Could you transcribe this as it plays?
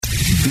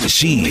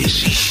This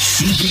is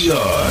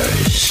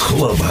CPR's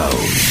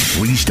Clubhouse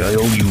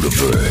Freestyle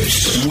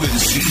Universe with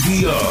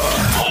CPR,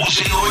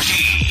 Jose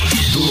Ortiz,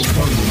 the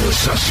Bundle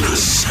Assassin,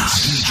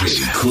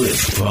 DJ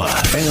Cliff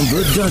Pot, and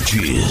the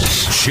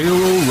Duchess,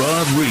 Cheryl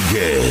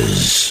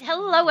Rodriguez.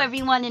 Hello,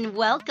 everyone, and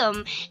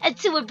welcome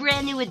to a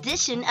brand new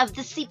edition of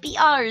the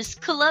CPR's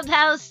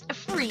Clubhouse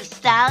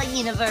Freestyle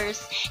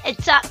Universe, a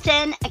Top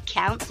 10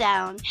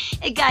 Countdown.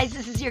 Guys,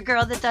 this is your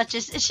girl, the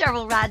Duchess,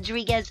 Cheryl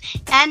Rodriguez,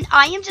 and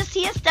I am just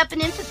here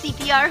stepping in for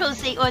CPR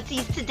Jose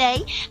Ortiz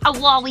today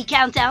while we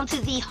count down to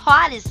the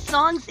hottest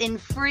songs in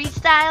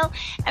freestyle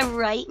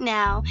right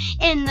now.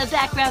 In the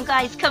background,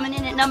 guys, coming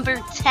in at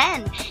number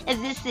 10,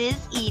 this is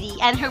Edie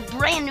and her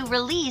brand new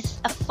release,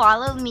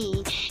 Follow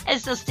Me.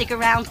 So stick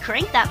around,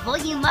 crank that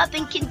volume up,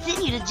 and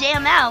continue to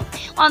jam out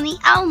on the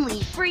only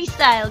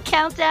freestyle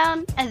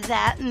countdown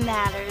that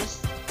matters.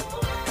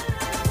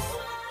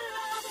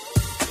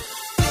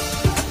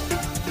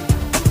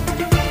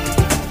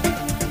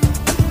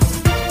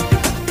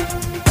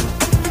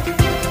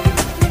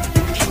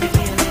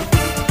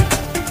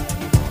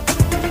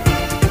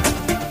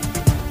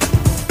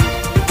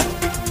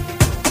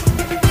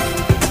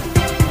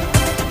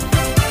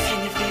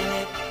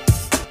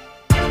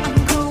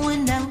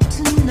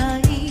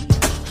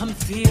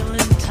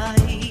 Feeling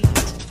tight,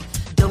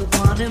 don't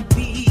wanna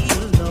be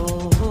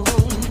alone.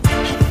 I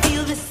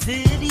feel the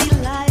city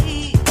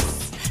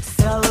lights,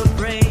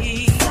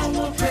 celebrate.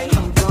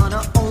 I'm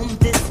gonna own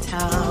this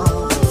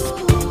town.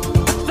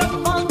 The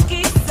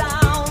funky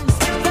sounds,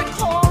 they're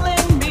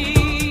calling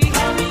me,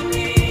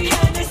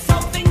 and it's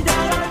something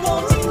that I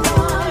won't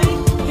deny.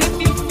 If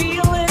you're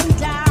feeling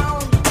down,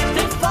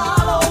 then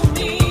follow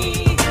me,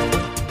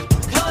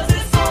 'cause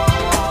it's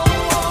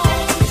all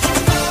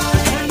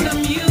tonight. Turn the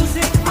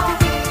music up.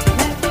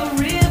 Let the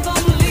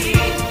rhythm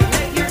lead,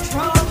 let your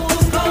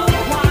troubles go.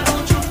 Why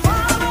don't you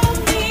follow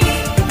me?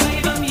 Play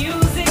the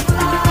music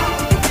loud,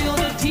 feel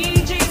the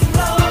DJ's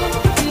flow,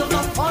 feel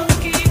the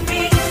funky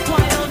beat.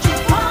 Why don't you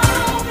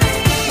follow me?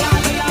 La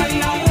la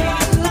la la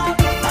la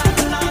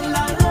la la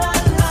la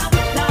la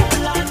la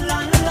la la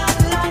la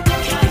la.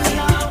 Can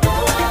you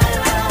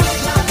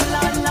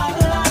la la la la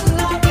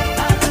la la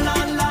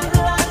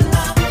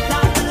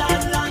la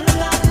la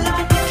la la.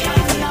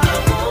 Can you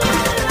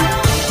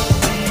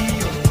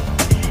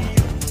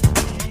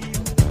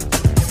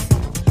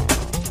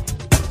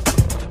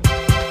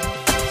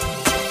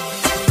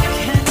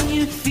Can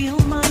you feel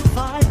my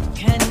vibe?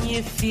 Can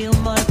you feel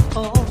my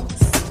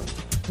pulse?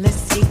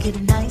 Let's take it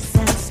nice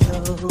and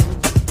slow.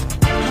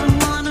 I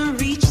wanna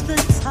reach the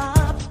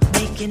top,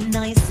 make it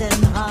nice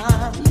and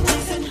hot.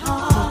 So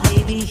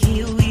baby,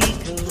 here we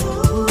go.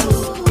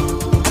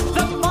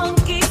 The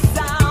funky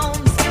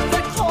sounds,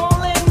 they're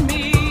calling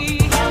me,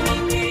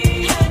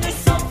 and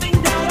it's something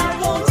that I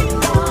won't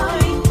deny.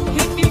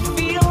 If you're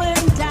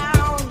feeling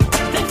down,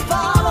 then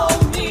follow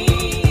me,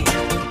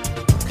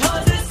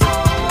 'cause it's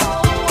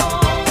all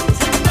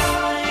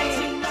tonight.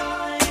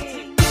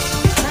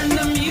 Turn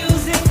the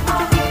music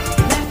up,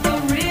 let the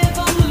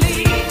rhythm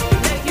lead,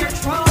 let your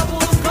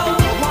troubles go.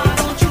 Why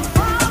don't you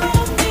follow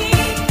me?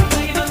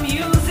 Play the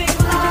music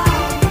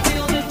loud,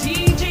 feel the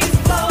DJ's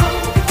flow,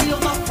 feel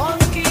the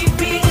funky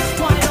beat.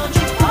 Why don't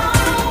you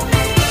follow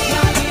me?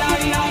 La la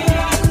la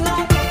la la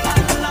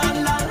la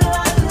la la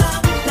la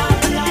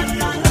la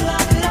la la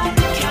la.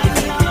 Can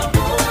you la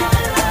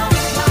la la la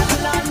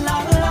la la la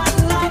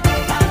la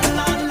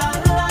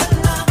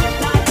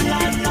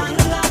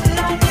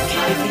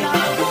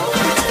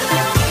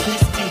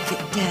Let's take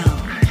it down.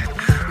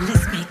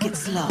 Let's make it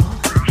slow.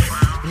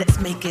 Let's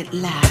make it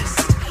last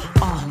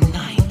all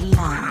night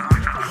long.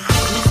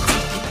 Let's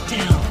take it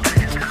down.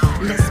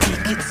 Let's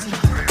make it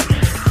slow.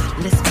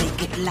 Let's make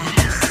it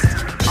last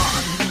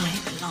all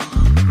night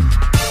long.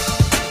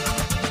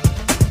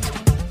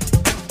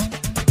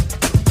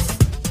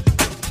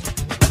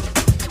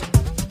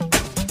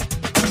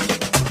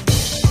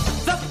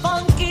 The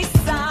funky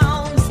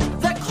sounds,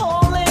 they're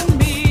calling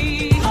me,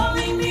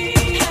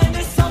 and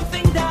it's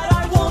something that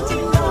I won't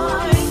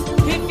deny.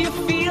 If you're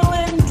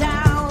feeling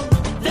down,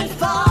 then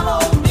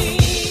follow me,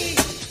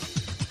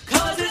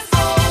 'cause it's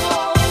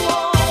all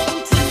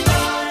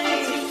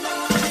tonight.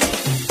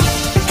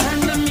 Turn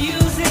the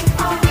music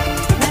up,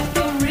 let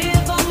the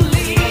rhythm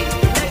lead,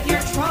 let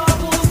your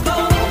troubles go.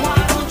 Why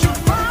don't you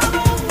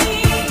follow me?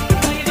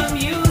 Play the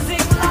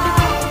music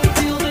loud,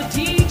 feel the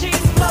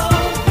DJ's flow,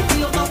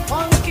 feel the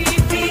funky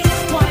beat.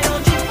 Why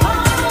don't you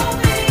follow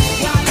me?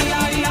 La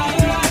la la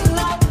la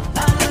la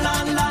la la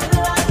la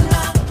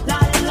la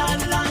la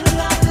la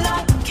la la.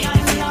 Can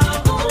you la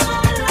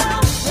la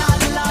la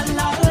la la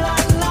la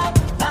la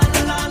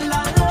la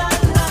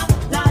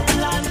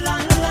la la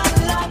la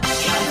la.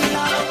 Can you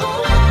la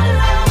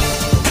la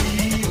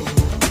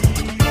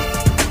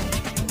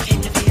Can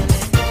you feel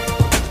it?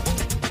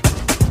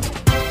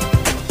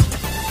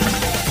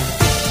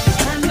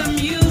 Turn the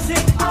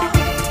music up,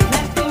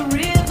 let the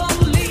rhythm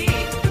lead,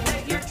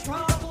 let your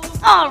troubles.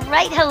 All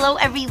right, hello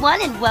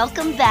everyone, and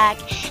welcome back.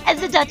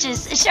 The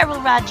Duchess,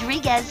 Cheryl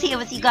Rodriguez, here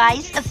with you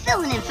guys,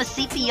 filling in for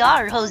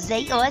CPR,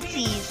 Jose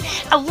Ortiz.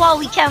 While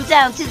we count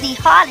down to the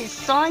hottest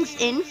songs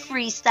in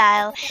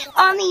freestyle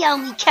on the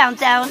only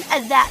countdown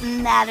that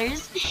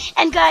matters.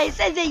 And guys,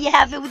 there you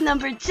have it with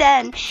number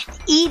 10,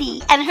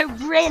 Edie, and her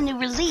brand new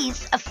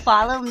release,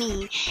 Follow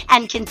Me.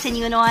 And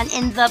continuing on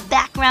in the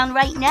background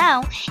right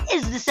now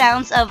is the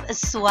sounds of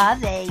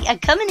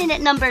Suave, coming in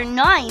at number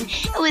 9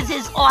 with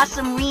his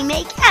awesome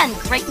remake and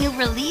great new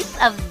release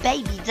of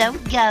Baby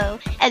Don't Go.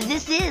 And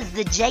this is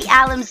the J.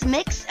 Allums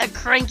mix.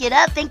 Crank it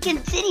up and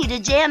continue to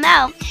jam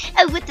out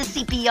with the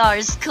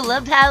CPR's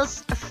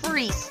Clubhouse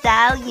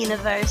Freestyle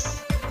Universe.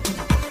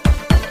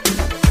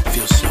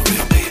 Feels so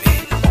real,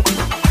 baby.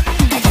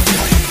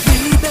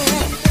 Baby,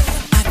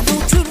 I know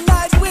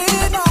tonight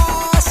when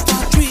I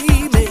start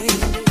dreaming,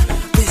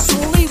 there's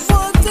only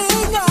one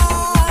thing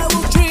I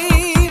will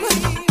dream.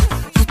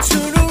 You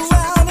turn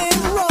around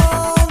and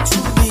run to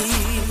me.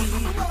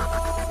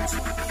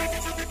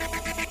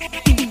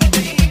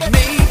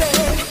 Maybe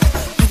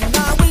when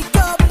I wake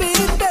up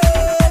in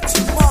bed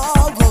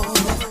tomorrow,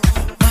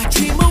 my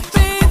dream will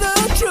be the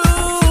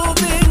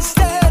truth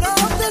instead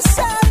of the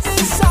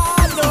sadness I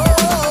know.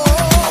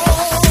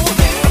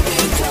 Baby,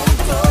 don't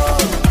go.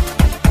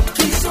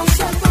 Please don't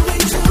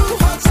separate two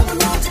hearts that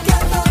belong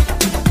together.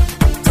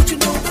 Don't you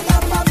know that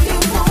love I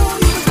feel for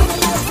you is gonna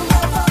last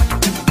forever?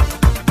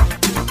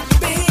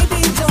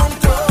 Baby, don't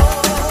go.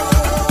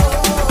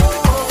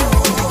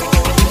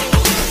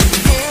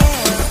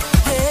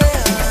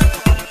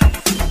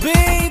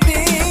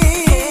 Baby,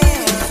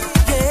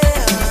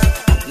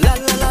 la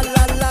la la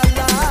la la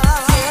la,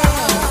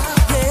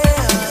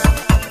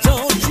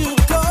 don't you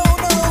go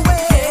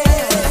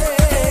nowhere.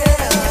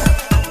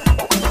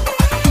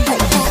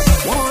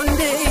 One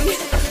day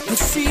you'll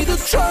see the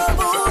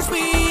troubles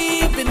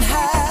we've been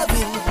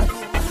having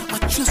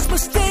are just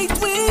mistakes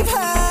we've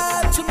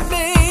had to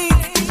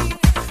make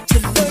to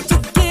learn to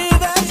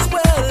give as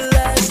well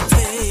as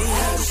take.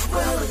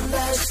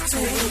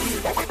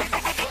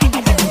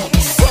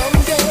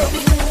 Someday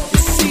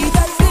you'll see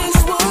that this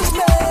was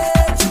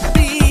meant to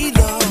be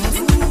love,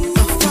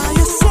 a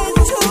fire sent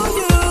to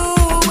you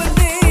and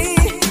me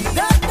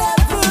that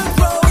never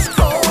grows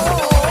cold.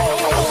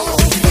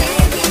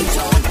 Baby,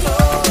 don't go.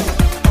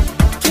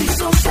 Please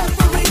don't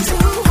separate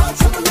two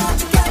hearts that belong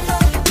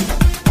together.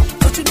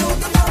 Don't you know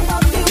that love I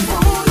feel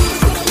for you is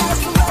gonna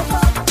last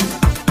forever?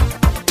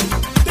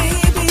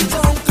 Baby,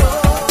 don't go.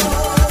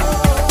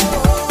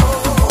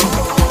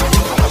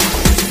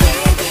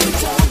 Baby,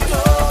 don't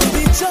go.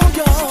 Baby, don't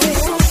go.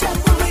 Please don't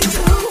separate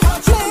two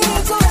hearts.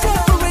 Please don't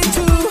separate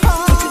two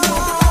hearts. Don't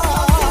you know that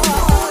love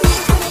I feel for you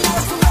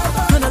is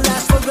gonna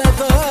last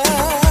forever?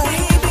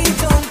 Baby,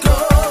 don't go.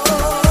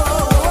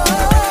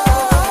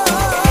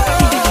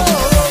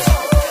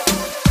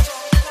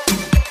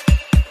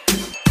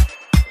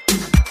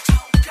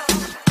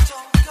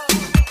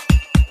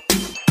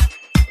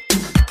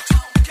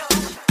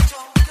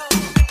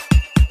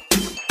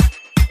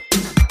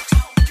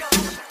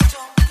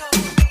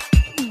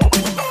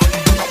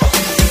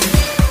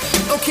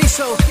 Okay,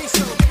 so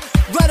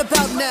right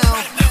about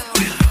now,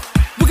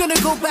 we're gonna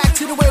go back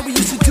to the way we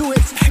used to do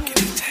it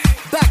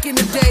back in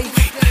the day.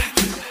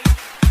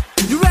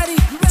 You ready?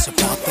 It's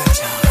about that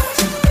time.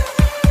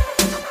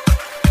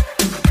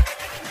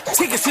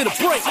 Take us to the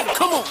break.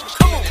 Come on,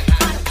 come on.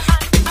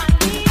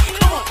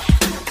 Come on.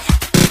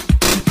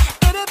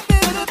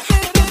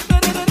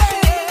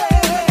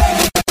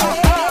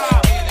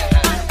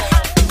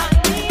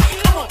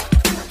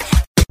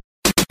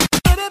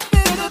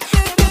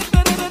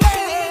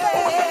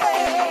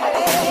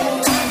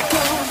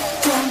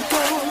 Don't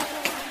go,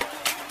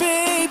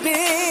 baby.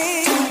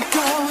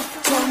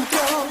 Don't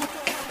go.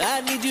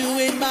 I need you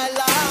in my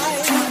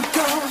life. Don't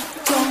go.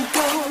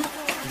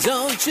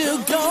 Don't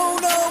you go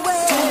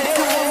nowhere.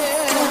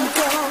 Don't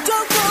go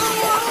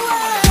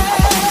away.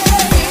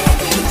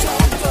 Baby,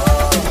 don't go.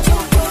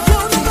 You're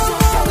never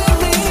with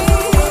me.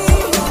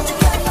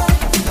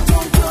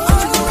 Don't go.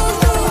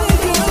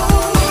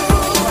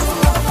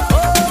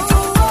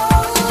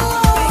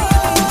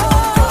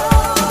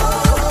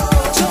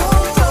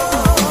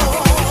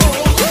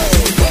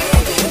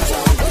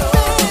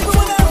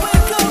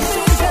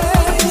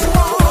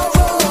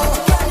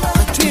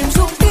 Dreams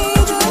will be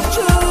the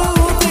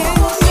truth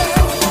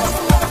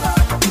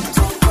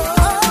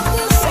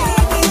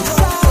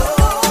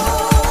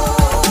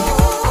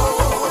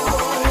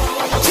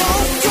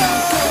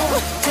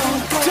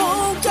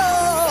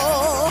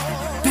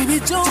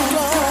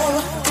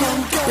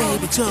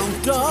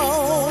Don't go,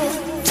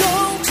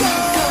 don't go,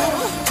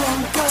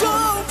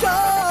 don't go,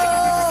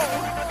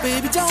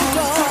 baby, don't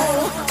go,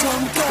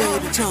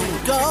 baby,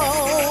 don't go,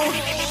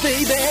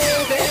 baby.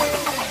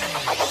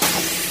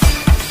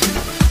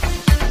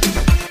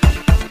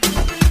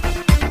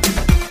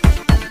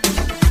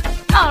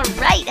 All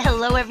right,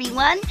 hello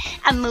everyone.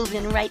 I'm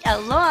moving right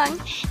along.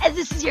 And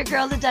this is your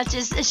girl, the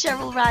Duchess,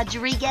 Cheryl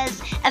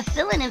Rodriguez,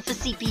 filling in for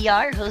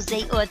CPR,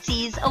 Jose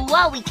Ortiz,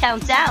 while we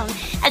count down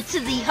to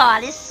the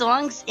hottest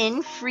songs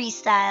in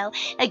freestyle.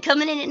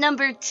 Coming in at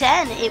number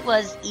 10, it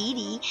was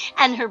Edie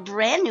and her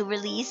brand new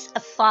release,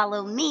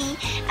 Follow Me.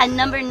 And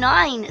number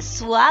 9,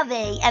 Suave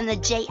and the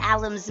J.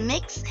 Allums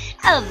mix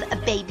of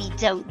Baby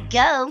Don't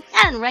Go.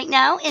 And right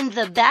now in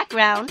the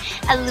background,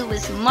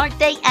 Luis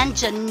Marte and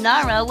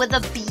Gennaro with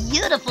a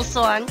beautiful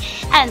song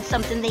and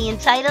something they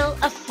entitle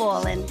A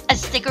Fallen.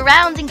 Stick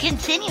around and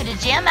continue to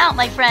jam out,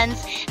 my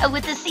friends,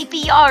 with the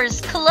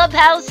CPR's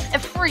Clubhouse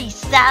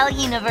Freestyle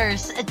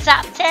Universe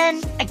Top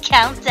 10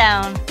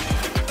 Countdown.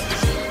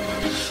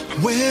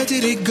 Where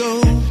did it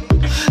go?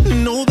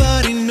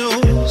 Nobody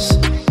knows.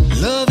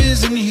 Love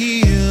isn't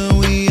here,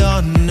 we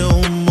are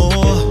no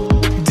more.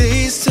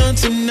 Days turn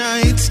to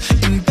nights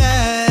and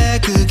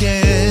back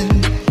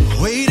again,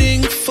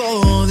 waiting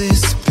for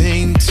this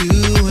pain to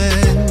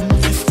end.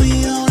 If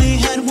we only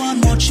had one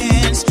more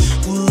chance,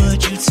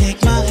 would you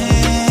take my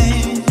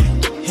hand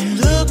and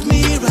look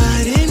me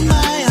right in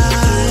my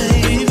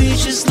eye? Baby,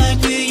 just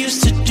like we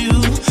used to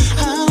do.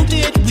 How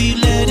did we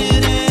let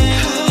it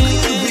end? How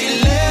could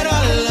we let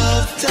our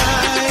love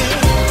die?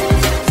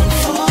 I'm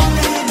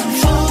falling, I'm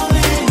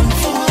falling, I'm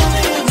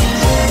falling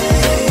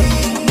away.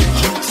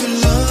 Hope to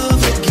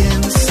love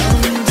again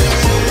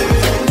someday.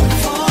 I'm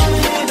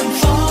falling, I'm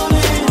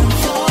falling, I'm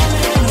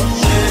falling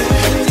away.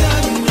 And I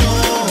know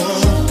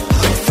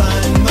I'll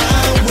find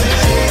my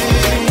way.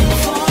 I'm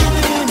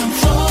falling, I'm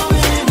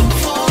falling, I'm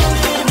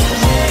falling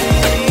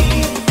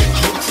away.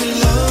 Hope to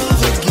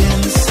love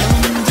again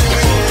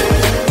someday.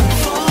 I'm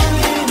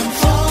falling, I'm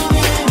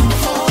falling, I'm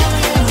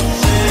falling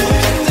away.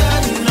 And I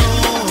know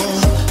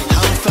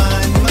I'll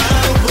find my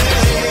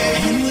way.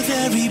 And with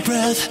every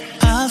breath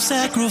I've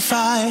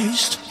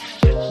sacrificed,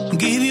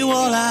 gave you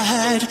all I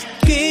had,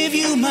 gave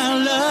you my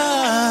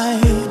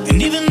life.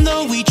 And even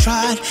though we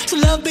tried to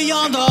love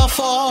beyond our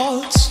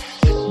faults,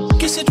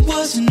 guess it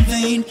was in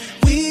vain,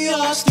 we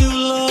are still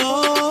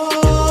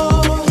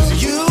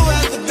lost. You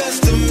had the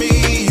best of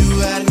me, you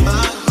had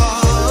my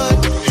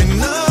heart,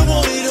 and I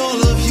wanted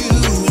all of you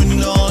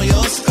and all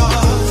your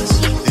scars.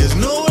 There's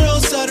nowhere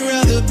else I'd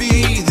rather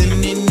be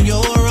than in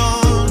your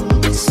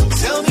arms.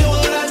 Tell me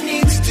what I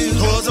need to do,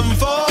 'cause I'm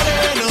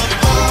falling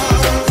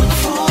apart. I'm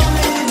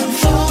falling, I'm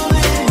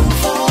falling, I'm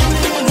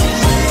falling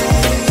away.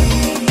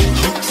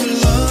 Hope to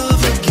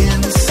love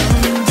again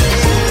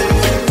someday.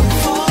 I'm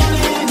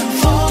falling, I'm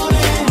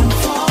falling, I'm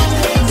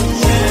falling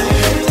away.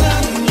 And I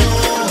know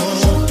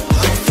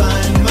I'll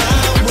find my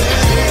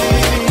way.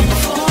 I'm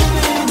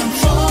falling, I'm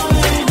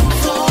falling, I'm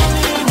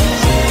falling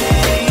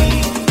away.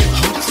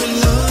 Hope to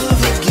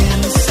love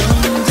again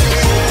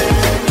someday.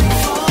 I'm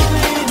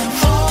falling, I'm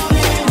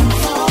falling, I'm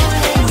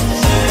falling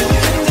away.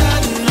 And I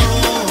know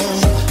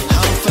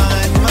I'll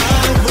find my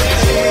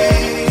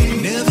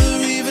way. Never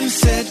even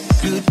said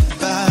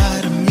goodbye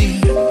to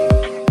me.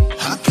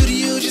 How could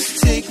you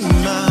just take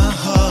my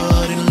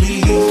heart and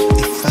leave?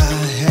 If I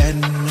had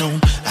known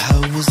I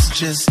was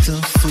just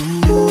a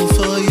fool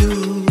for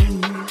you,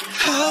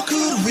 how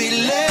could we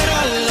let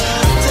our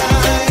love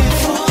die? I'm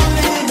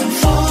falling, I'm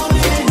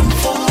falling, I'm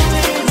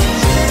falling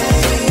away.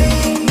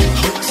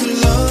 Hope to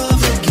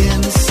love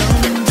again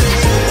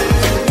someday.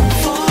 I'm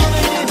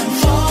falling, I'm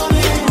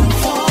falling, I'm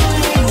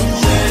falling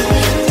away.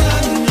 And I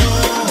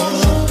know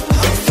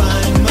I'll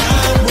find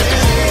my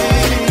way.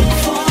 I'm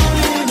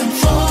falling, I'm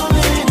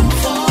falling, I'm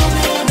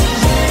falling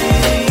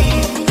away.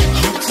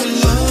 Hope to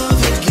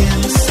love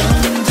again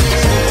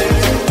someday.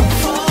 I'm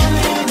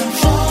falling, I'm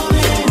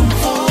falling, I'm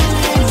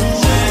falling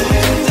away.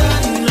 And I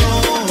know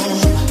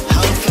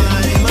I'll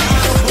find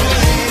my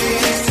way.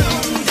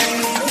 Someday,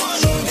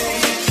 one day,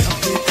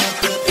 I'll pick up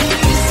the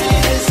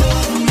pieces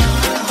of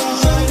my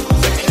heart.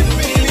 And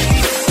maybe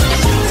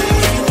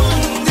someday,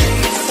 one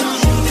day,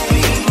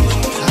 someday,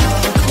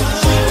 I'll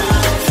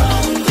climb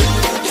from the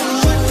dark.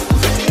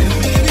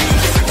 And maybe one day,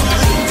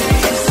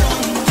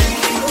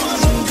 someday,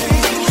 one day, I'll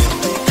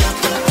pick up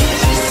the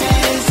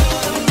pieces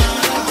of my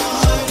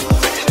heart.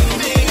 And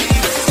maybe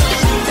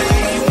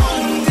someday,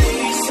 one day,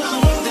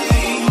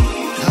 someday,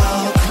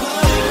 I'll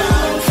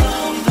climb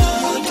from the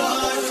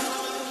dark.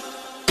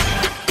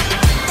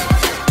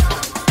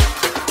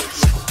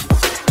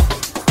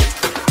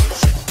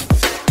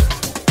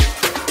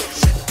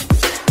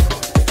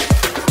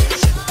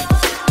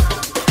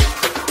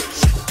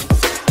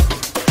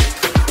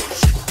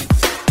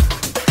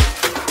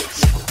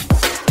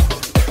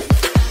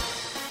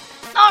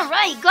 All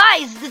right,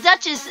 guys, the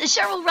Duchess,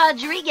 Cheryl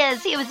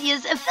Rodriguez, here with you,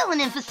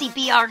 filling in for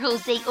CPR,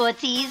 Jose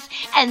Ortiz.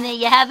 And there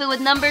you have it with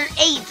number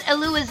 8,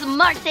 Luis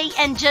Marte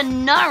and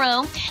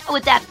Gennaro,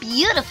 with that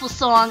beautiful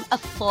song, A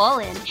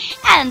Fallen.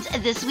 And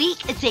this week,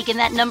 taking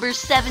that number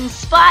 7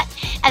 spot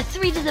at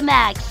 3 to the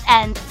max,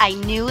 and I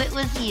Knew It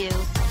Was You.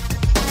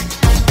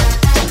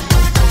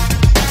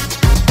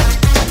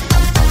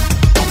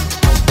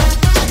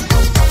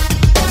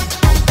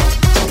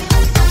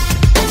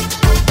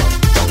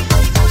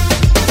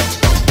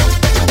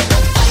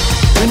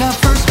 When I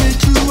first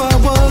met you, I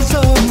was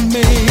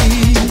amazed.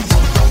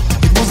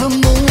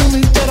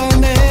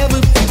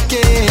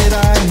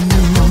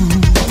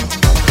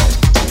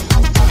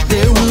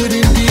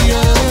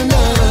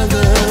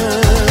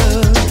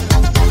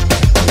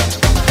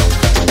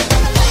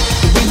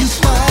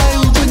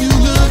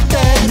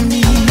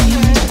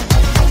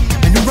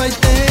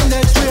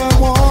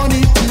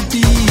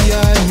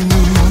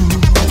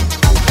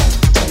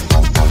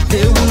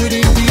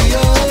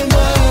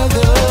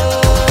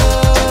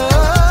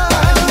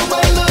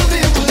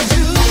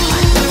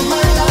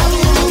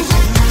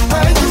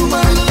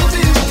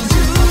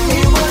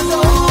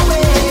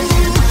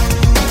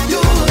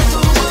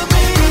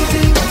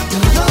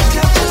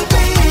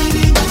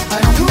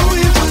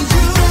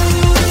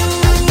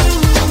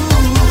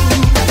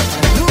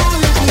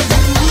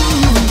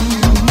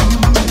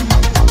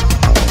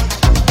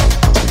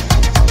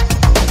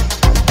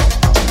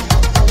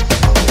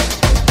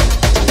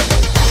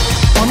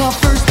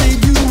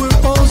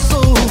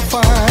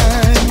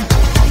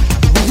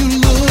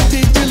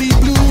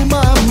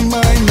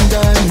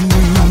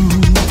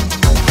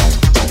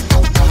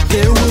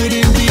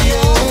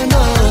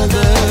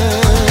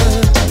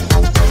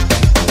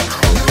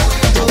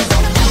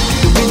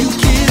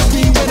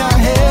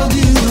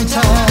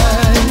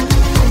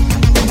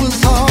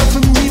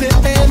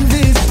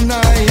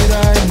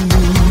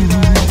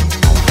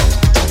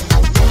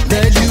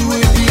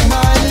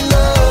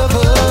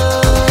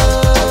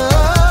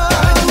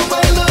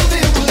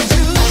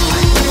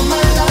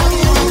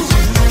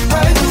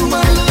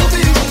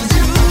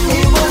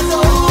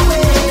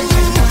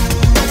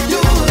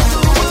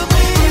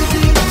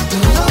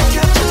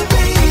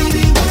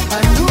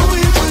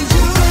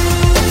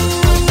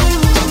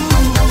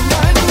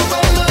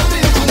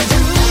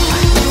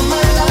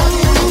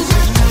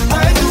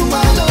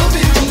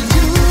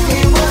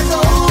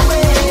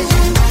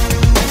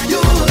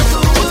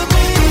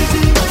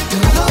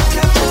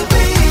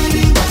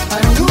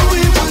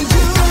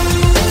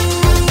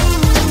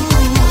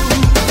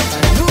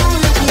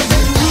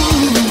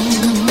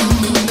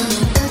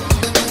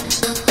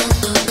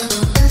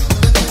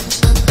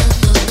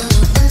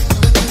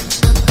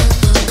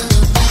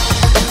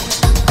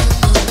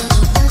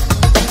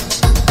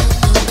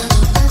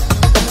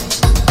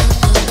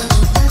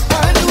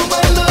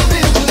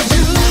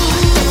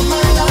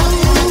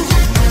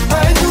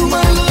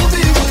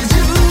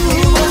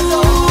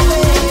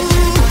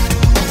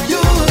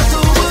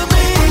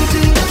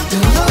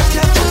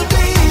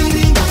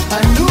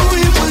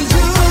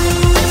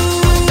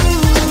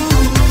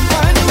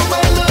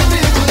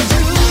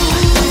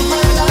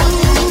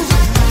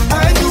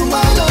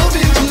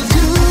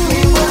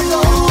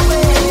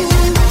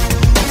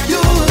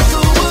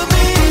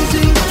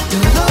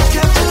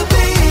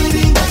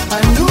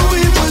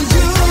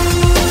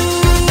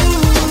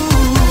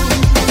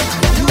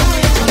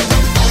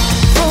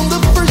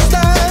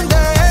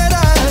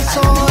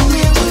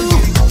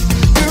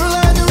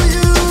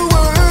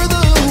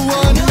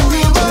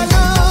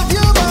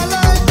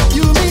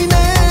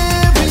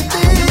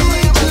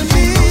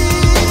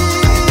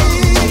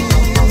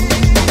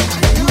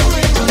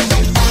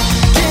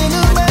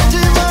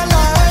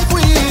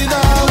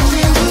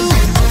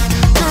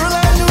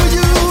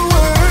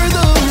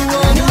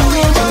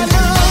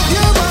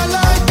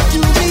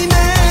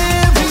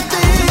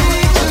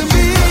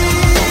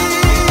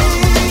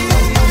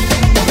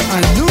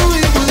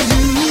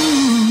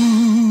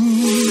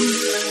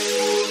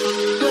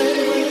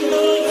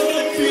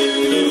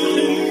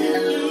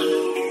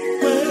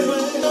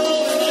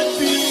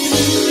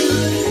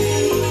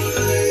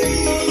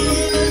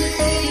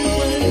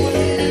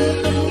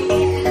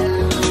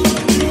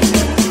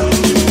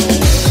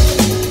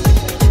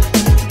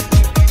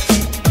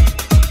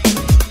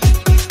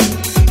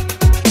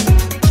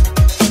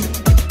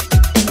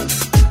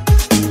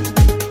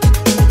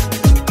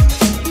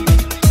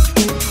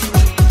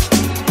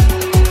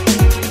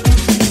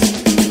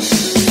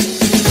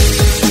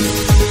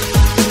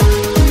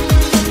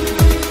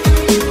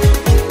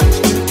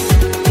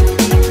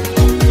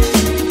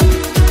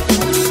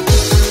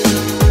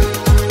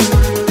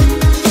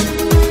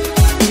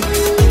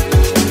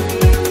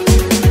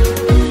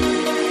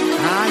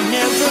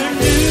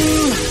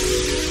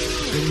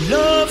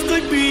 Love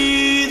could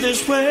be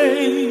this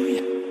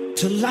way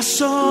till I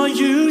saw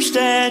you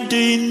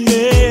standing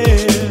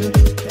there,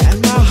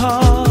 and my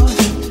heart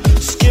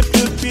skipped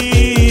a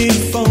beat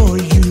for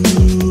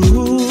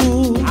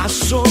you. I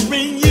saw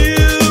in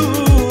you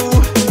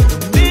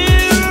the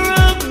mirror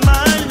of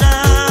my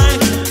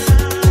life.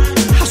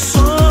 I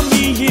saw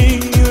me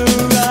in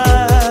your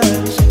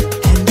eyes,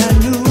 and I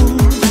knew,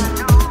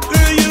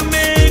 girl, you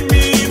made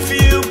me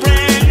feel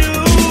brand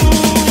new.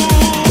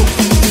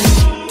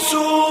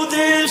 So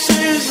this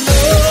is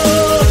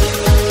love.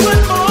 What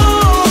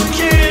more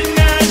can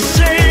I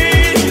say?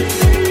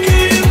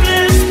 You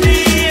bless me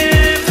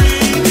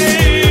every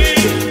day,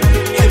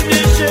 and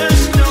there's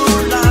just no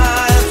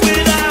life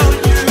without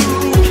you,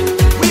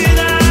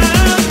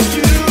 without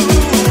you.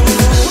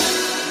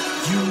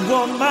 You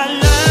are my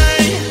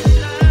light,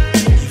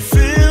 you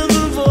fill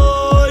the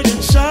void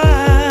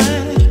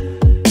inside.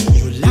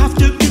 Your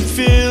laughter can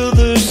fill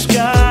the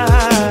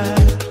sky,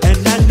 and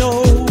I know,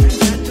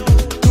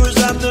 'cause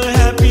I'm the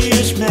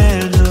happiest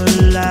man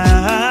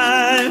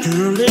alive.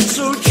 Girl, it's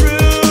so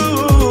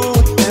true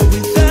that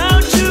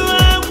without you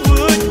I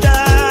would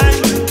die.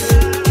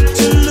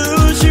 To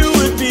lose you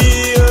would be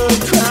a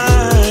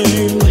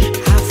crime.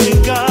 I thank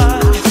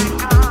God,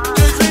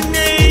 'cause an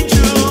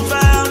angel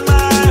found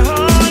my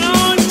heart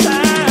on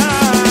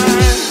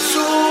time.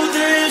 So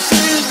this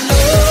is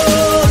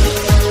love.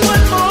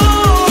 What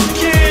more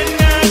can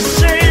I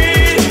say?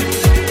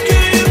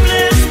 You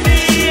bless me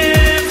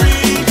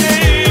every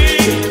day,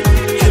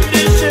 and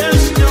there's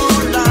just no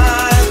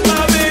life,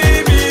 my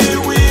baby,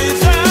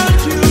 without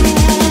you.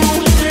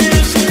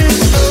 This is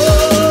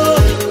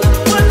love.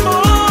 What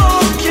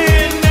more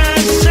can I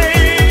say?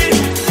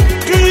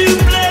 You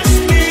bless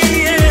me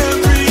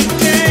every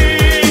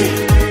day,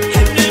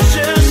 and there's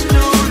just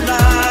no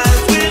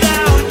life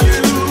without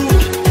you,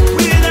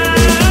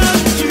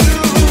 without you,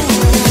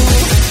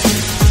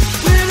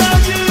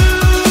 without you.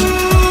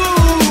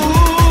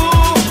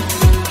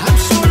 I'm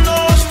so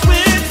lost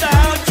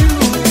without you.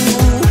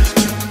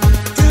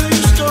 Girl,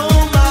 you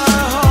stole my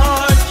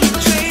heart, you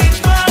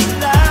changed my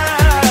life.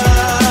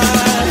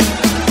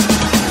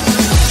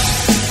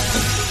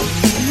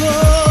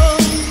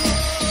 Love,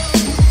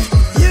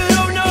 you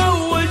don't know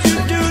what you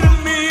do to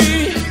me.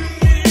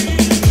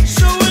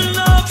 So in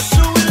love,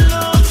 so in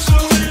love, so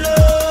in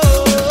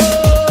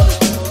love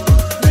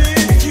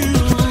with you.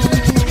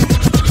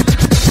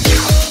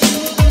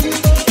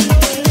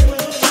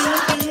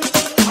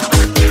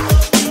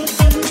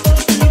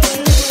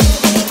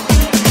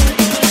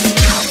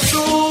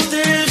 So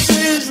this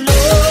is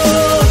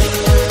love.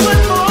 What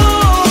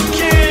more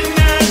can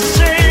I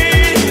say?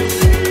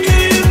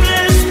 You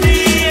bless me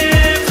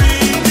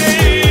every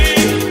day,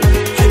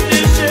 and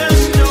there's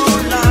just no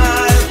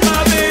life,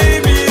 my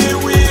baby,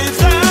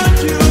 without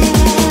you.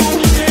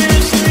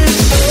 This is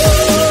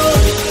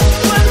love.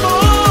 What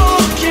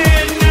more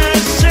can I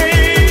say?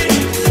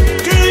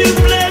 You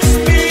bless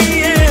me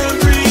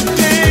every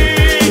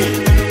day,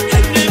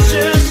 and there's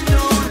just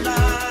no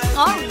life.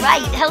 All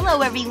right, hello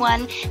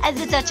everyone. As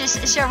the Duchess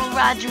Cheryl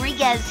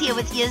Rodriguez here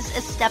with you,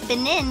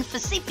 stepping in for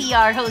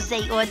CPR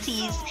Jose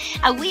Ortiz.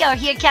 We are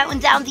here counting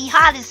down the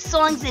hottest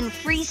songs in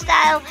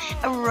freestyle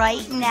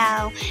right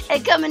now.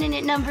 Coming in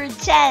at number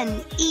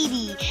 10,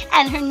 Edie,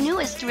 and her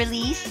newest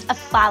release,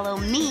 Follow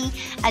Me.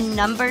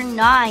 Number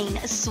 9,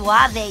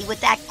 Suave, with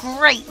that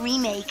great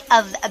remake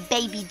of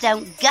Baby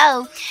Don't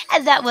Go.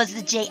 And that was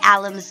the J.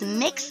 Allums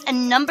mix.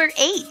 And number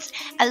 8,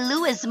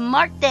 Luis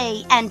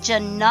Marte and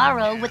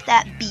Gennaro with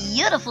that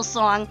beautiful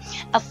song,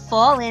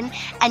 Fallen.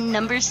 And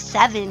number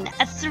 7,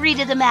 3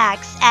 to the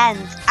Max, and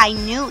I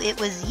Knew It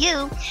Was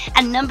You.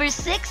 And number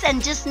 6,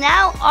 and just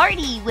now,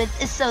 Artie with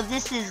So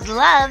This Is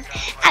Love.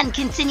 And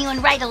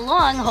continuing right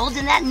along,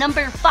 holding that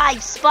number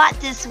 5 spot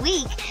this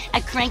week,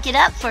 Crank It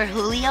Up for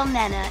Julio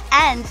Mena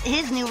and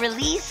his new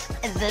release,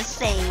 The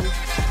Same.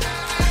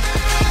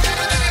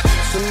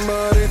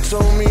 Somebody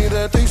told me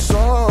that they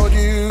saw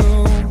you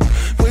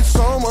with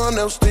someone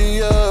else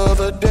the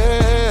other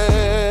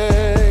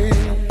day,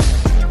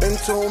 and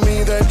told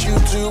me that you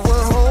two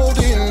were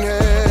holding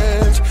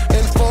hands,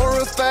 and for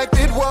a fact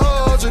it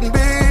wasn't me.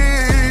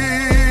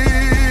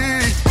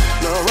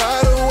 Now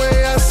right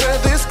away I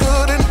said this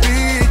couldn't be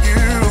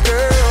you,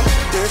 girl.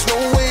 There's no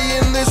way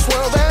in this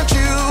world that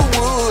you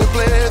would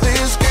play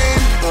this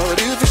game, but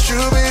if it's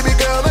true, baby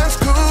girl, that's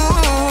cool.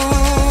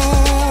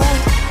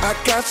 I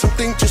got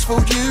something just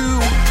for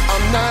you.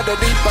 I'm not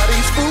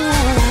anybody's fool.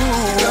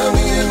 Got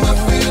me in my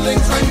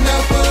feelings right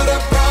now, but I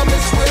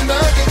promise when I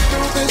get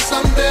through this,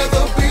 I'll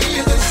never be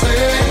the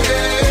same.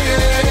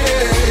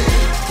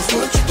 'Cause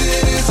what you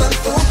did is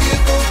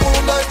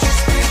unforgivable. I just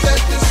pray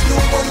that this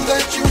new one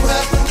that you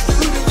have will do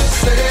you the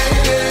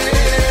same.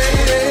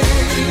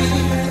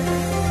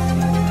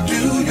 Do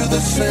you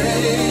the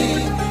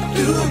same?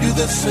 Do you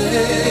the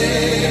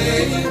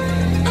same?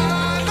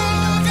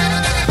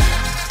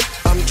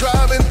 I'm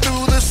driving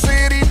through the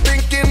city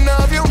thinking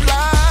of your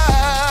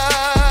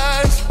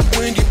lies,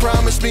 when you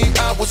promised me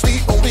I was the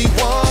only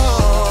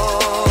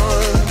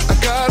one. I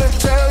gotta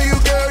tell you,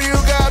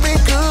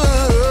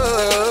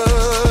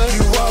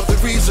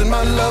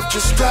 my love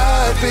just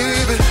died,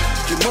 baby.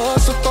 You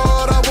must have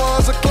thought I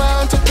was a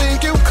clown to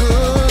think you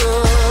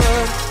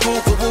could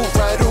move the wool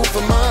right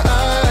over my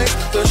eyes.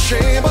 The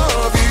shame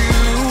of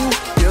you.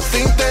 You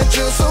think that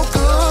you're so good.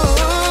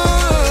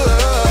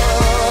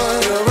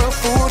 You're a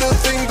fool to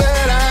think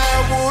that I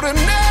would've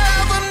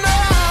never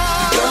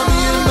known. You got me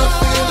in my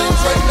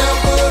feelings right now,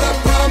 but I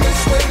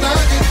promise when I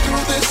get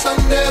through this,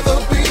 I'll never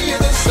be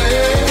the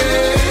same.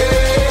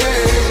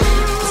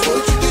 'Cause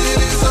what you did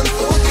is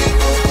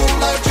unforgivable.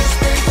 I just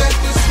pray that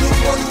this new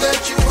one that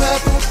you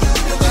have will do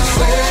you the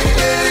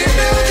same.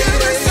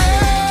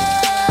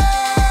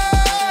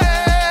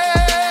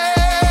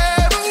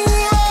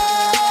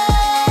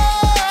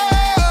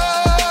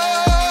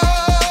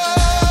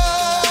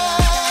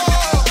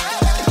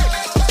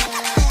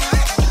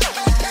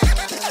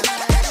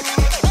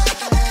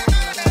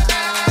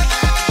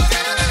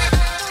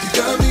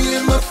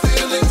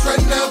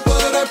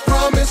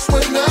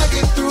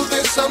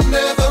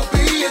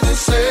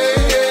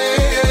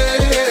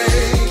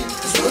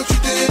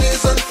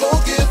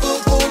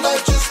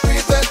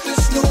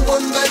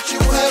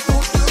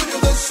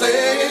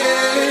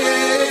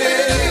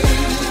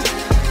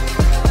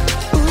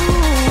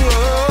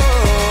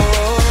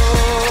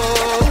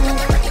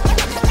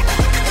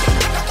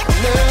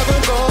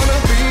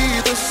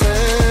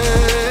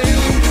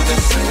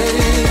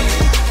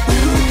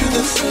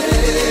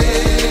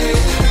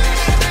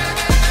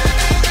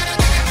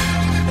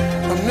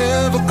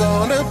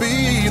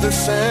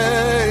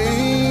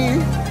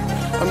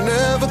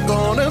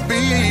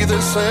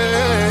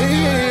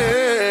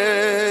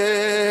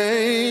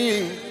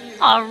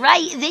 All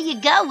right, there you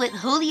go with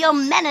Julio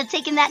Mena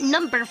taking that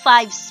number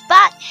 5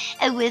 spot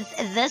with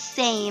The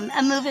Same.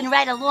 Moving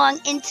right along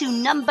into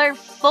number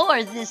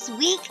 4 this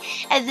week,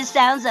 the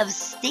sounds of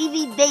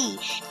Stevie B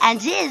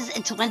and his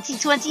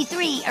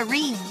 2023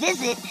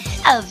 revisit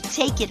of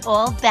Take It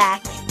All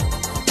Back.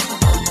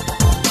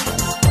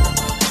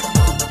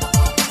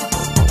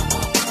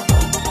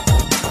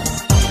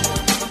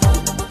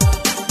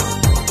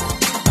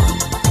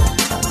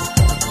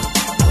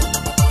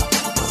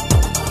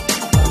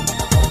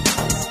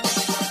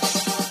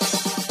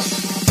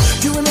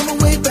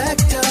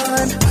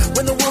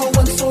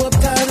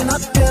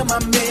 I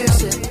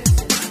miss it.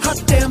 Hot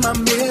damn, I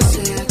miss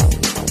it.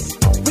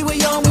 We were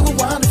young, we were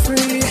wild and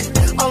free.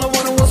 All I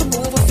wanted was a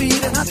move of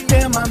feet, and hot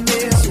damn, I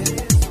miss it.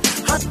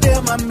 Hot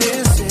damn, I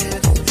miss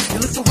it. You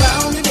looked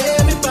around and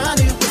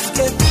everybody was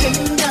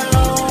getting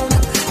down.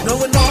 No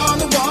one on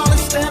the wall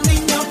and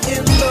standing up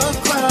in the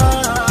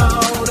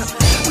crowd.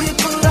 We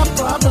put our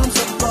problems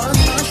up on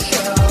our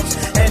shelves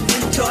and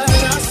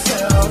enjoyed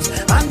ourselves.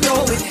 I know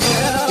it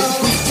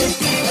helps. We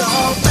take it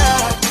all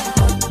back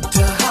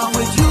to how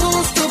it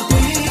used to be.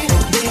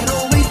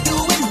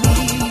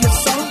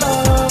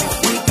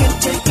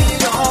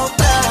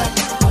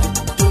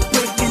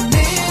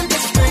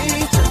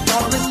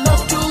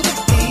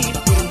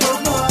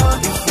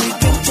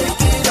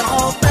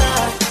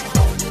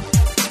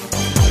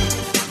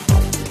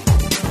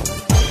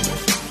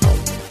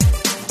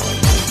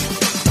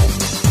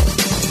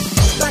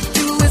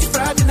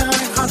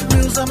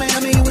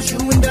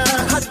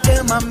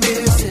 I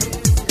miss it.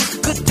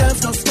 Good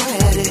times, no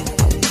static.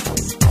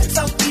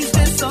 Southeast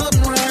and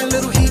southern right.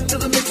 Little heat to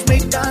the mix,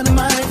 make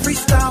dynamite.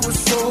 Freestyle was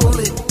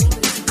solid.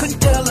 Couldn't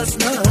tell us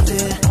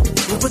nothing.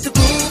 We put the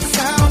groove,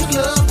 sound, and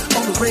love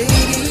on the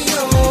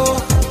radio.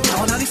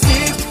 Now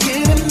 96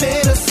 getting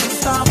made us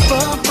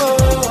unstoppable.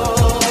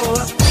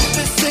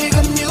 This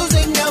singing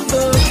music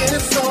never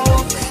gets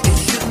old. It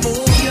should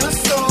move your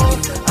soul.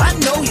 I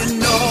know you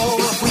know.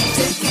 We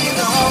take it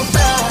all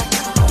back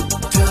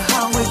to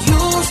how it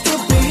used to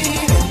be.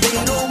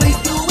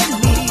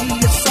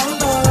 It's all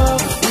love.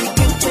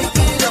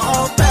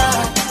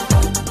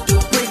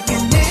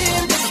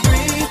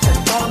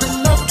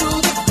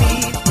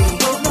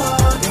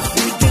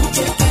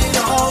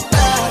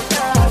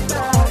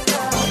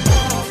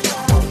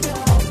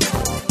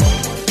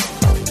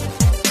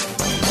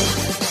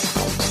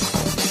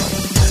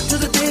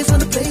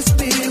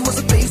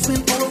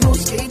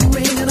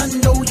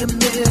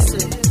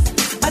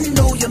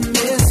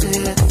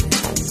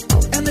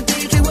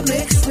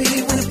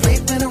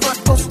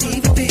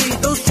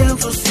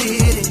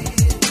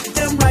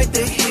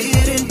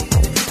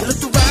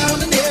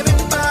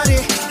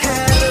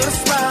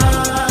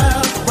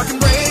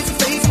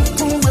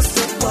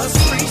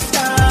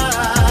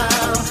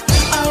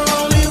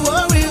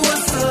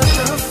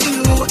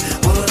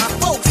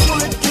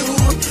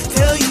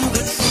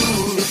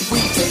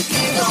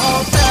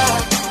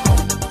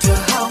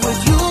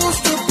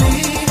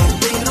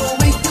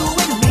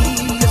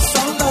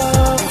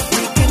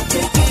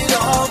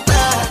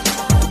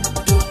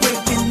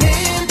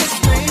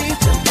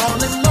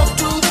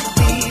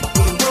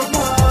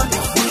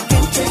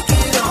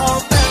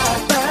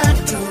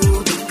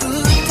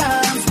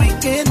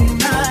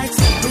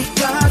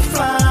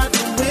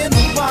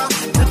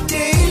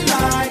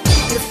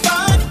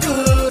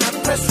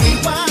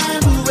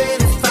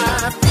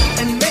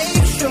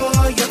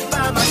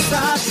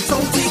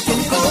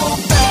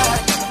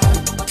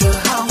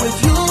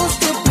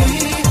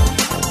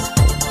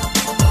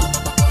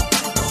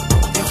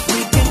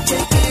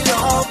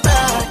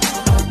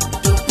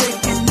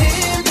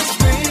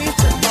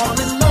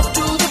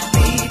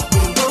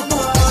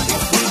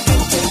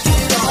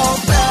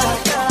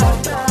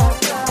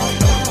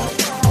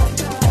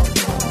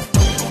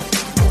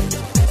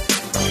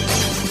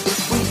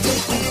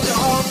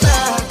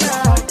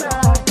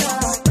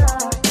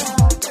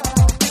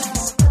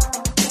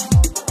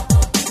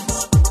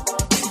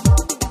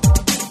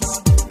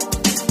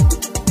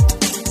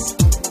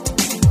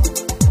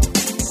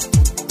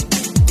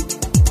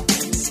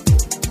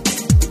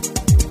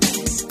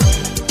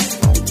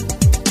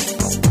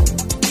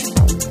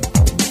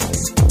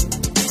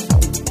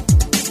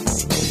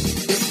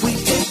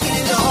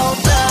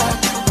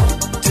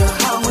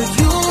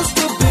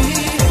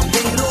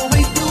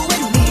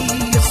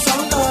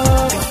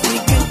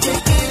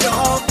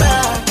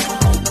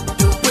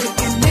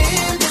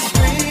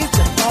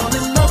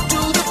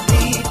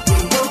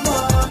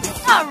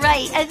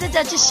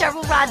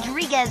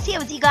 Rodriguez here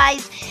with you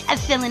guys. I'm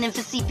filling in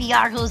for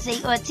CPR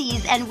Jose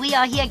Ortiz, and we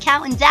are here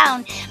counting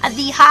down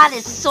the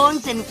hottest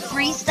songs in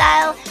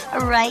freestyle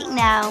right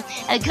now.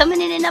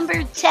 Coming in at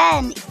number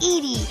 10,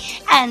 Edie,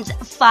 and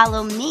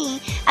Follow Me.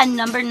 At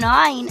number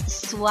 9,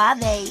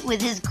 Suave,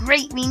 with his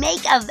great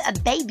remake of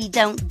Baby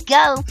Don't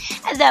Go.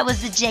 That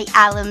was the J.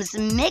 Allums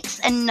mix.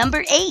 And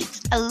number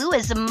 8,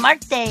 Luis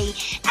Marte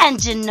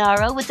and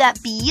Gennaro with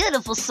that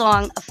beautiful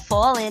song,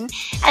 Fallen.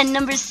 And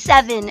number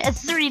 7,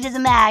 3 to the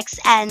Max,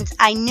 and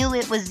I Knew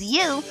It Was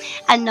You.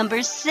 And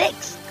number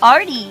 6,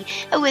 Artie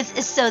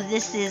with So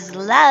This Is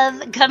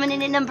Love. Coming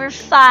in at number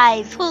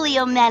 5,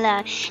 Julio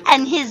Mena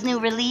and his new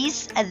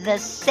release, The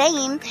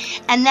Same.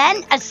 And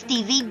then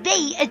Stevie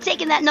B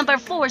taking that number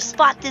 4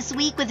 spot this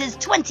week with his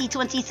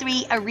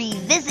 2023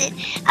 revisit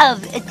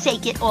of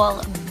Take It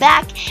All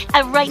Back.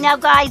 Right now,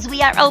 guys,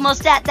 we are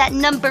almost at that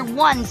number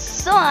 1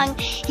 song.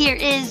 Here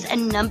is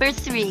number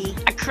 3.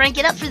 Crank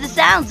it up for the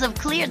sounds of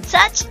Clear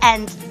Touch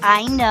and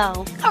I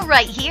Know.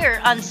 Right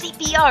here on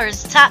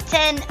CPR's Top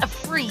 10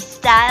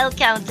 Freestyle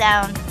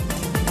Countdown.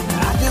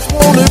 I just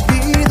wanna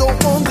be the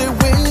one that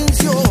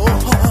wins your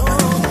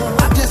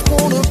heart. I just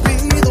wanna be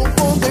the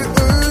one that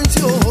earns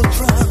your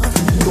trust.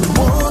 The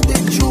one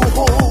that you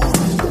hold,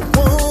 the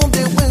one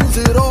that wins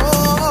it all.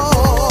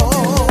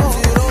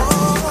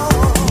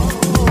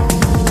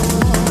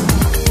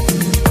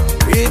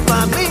 If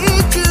I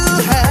meet you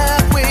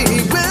halfway,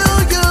 will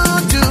you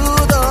do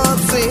the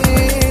same?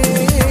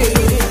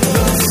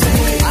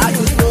 I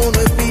just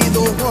wanna be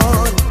the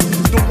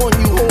one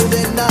you hold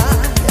at night.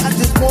 I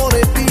just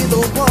wanna be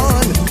the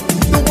one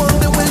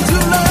that wins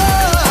your love.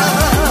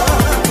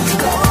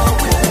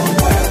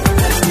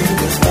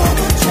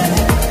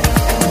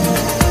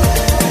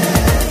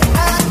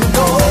 I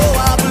know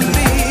I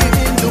believe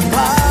in the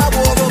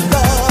power of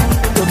love.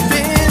 The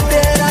things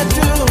that I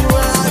do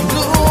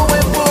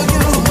it for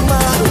you,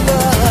 my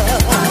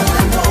love.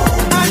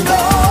 I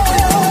know.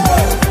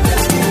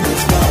 Let's give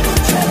this love a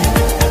chance.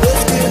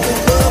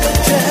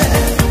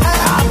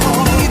 I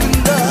believe in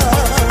love.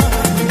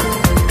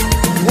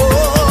 Whoa,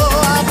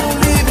 I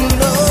believe in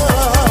love.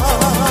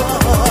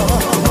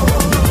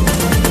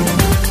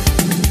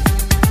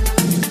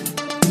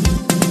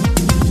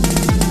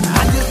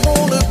 I just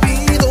wanna be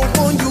the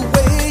one you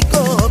wake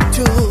up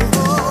to.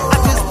 I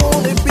just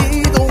wanna be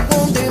the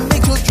one that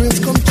makes your dreams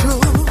come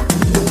true.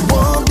 The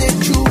one that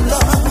you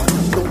love,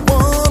 the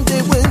one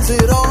that wins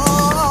it all.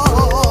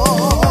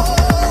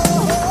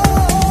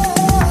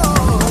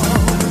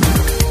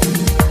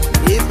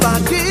 If I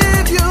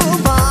give you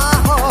my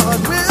heart,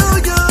 will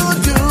you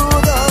do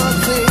the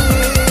same?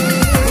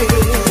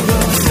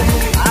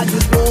 I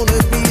just wanna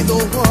be the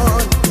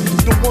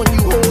one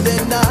you hold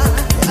at night.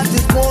 I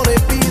just wanna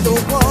be the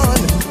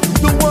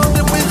one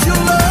that wins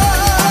your love.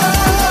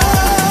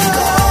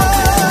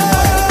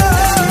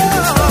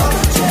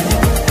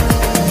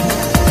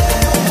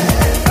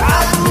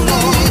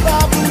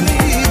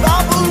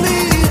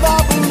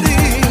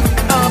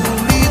 I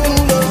believe in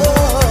love.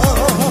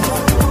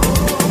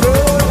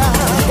 Girl, I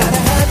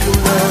gotta have your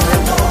love.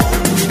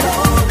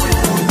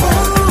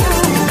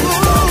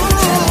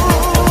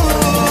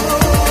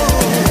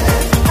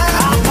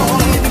 I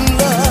believe in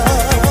love.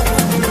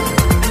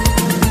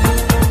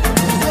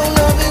 Your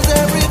love is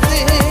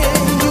everything.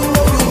 You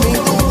know you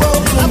mean the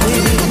world to me. I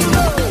believe in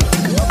love.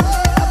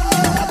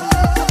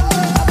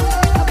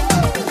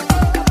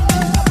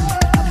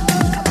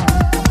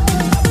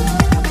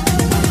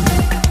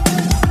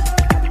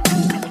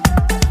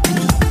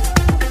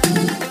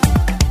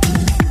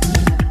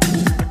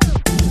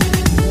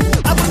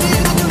 I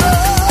believe in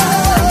love.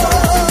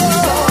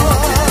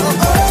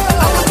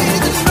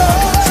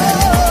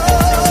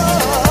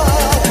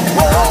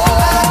 Whoa,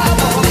 I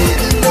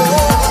believe in love.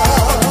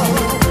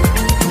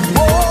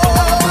 Whoa,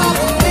 I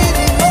believe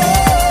in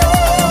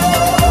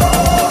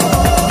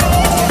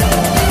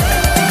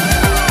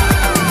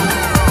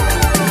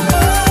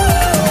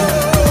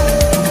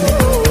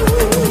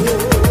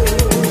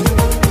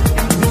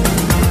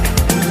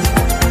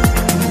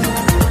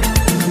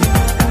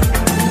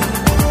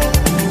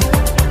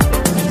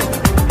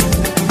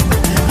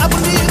I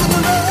believe in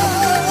love.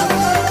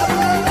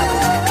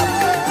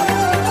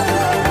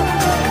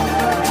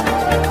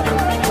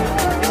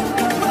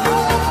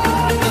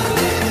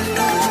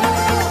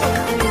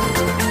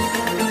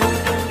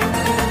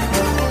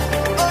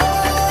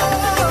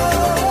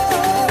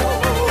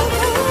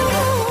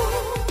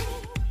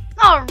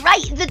 All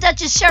right, the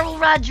Duchess Cheryl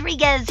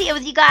Rodriguez here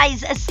with you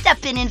guys,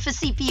 stepping in for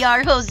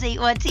CPR Jose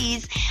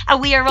Ortiz.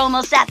 We are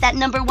almost at that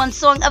number 1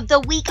 song of the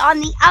week on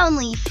the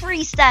only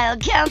freestyle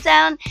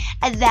countdown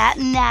that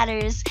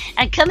matters.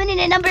 Coming in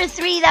at number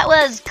 3, that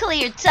was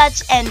Clear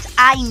Touch and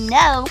I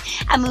Know.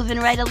 I'm moving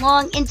right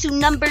along into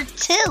number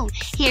 2.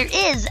 Here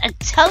is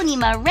Tony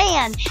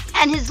Moran,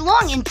 and his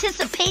long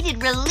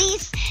anticipated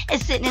release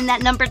is sitting in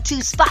that number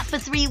 2 spot for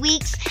 3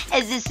 weeks,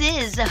 as this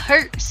is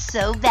Hurt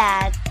So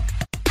Bad.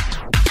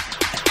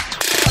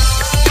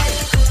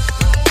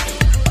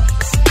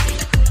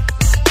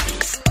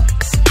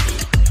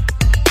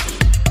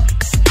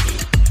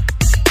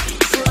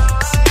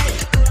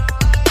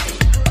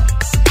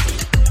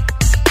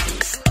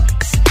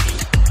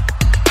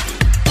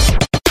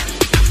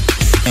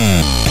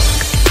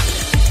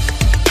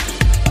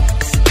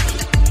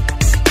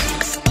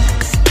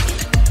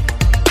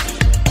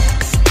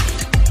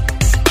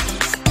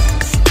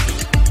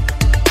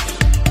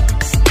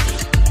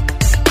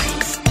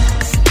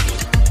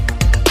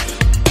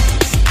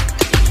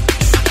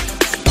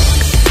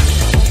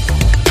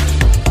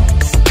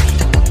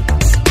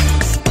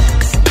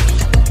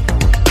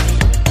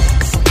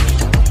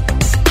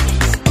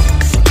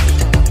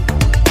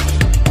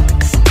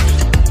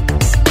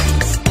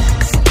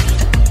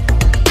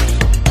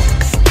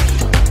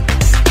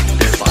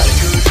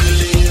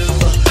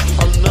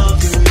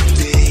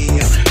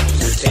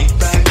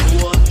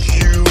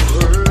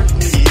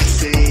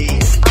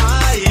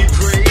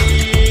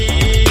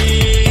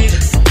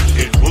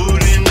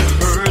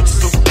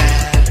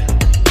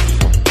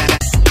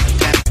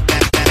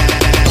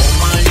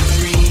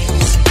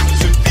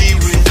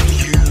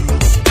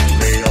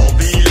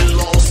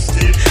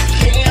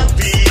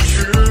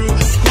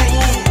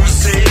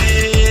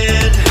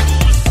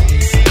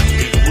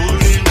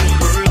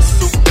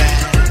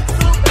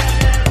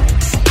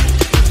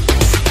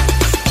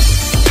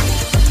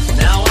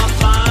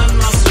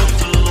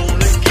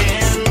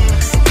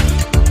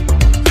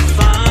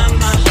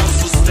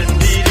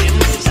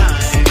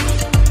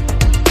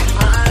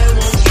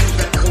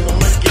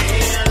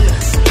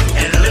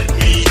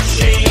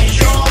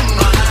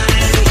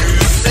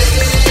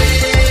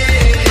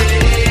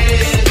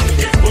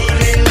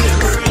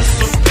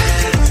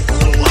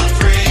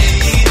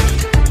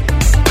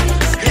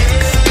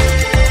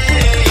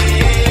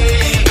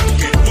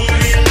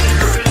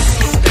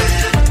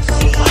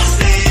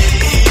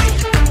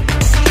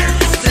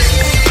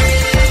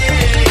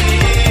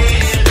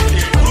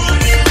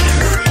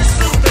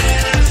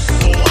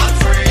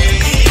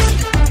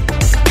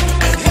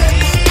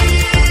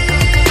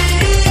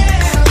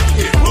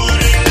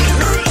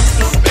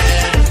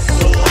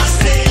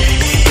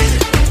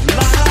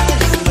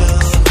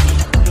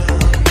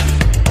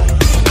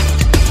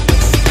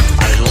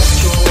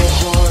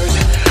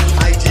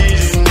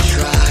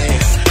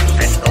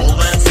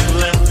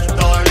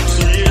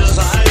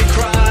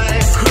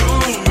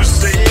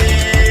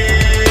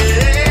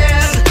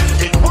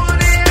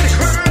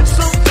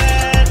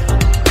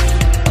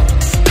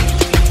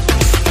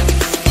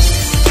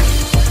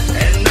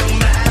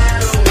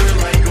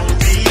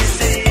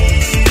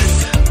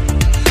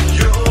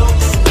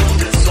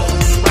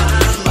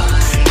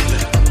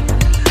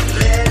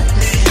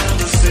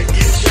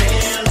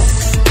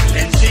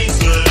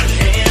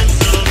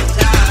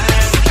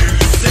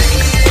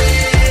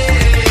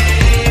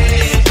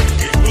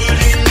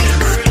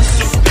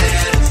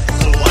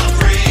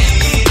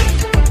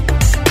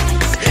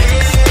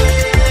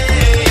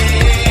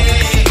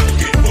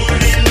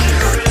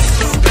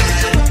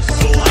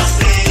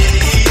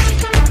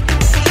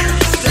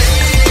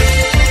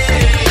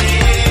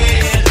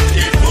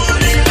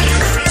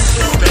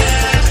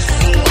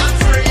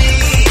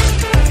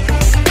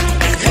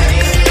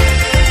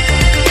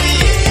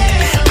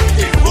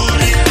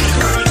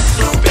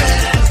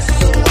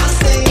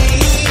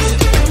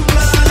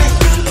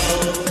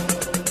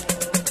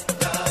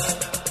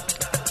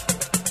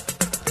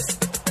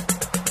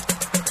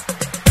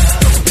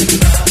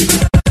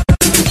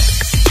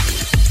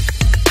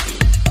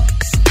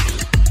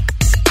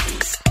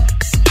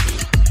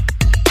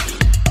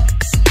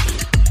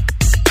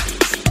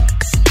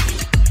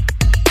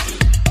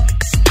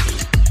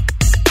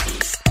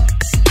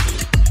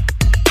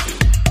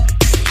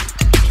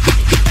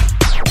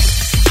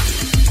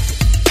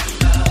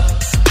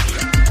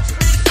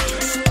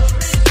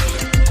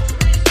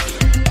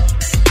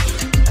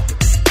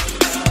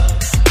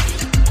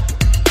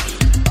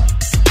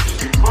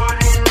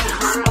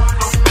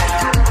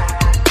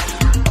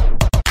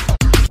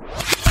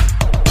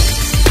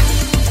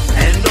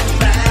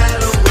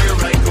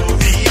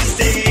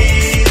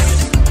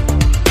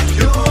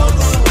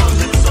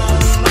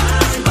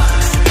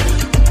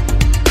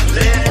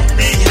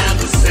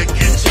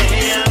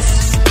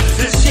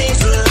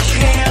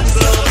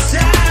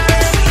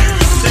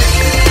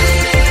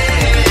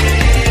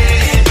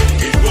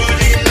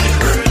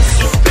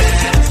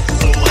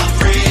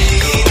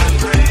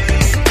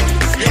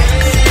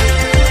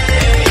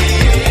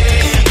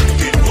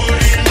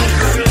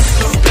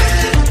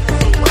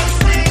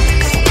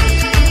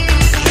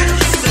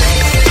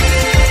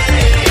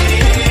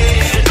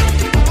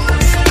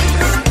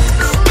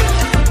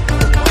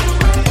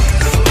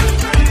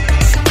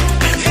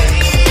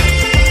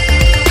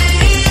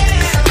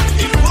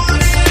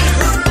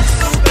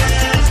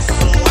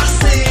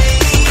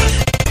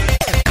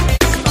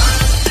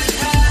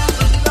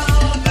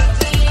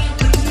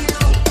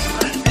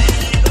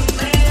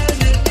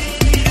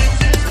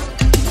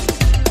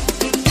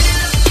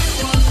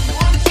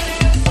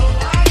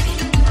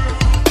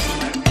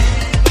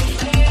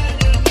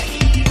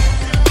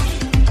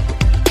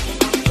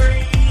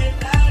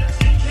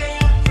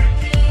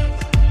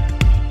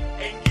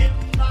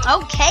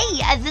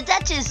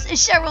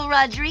 Cheryl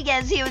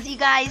Rodriguez here with you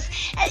guys.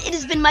 It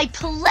has been my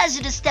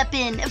pleasure to step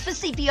in for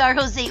CPR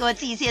Jose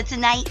Ortiz here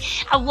tonight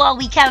while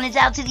we counted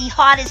out to the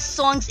hottest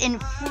songs in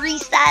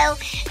freestyle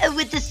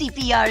with the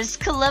CPR's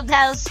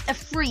Clubhouse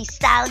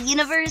Freestyle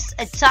Universe,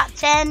 a top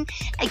 10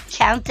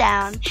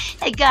 countdown.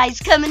 Guys,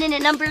 coming in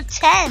at number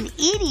 10,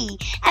 Edie,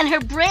 and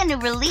her brand new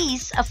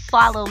release,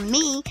 Follow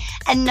Me,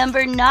 and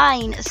number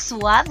 9,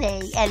 Suave,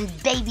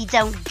 and Baby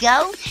Don't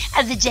Go,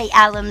 the J.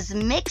 Allums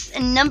mix,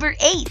 and number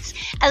 8,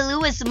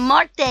 Luis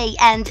Marte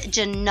and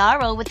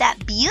Gennaro with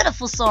that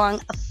beautiful song,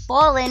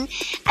 Fallen,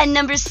 and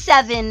number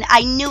 7,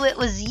 I Knew It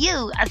Was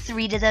You, a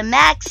 3 to the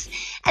max,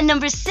 and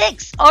number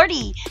 6,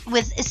 Artie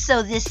with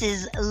So This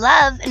Is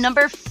Love,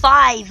 number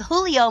 5,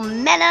 Julio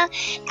Mena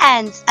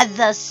and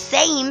The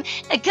Same,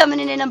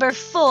 coming in at number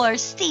 4,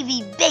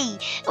 Stevie B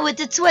with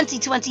the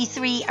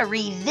 2023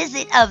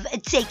 revisit of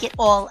Take It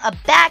All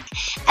Back,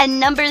 and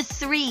number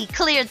 3,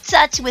 Clear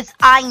Touch with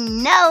I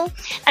Know,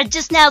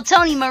 just now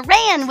Tony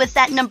Moran with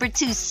that number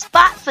 2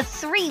 spot for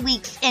 3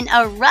 weeks in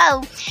a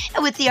row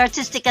with the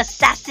Artistic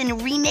Assassin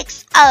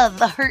remix of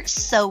Hurt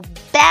So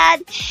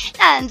Bad.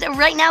 And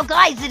right now,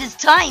 guys, it is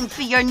time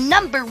for your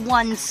number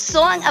 1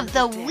 song of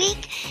the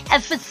week,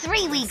 and for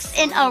 3 weeks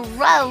in a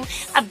row,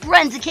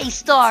 Brenda K.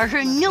 Starr,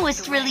 her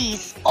newest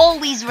release,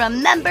 Always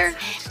Remember,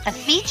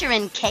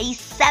 featuring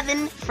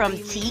K7 from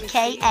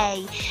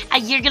TKA.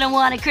 You're gonna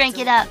want to crank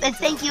it up, and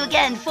thank you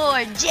again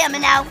for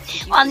jamming out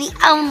on the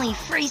only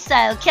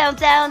freestyle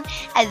countdown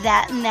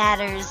that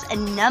matters,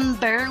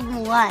 number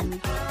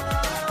 1.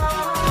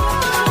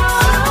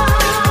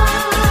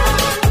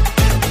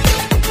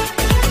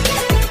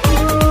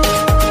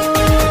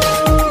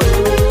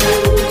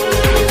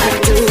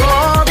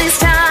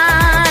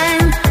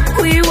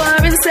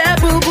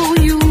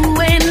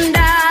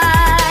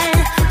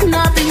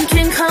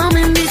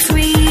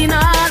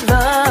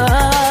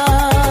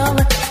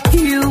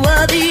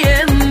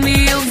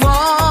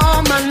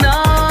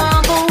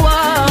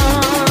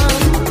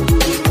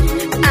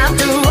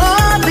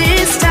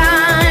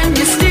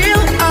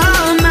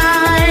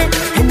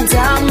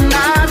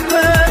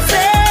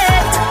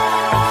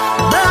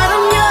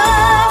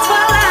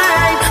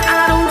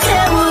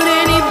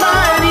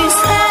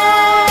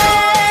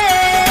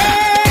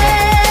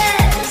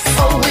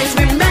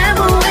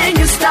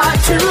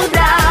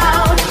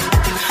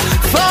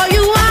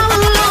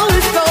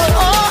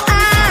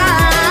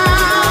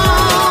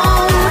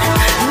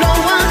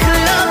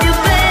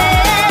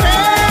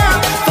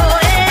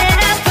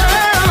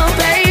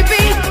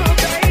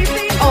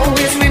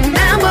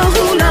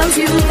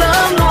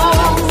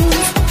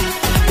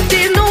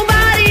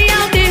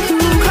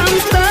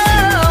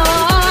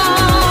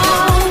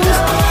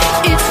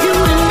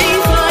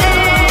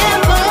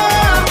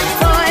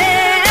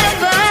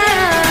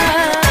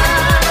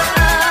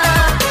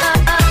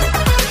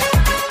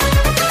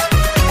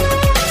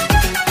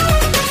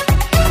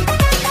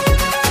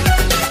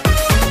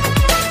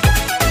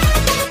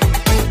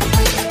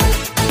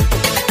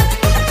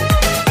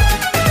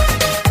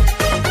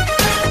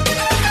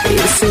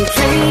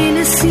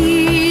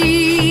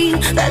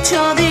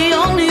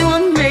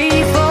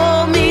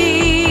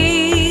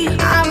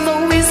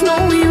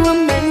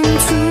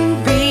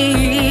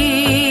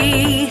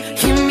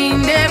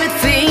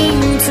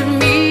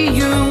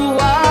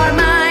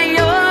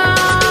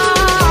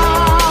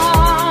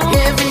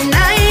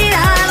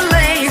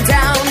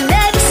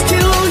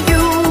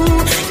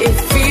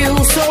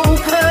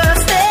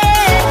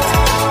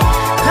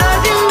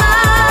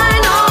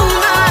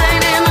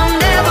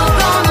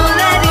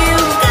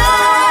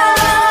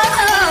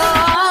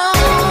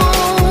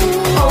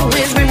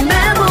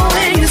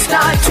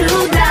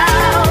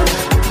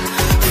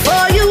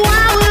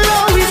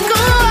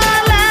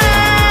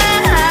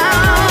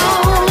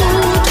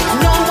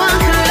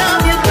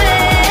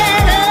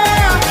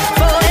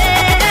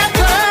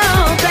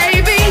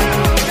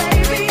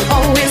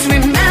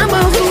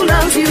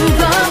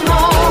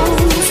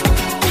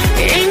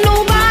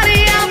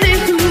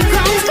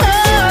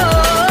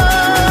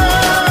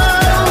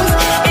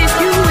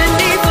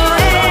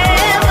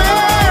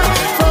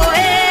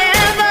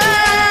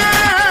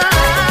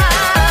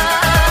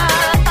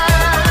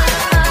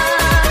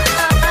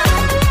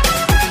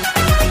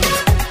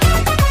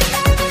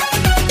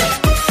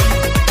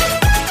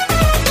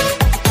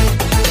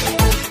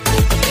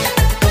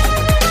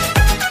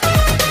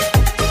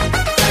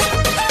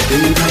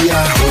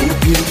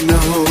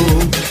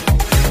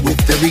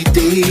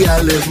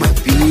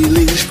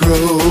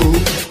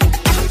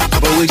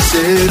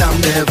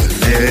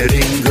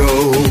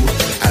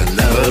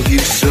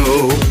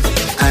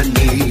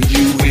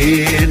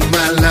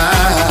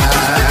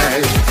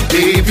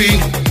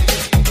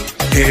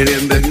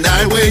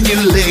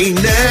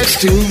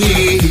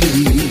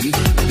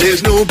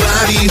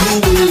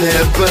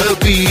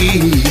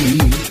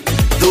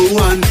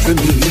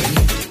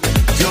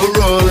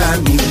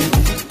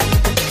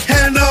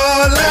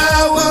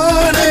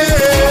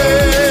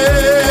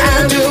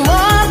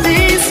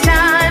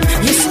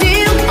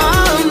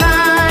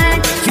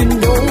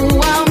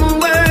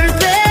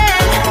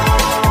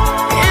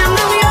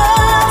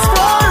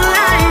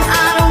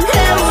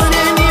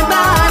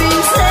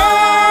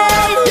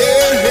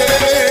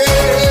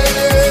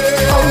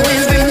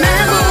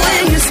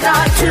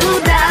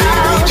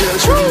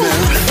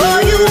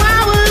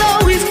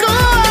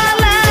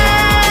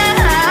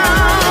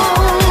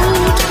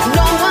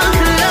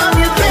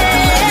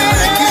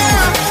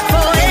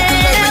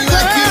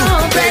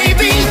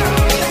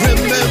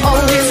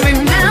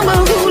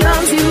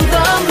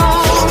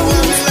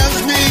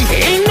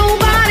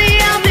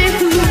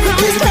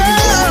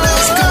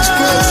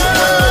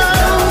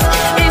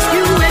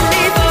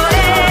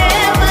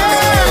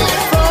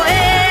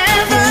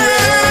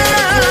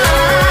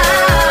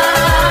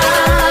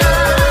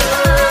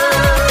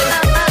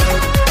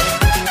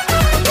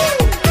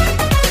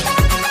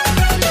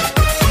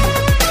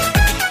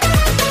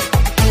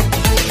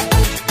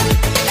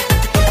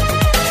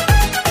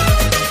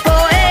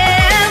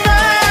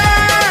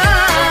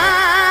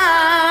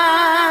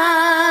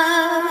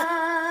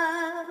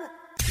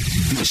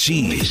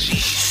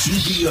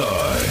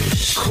 CPR's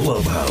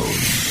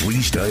Clubhouse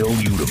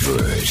Freestyle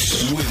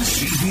Universe with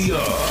CPR,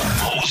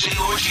 Jose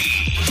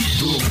Ortiz,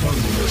 the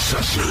Bundle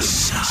Assassin,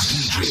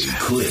 DJ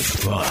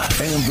Cliff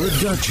Pot, and the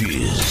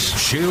Duchess,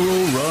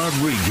 Cheryl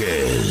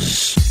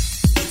Rodriguez.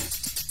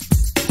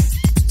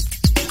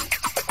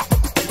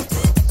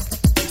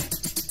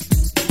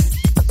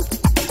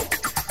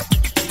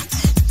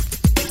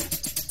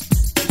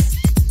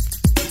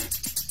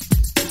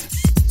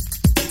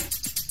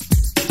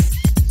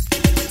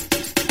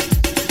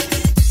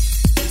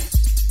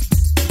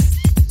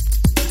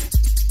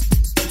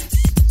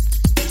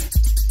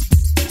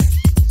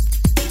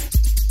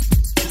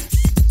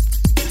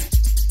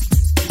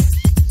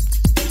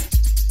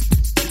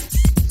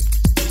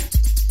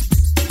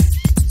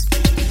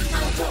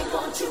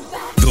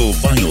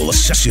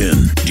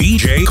 Assassin,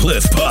 DJ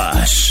Cliff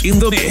Puss in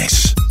the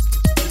mix.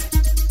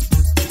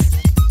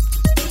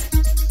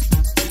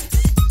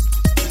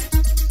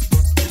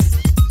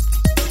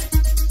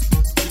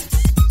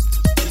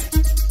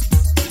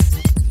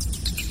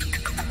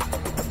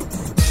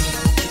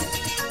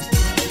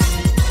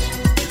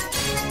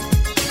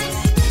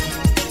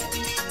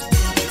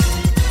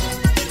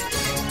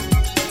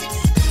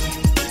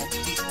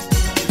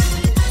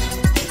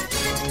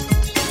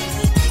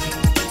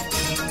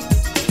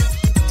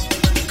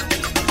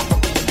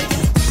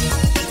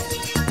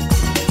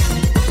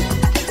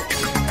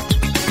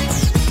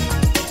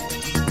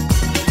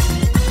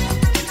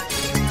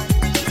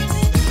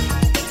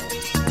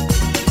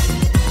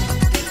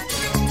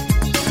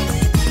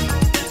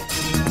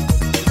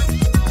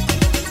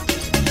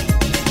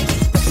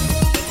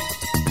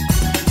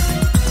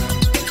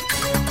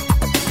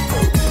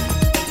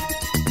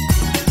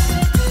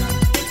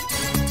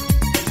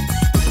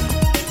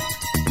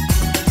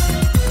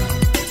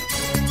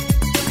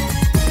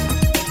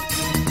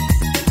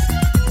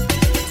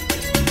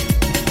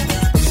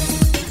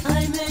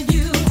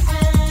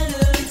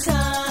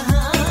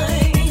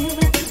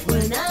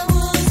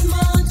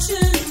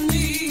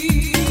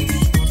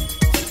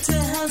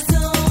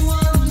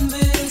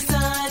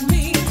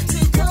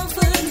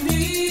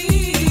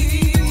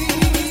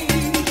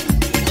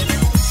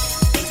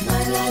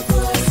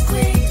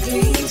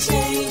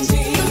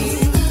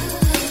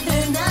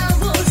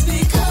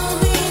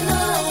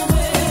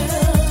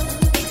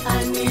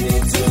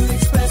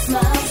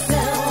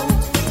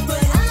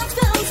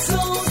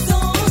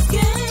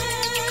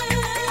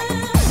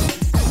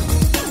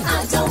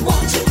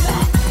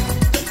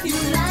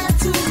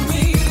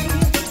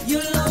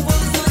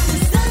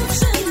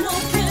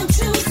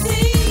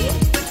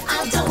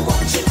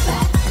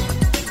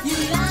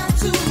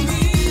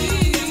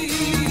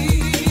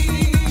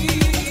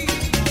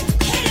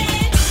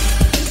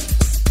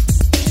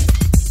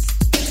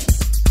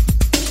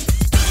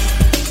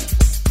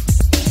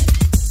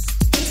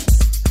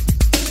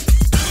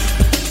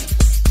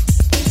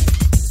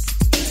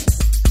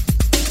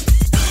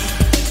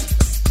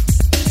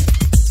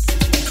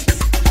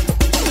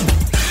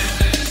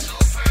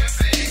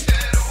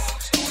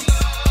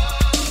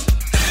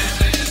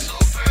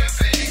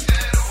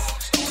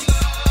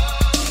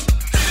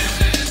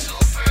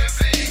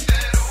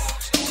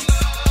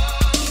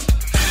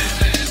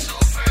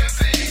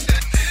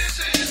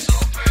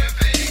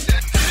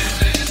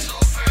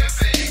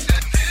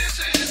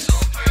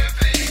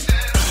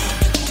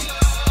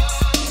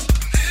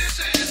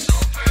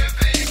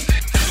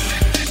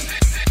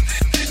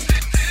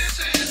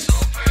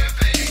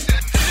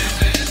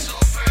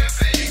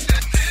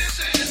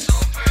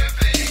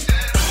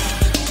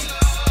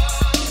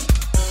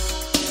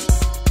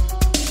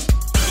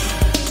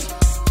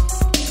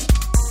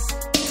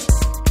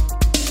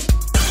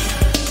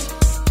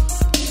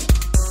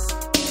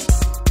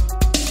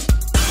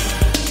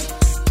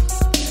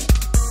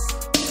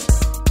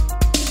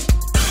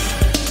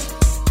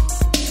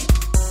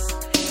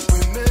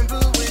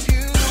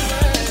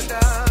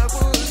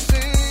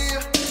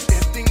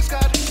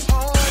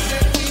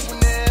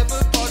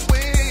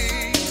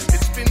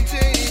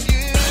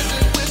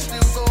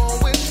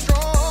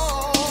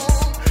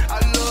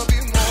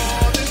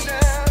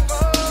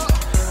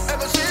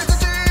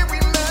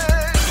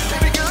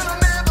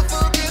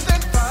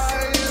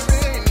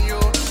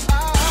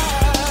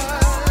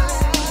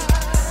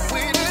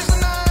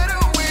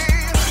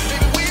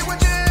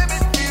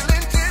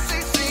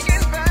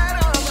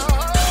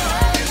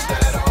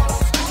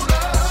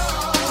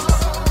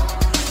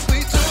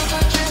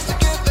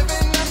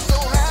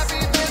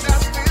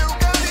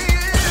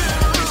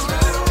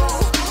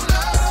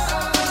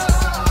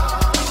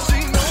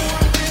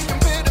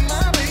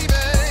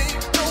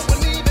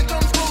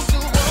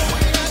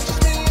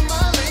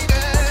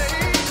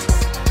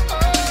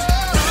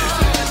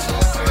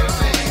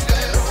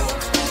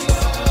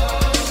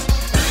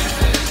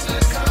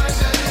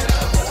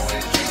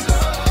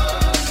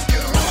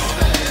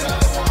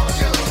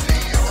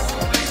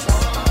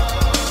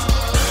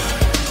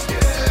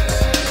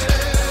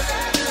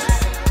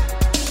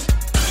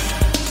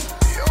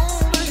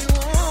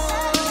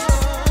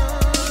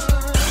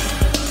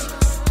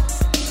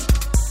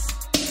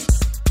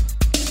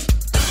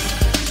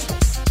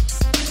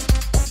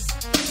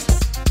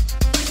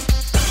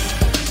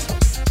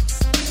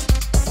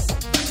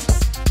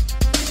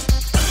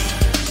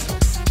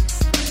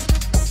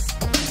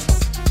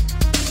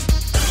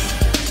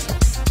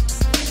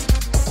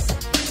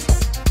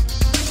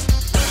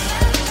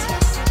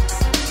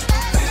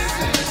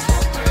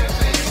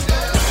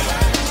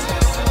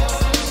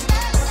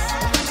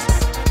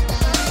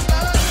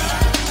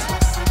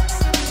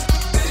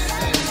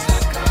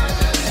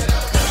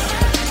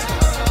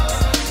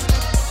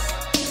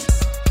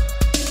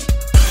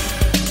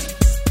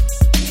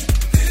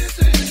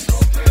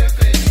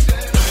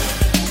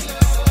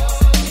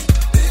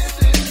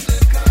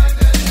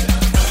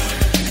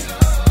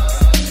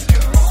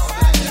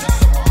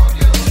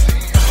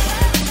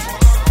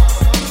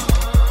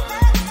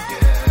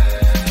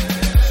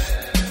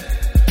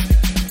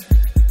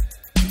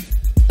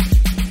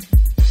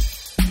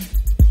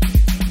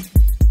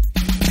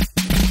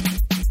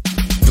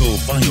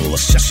 final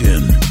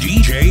session.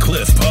 DJ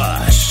Cliff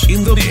Boss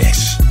in the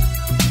mix.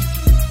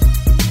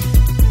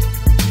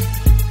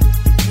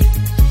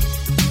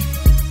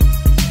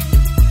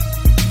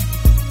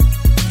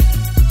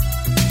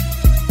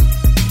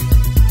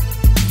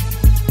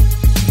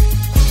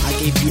 I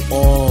gave you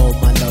all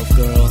my love,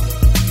 girl,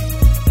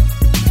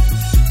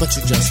 but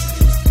you just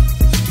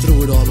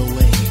threw it all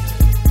away.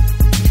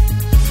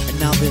 And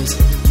now there's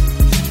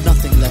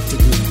nothing left to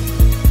do,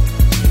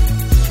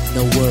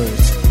 no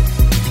words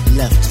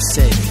left to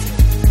say.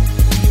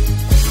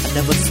 I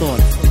never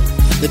thought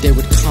the day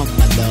would come,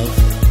 my love,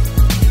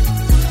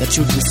 that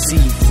you'd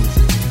deceive me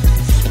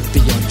and be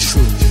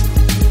untrue.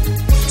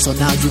 So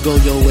now you go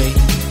your way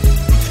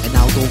and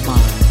I'll go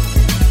mine,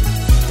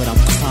 but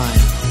I'm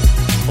crying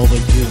over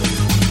you.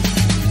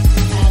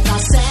 As I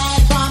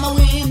sat by my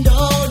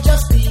window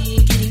just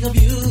thinking of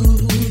you,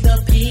 the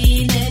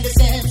pain and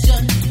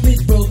deception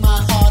which broke my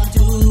heart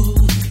too.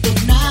 But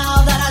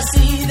now that I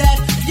see that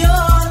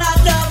you're not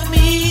loving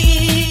me,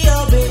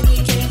 oh baby,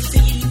 can't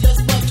see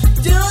just what you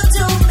do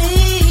to me.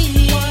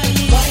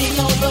 Crying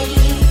over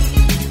you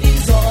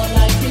is all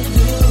I can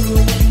do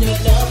when you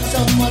love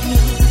someone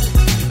new.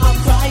 I'm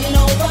crying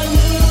over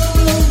you.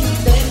 You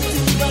led me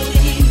to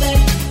believe that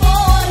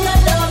all your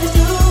love is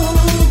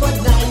true, but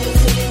now you're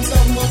saying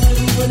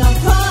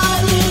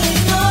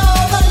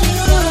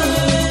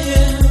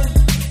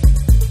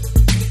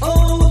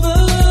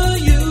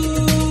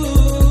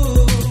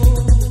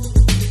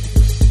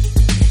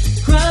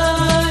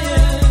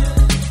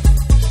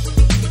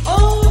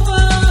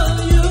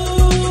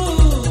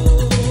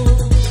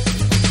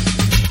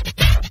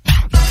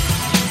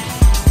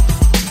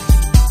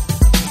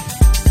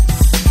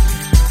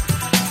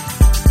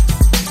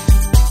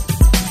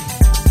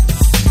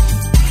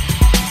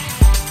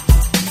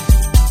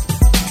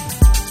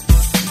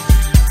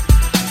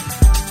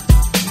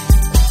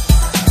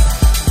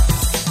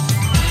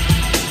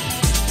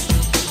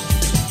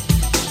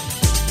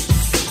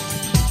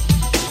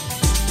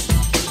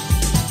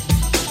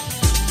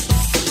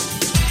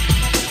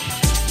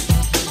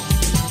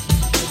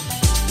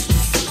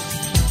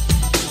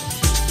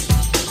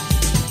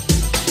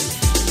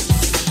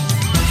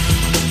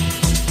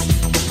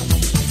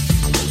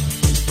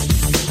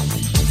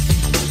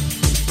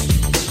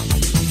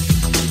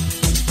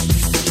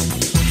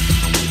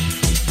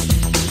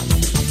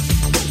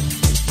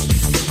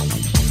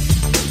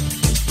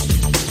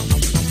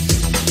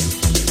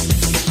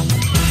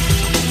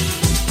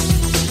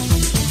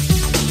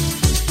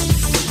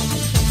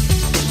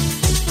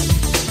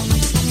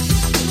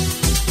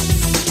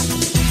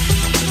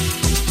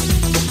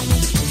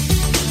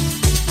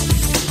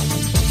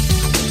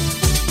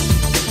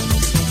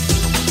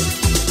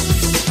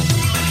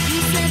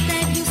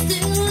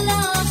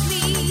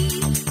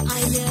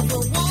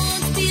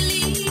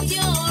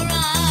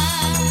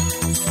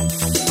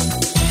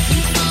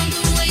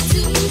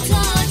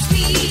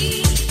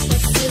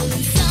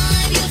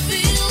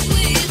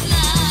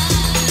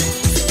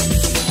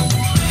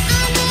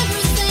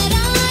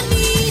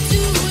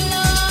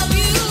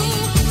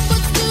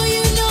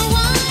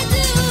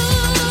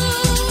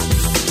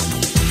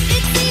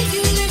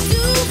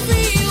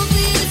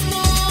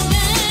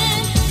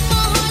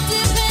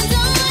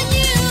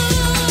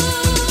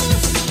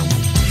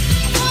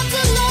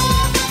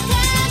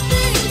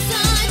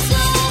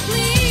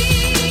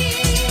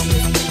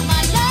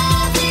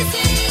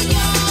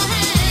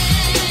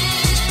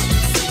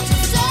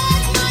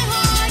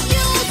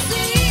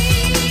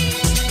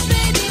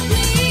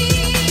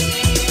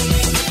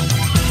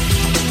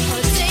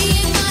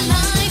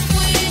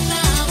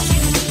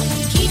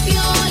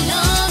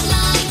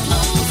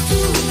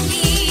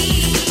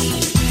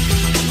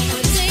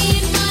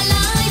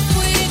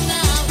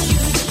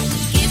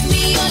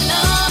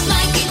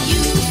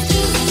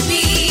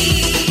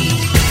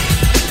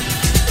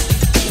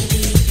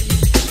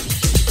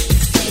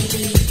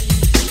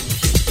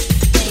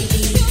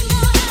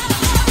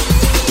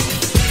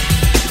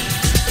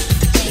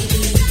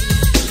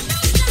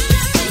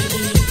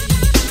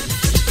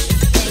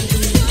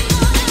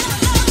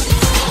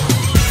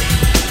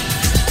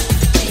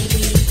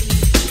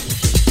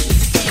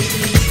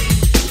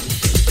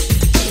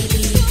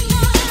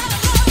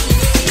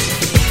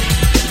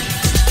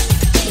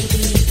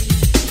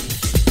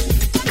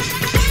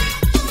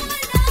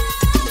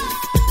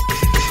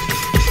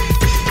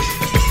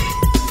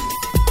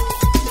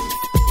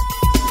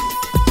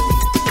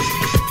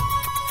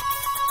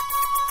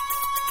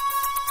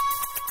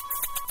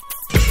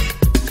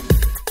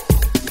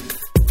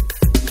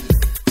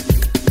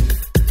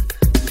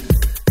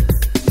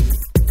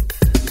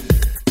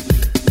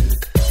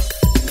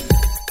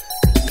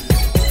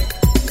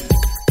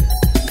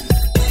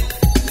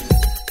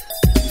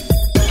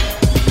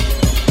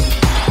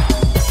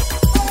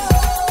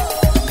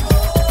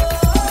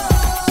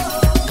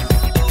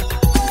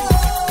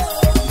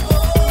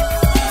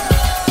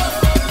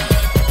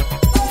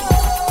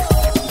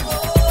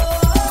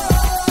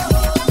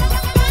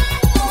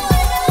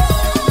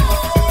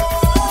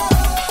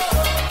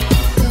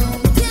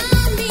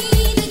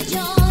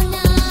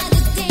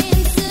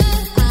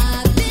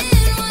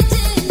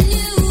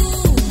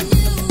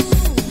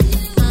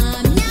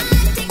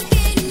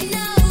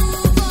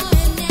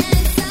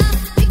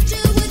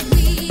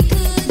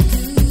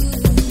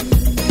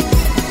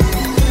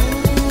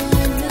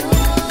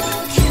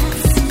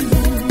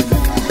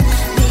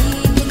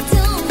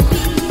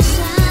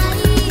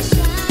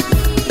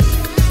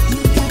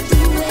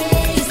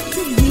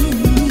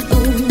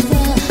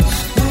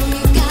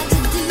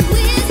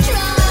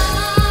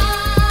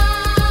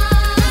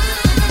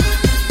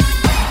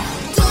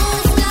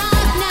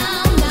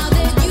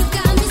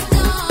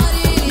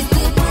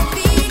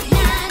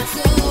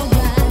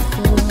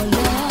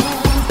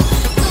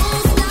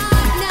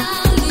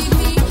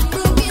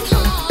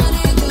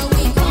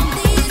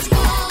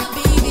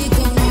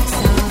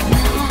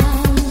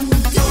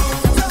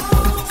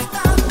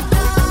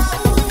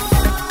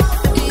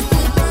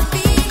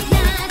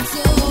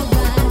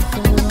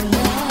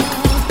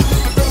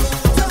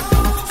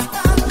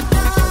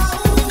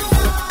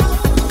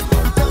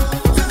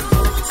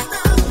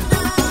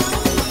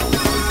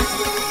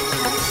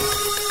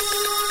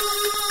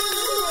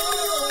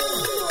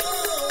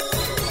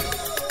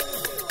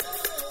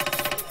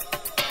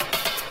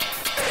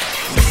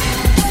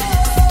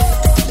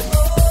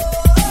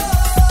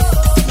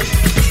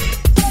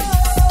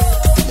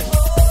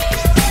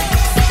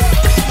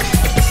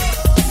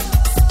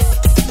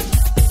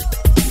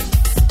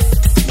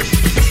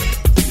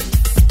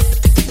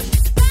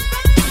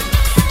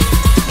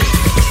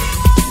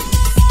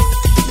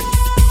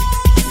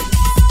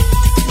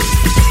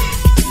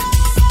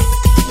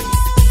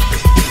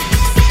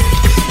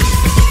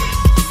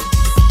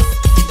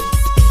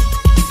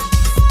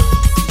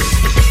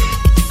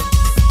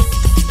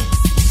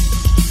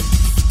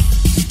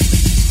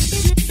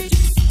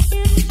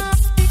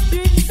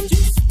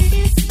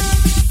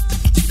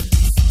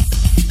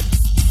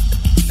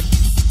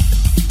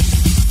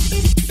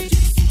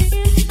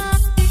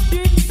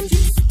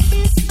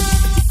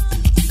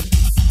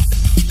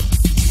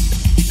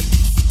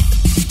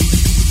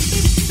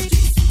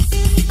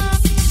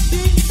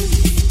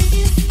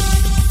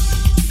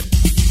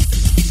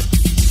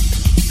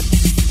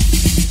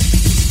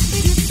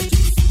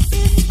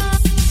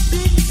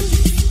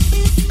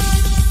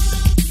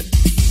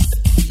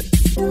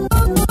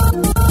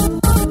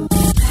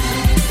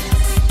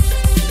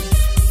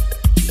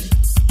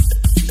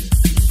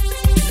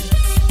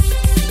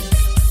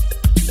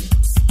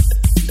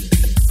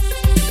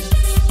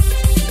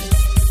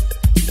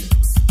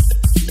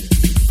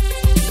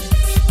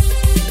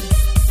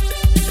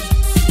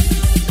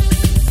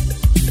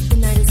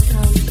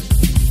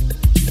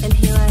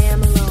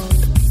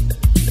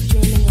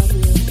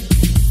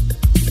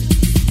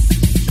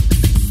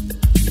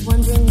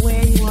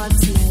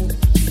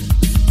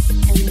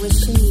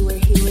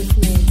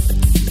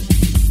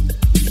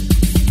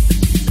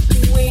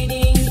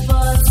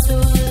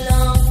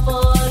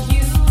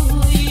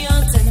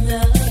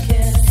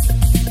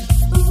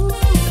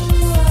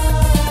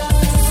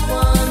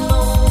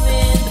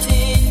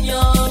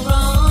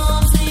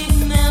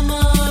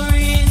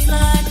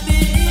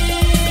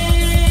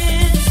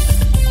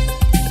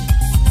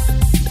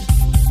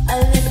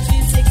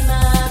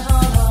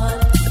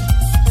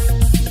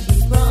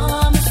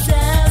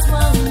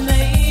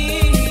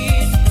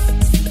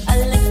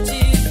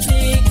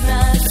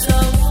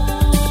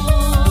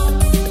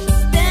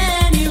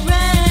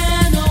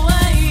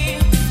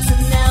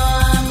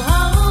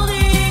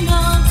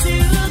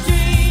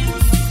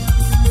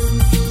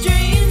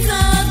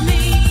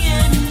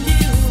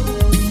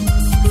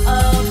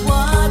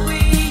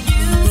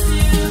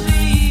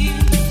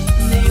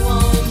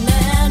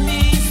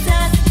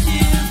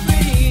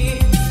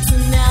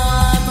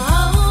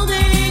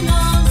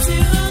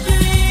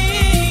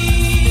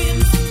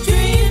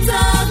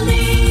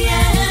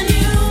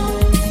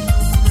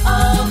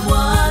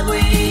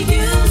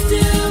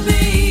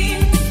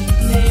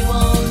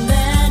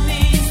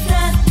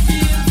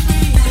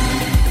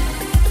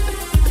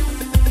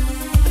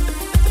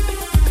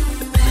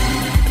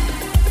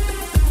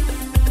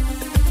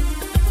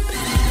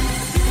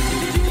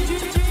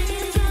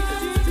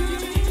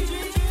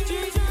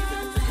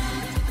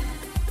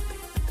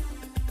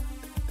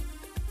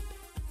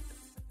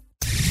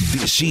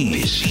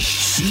is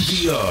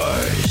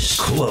CPR's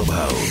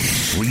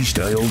Clubhouse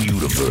Freestyle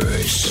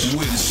Universe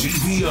with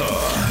CPR,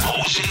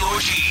 Jose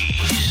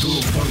Ortiz,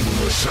 the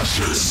Final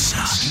Assassin,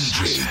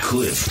 DJ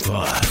Cliff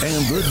Pot,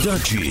 and the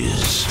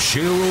Duchess,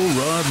 Cheryl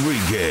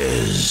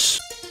Rodriguez.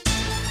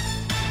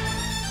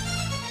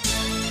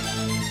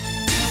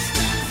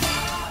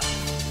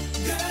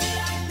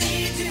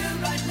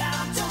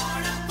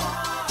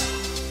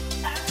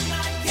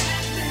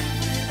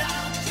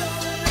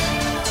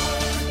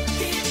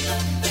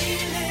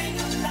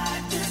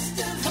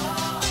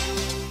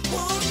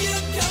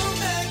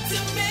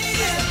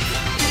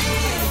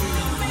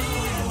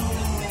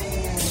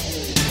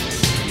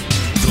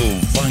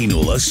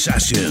 Final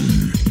Assassin,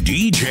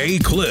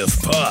 DJ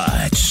Cliff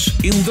Potts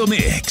in the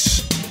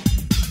mix.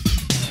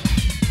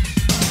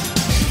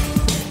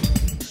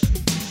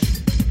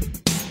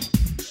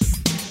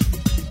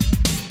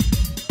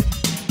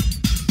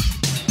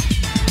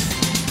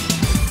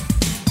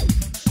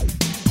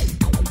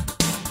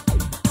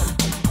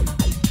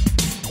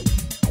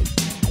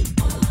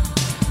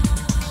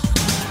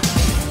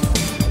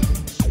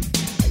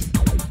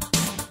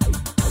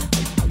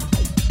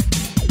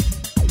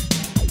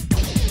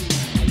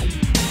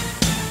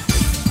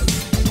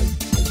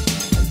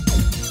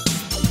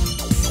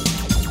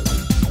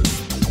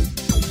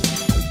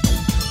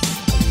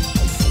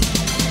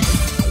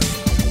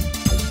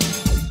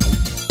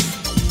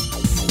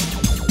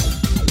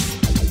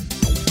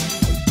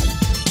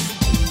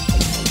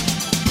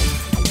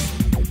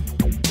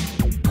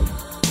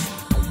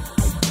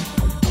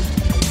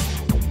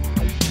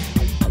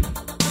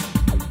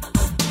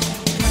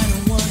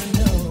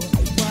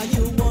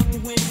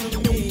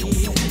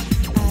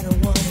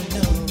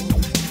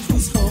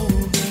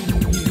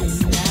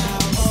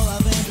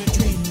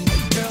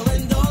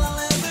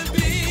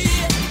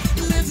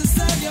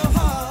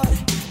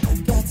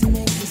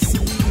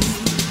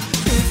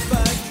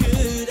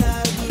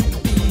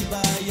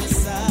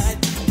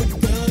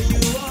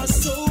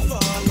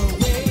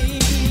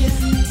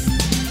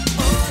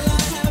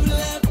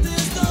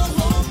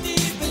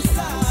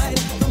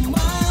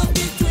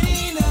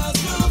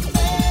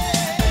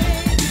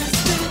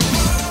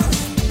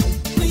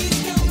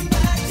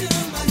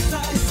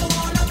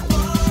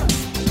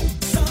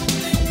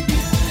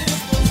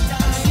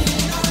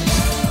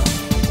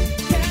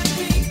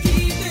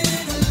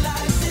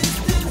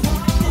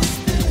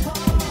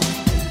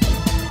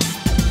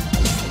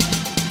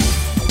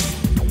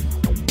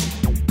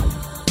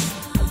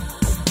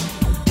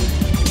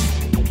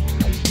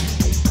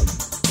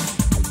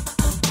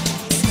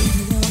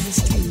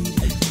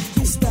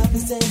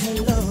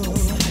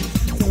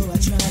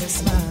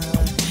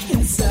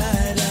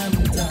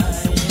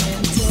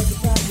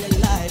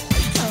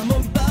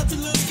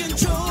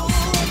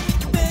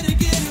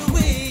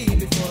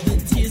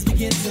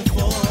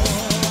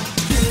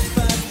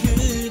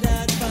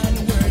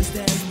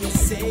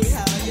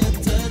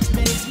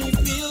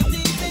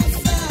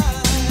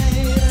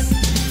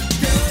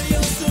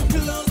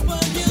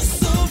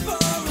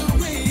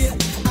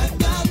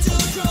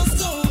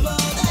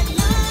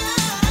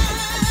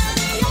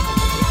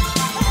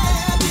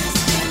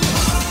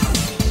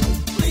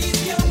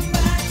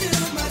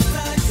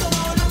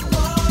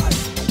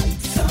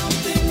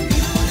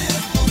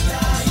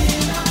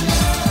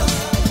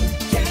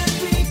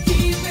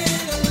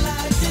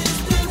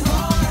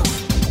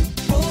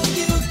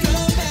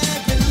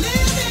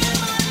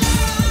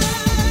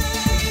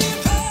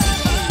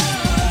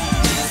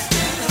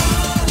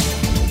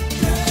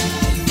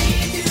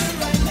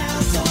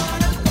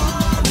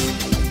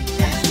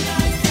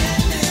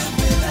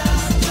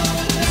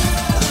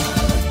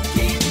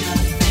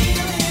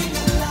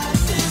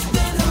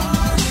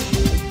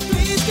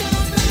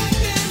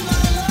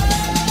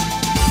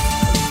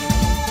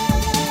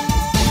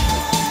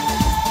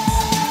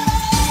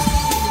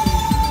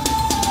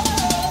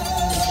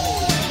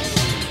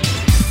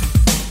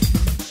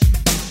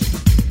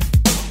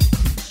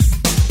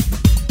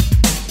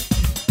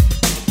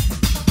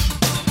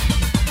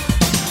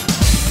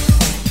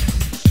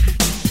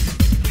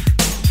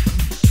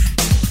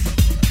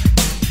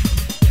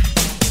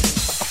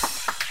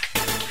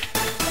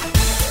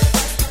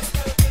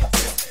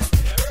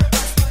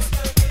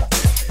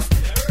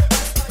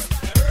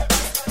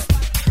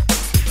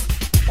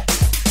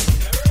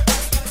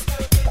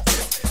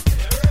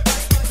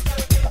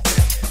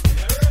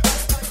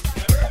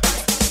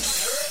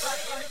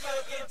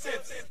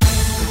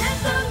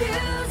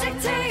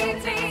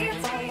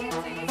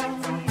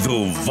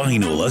 The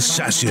Vinyl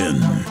Assassin,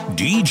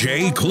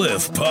 DJ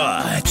Cliff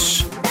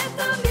Potts.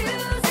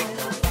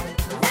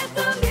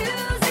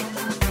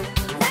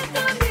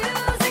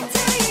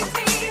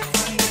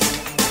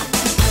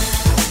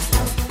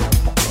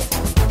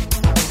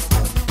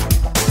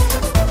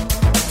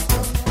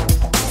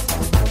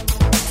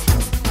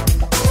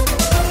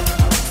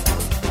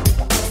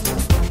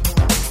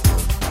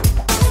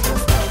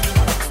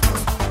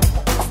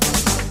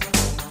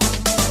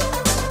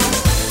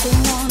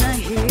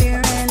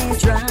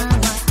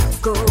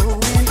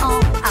 Going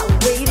on, I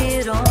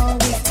waited all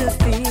week to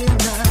feel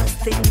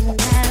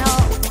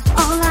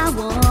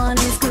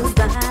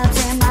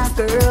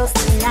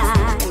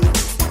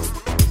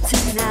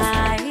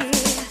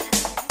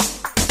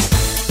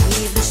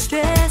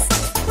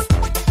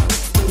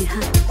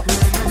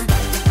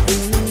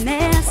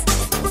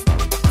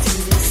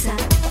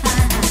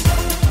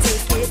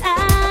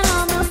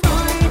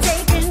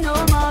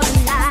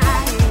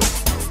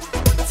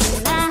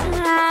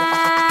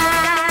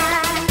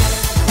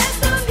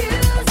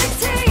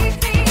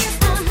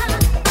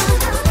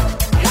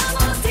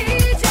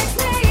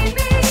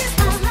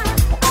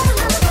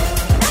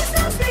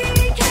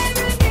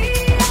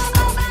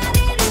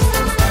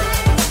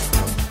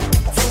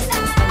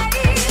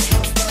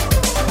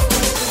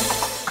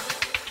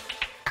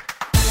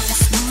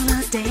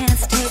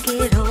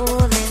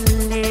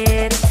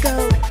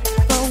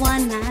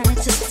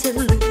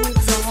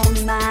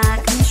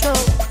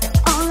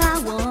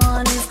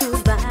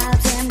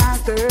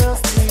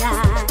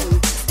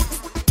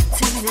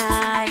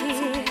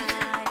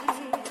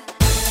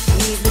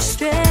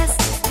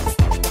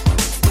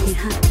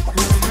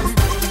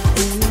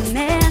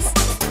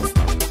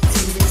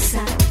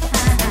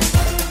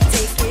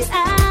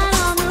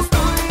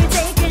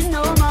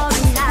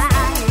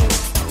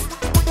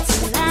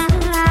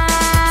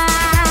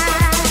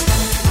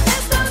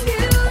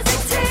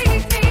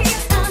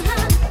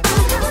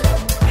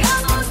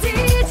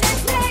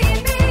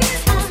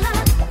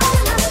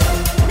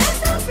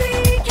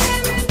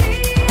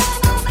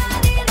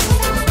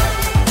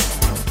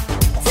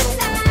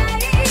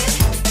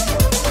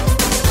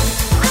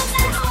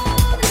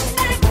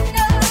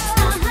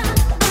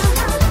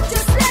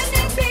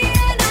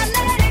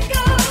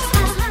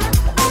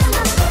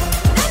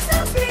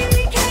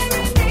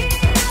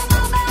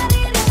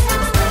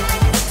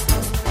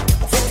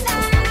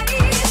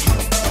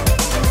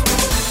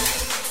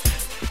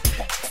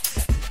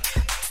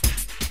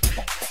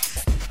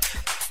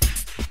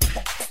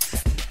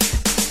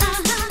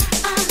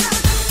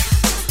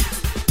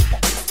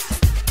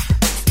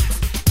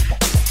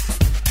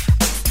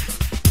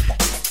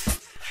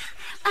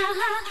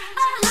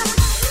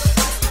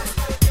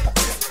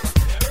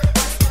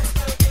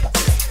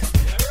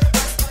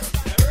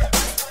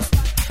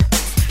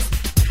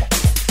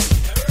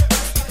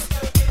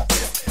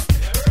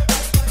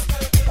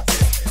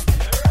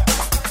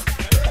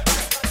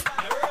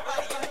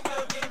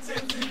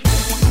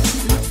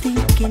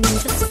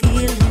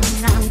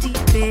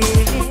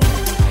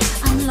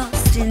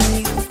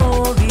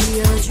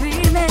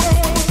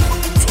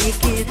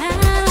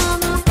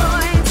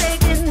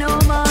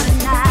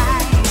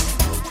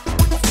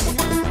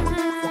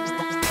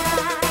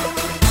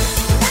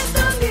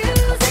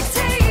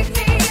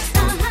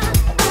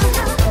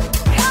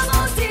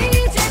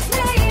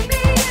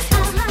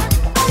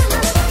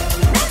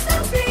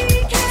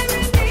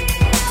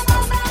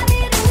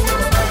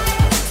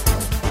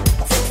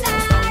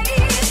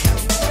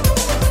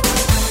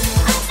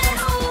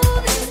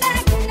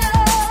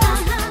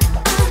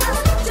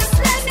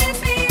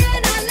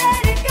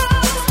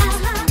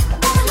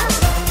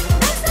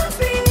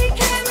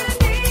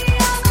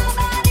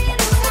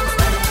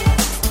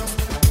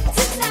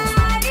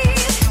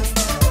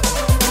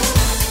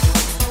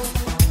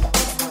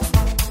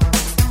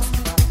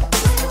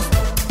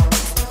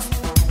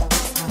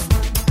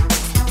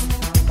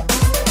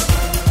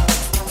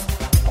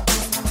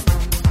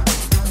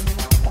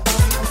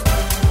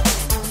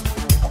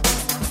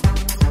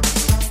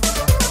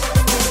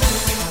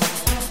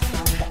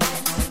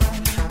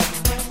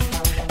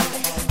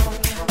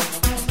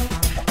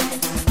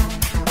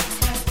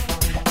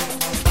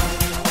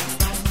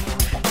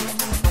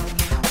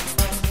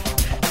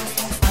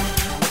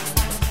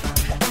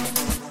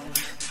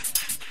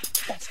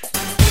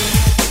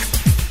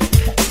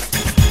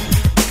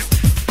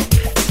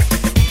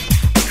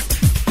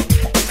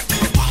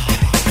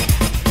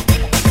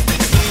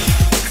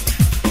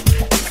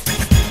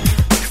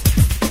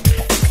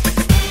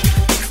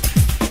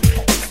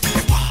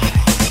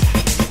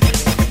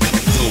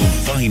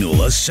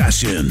Vinyl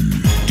Assassin,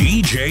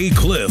 DJ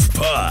Cliff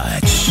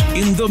Potts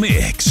in the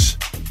mix.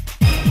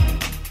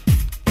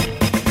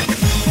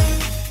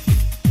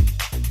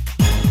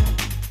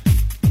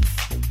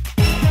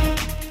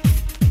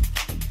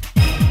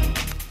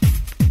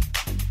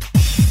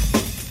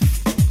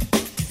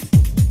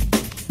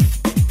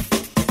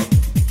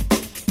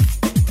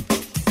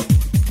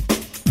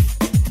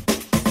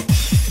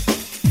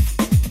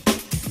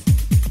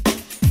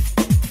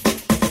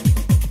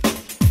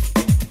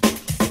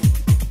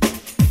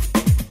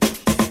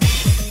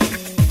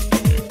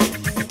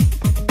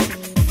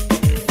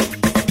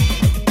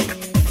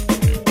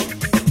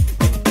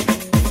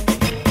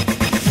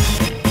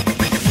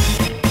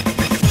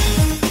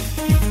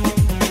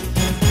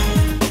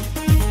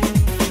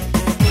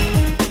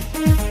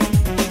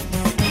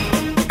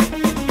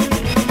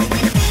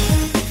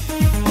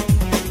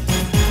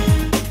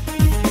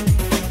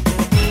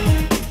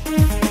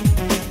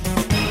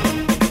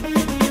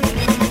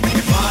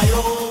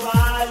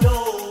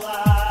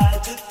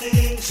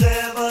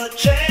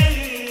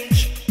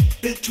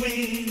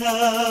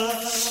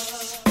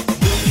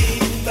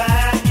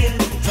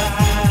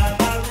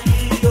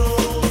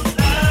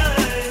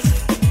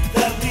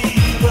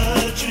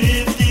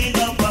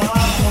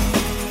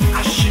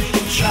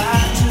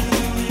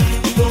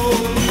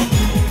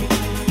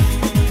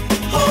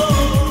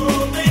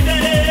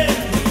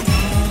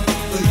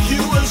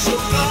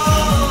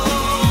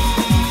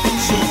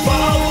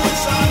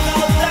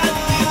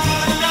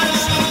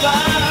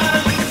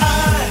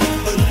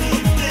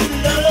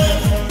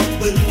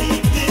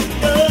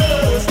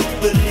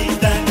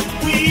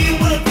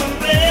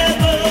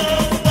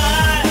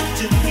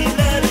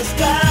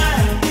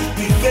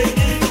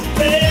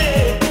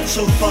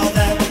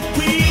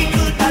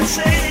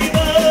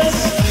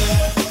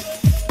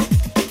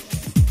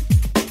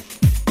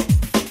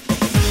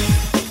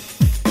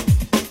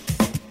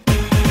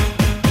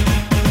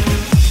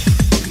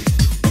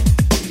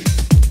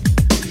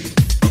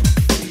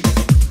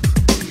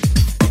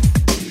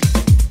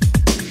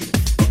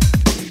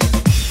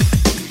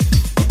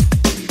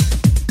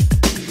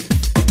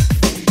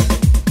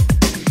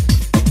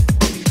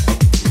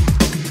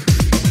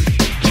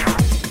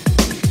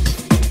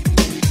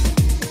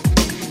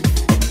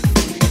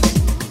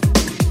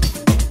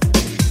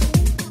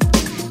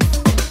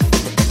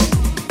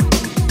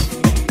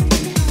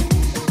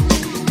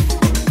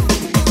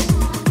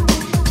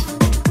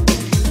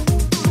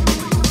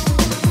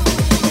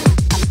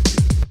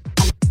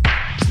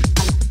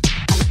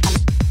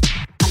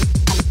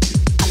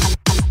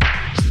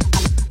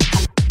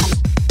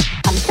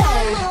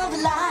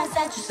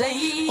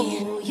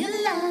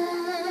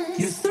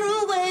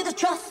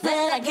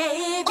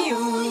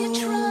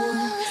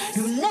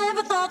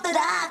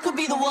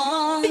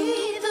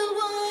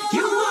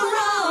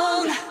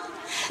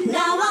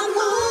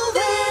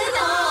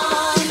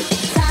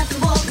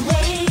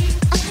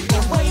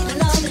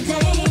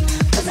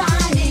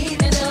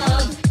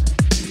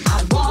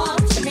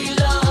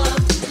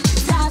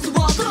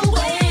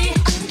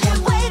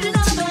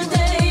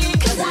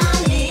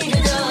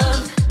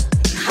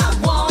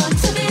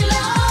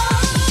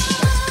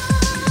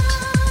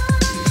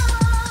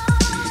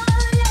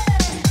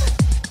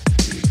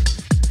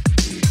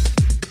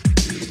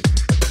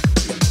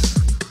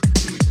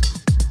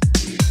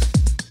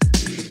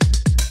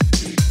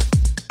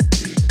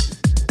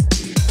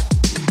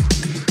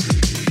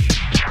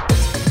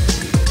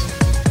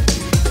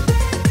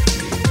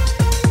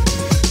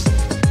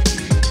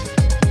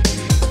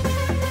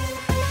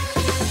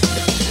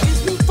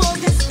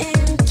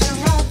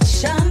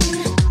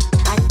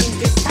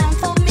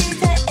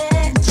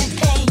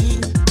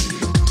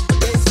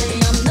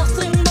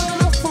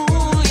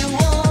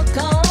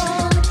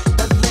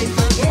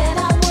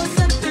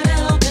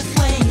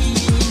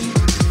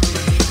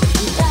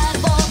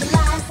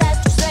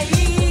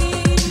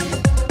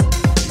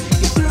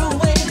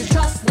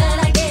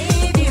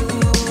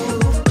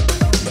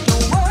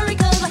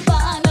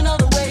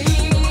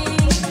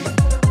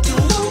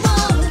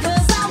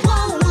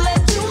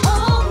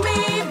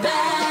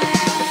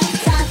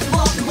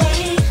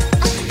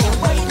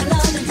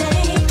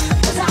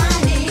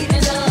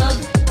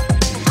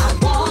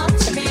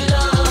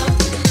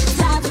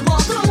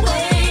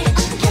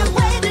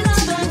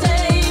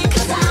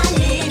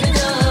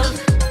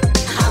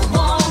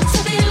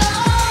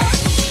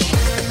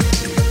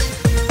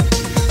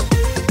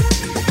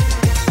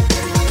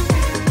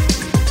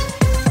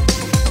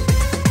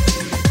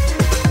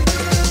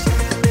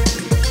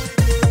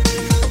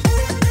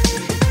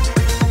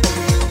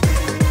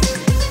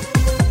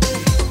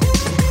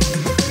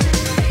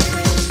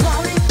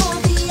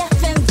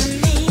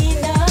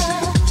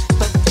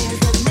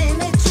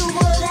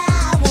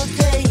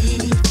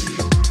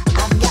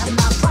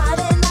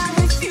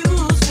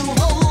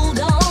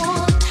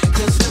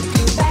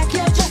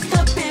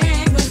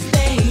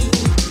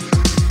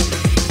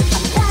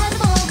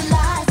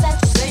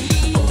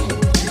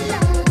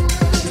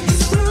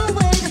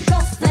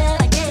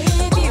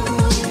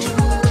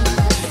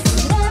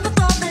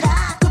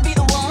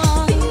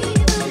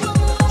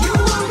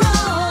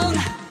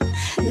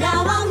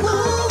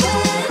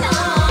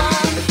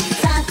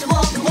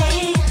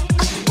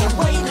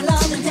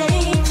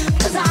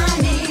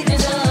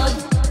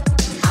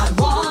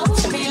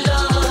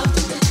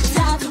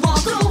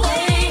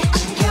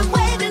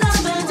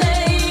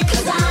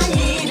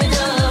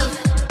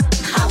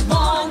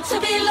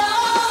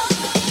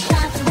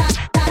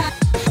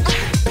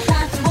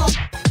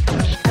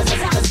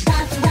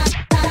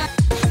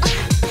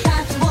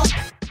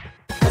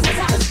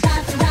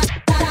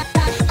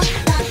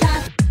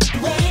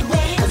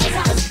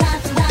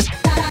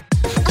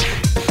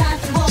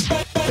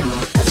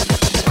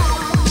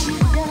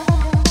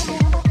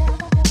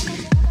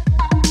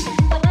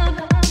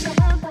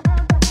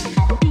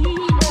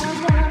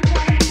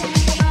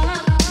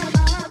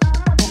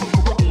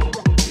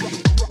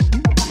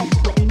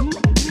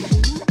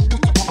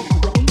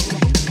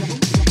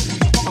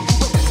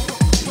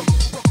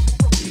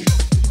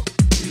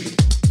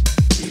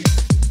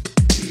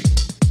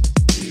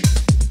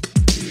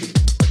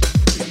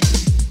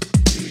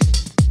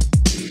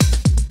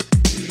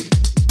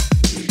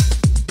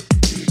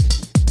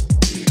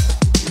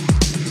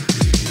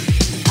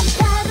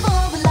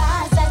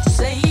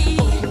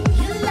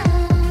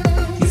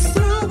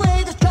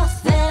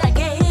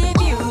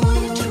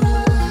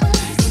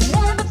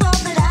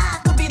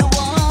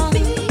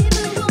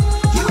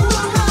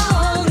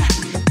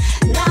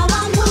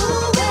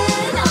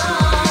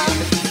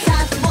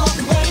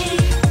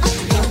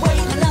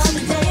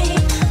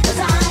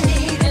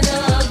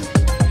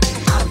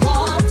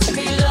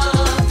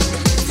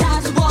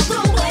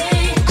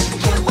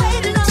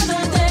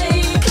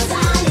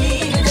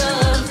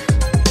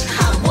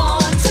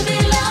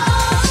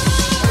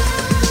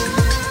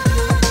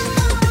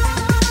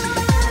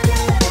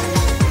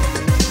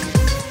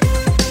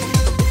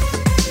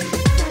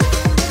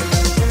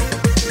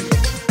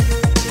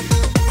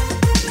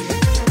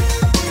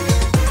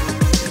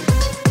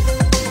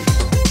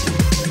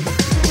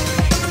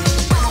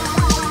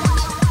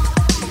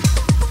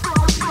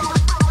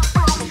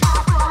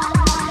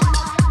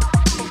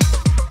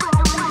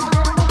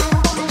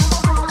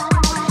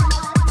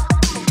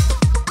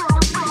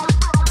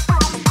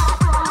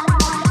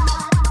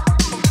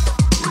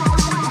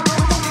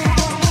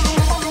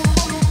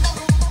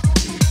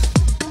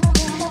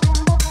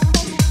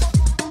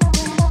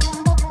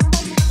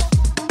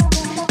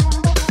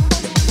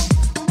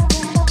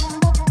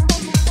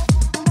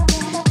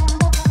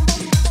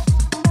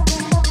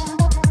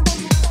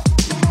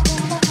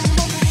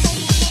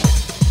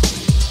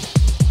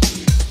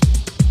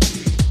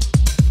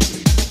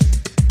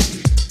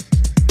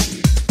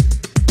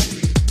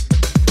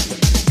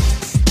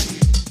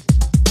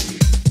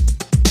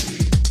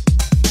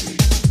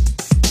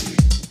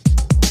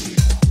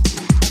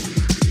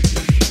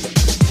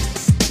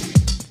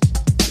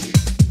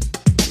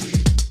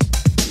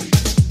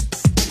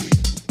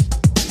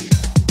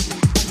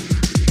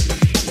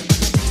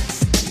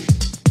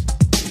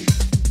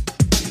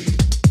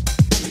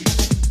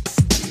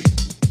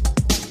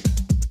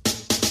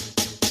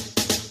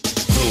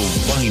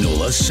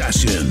 Vinyl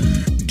Assassin,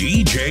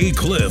 DJ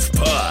Cliff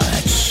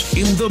Potts,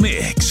 in the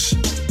mix.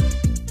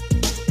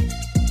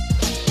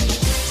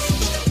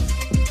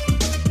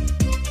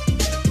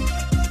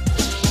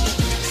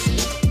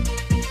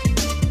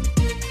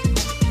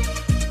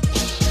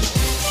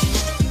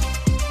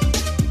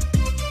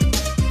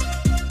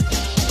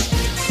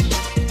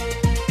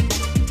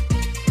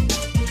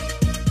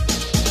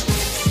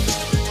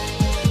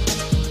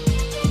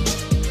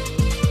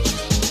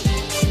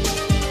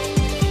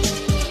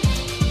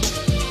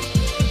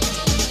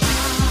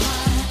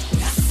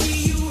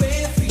 See you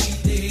every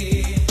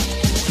day.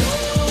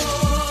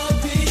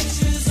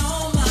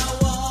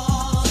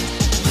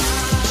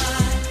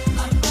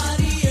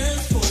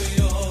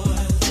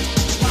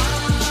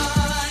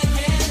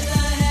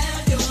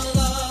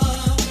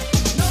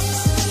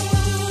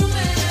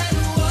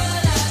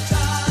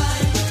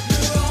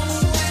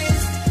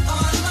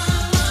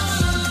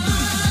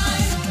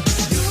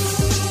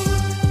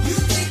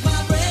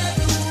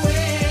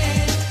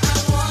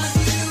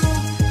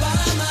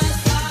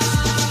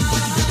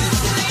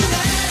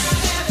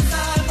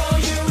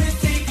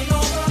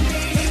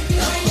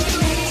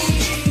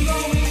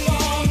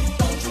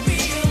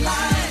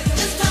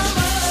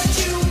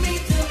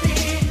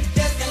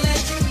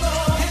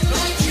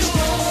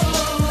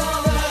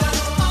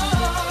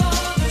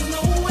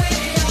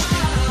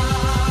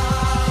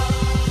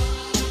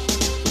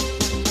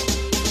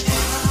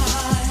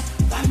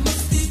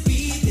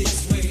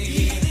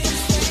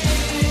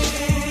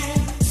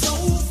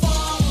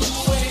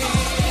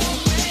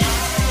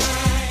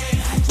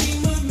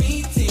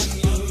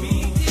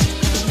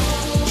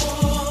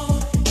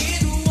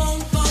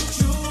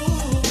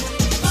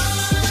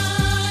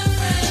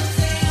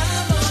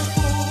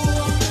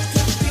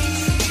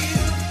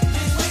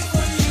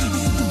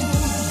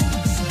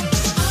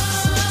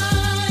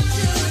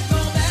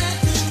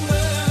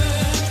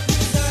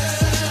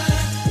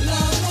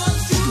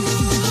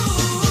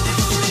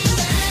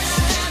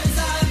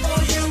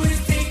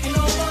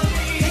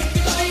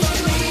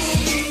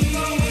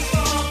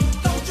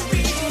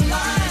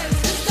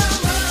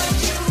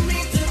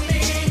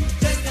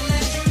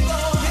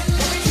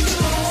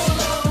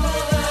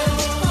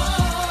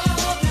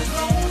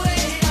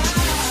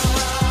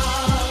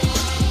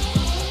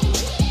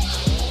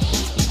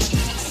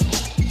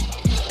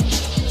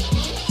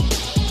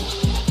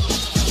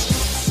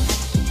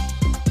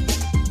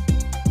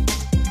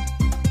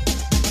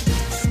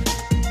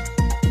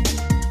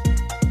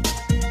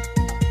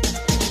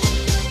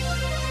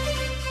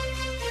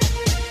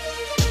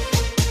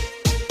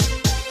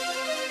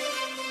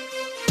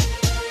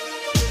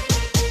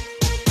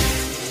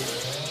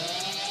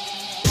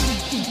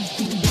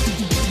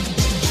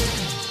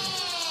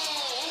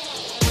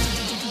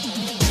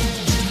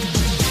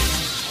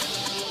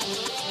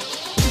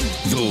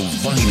 The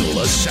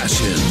Vinyl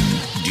Assassin,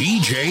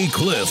 DJ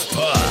Cliff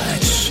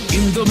Potts,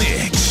 in the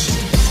mix.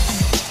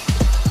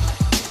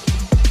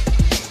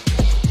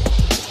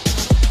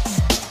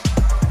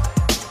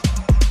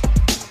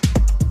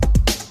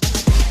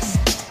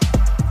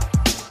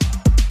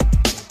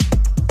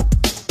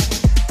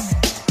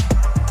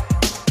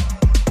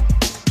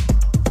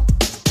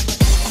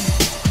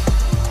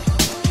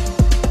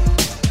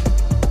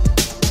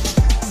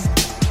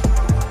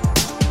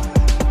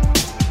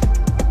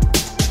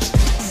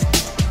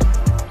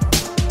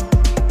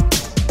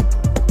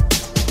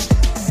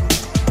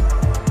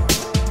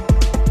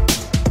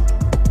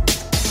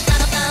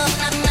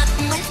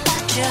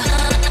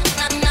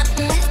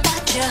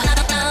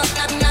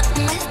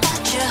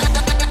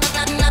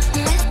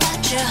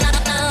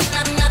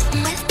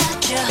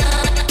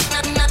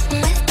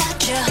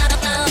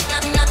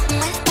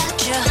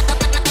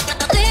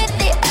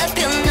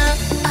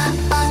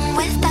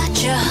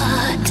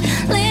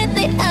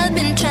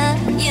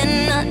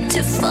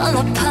 Fall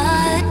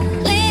apart.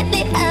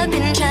 Lately I've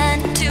been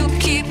trying to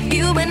keep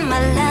you in my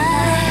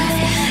life,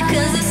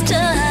 'cause it's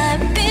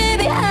time,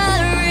 baby,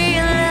 I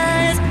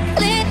realize.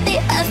 Lately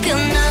I feel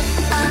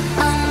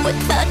numb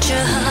without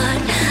your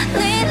heart.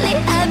 Lately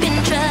I've been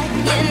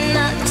trying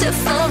not to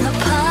fall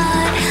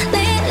apart.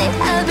 Lately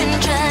I've been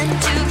trying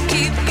to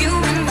keep you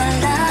in my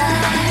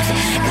life,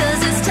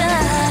 'cause it's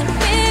time,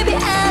 baby,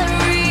 I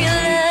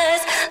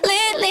realize.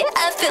 Lately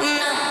I feel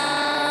numb.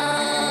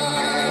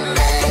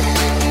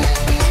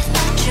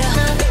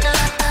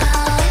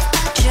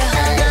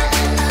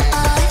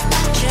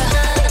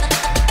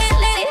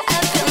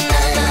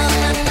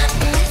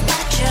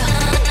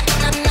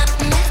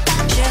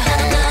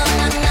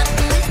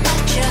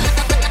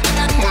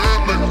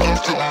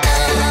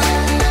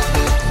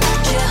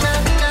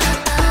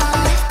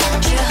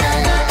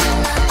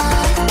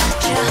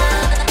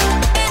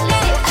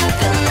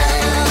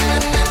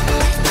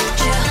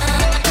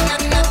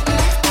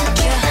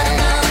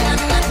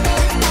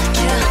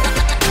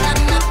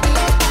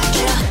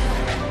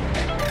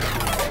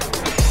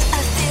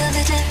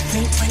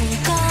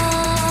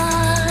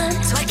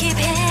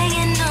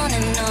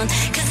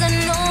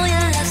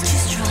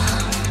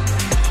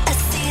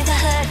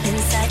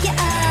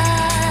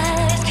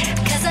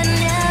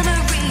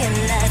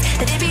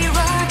 That it'd be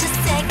wrong to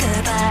say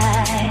goodbye.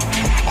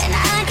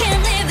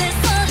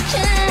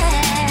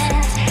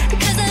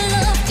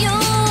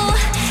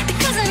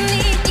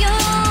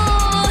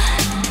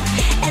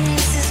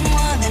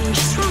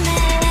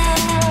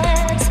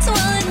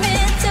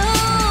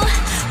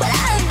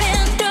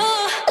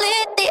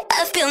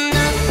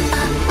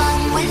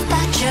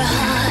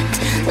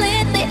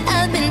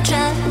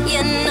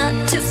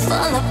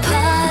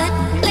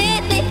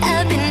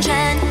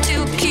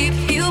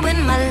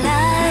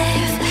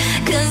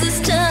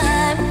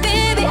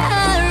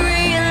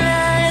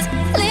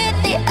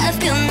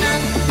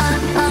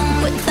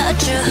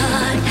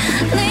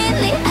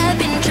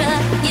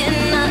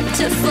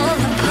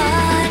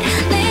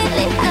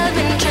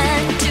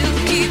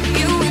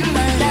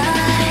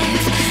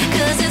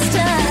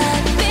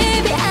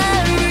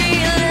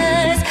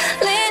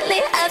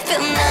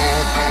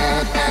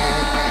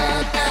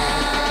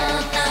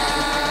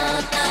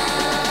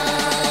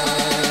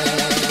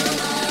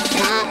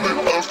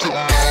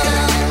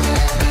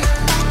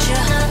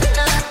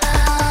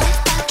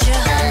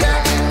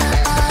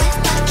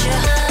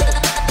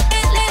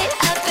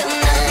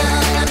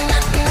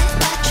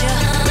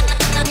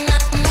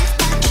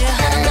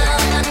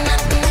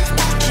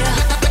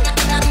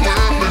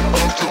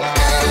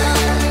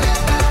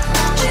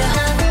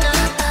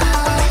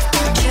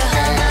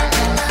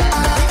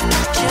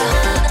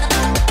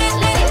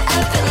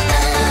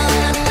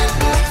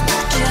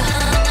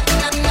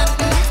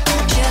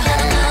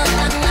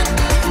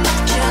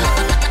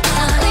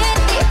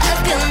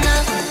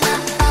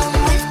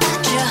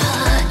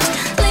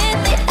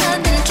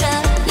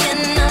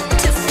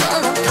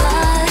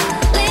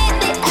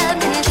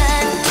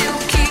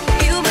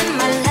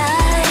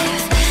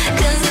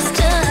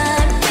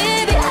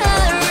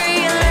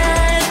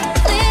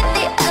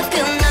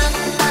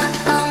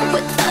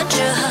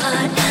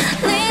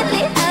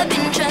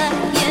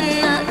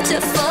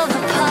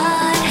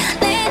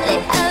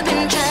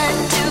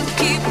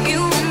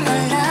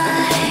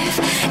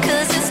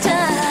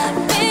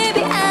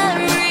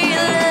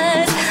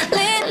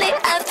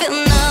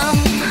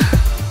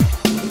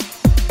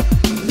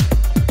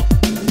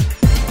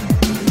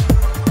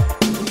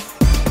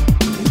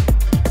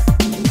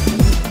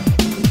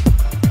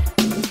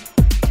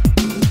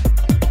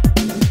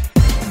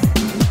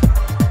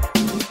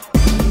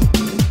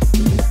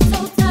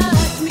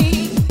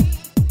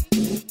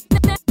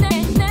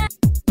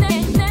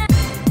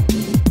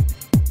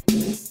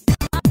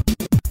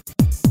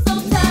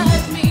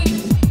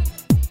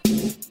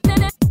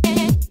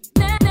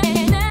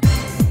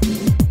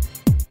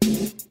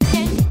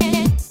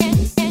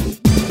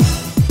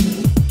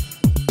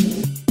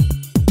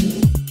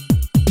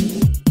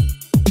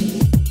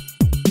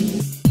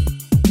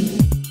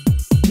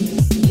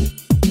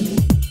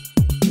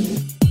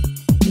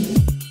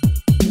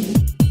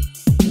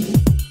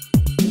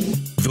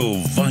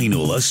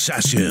 Vinyl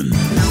Assassin.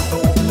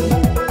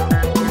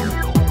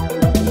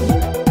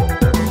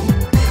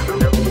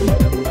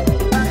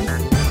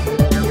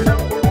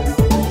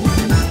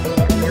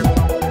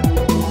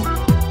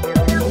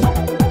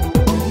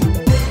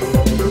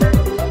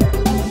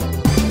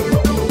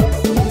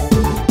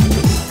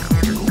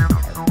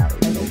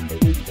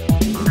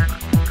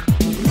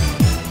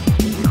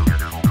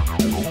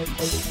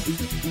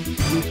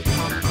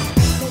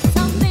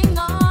 Something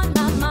on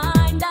my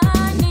mind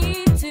I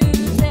need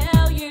to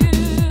tell you.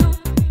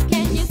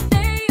 Can you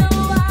stay a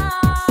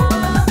while?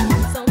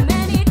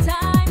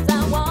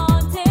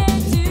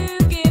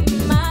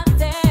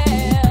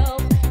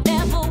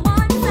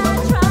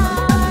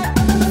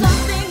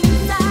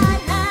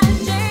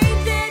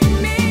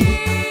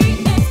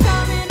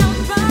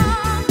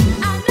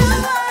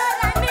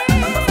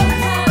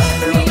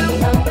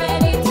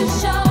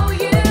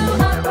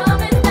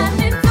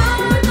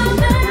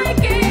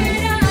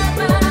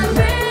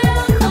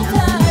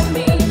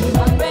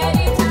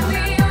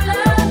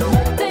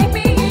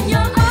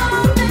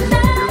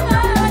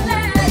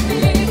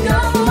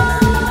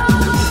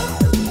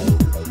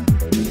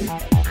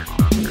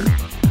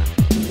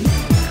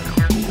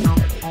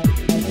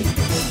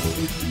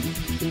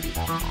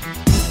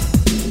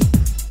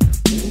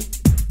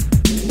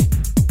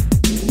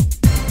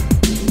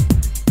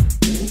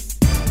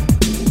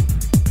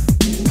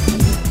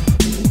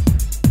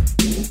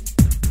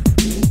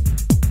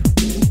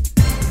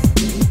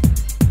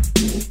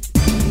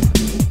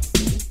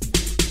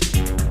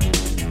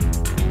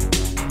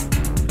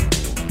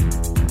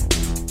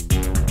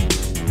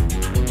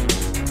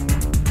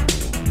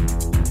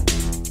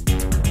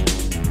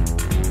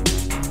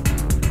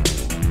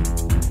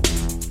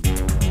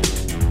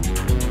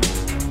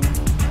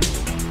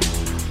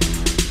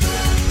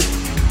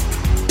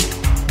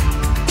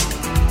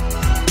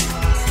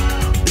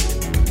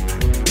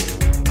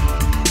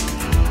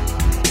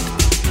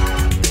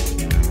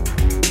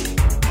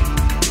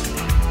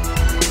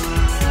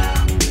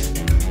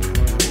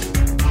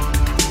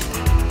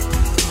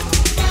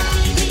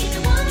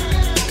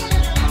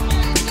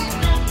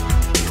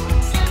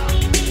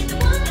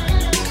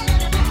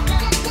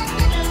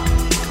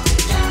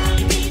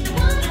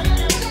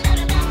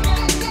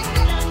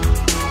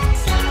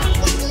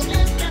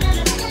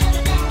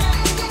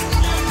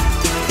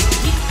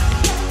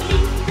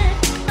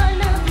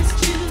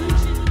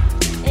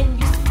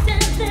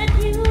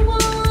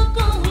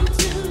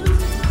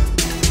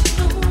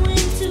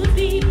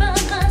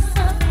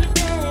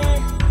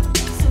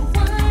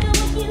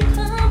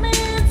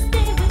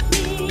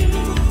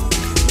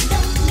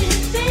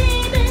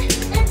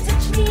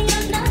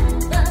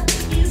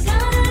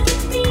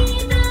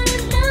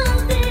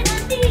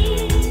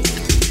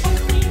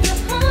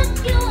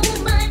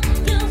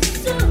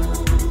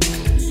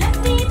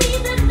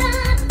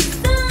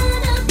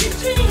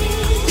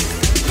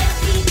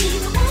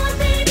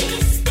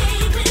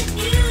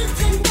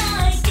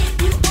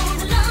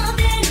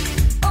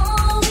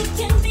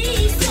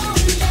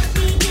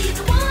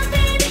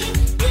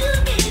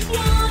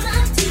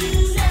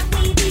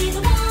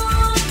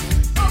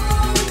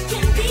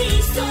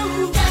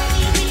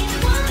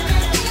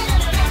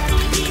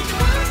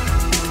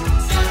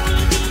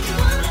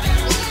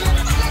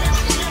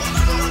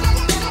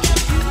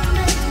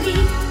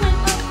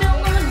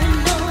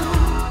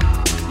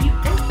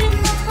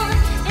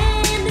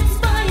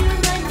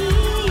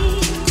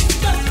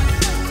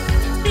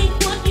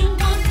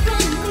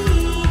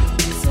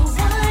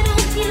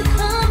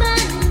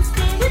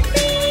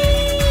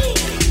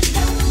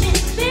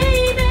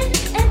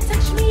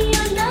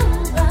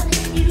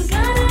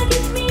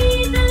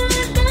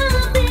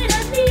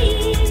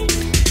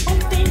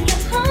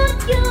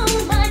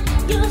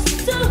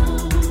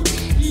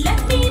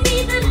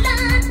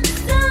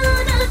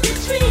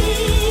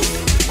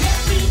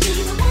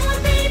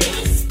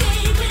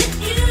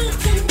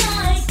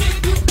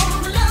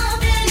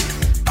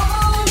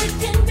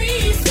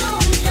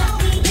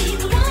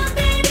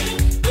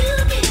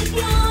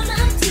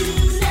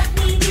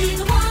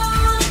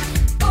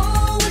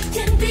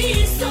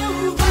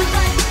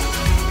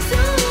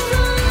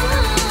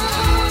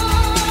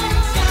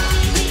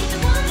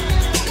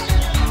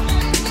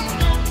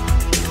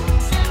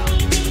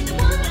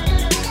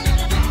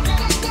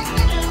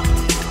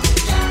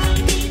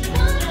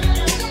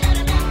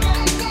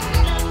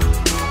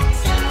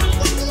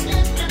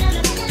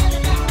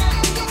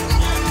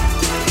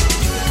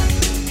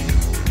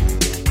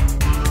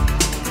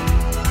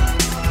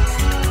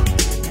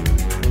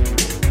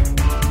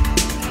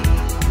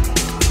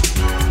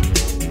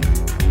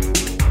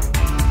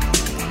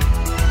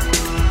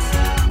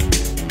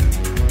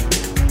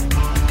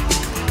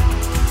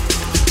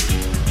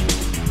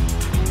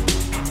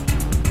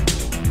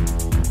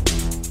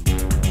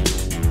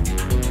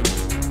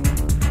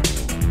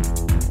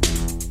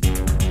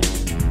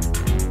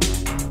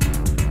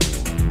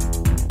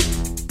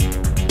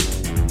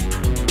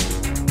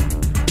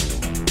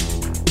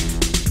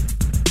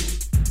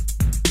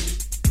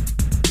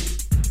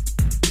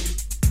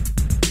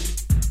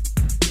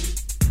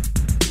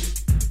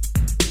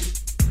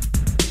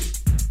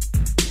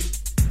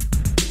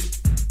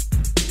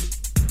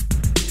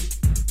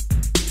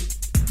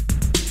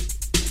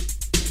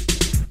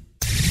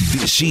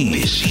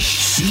 is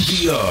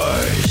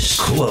CPR's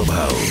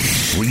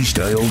Clubhouse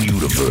Freestyle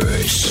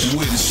Universe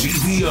with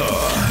CPR,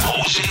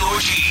 Jose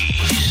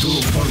Ortiz,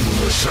 the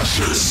Final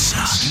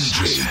Assassins,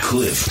 DJ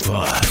Cliff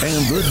Pot,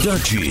 and the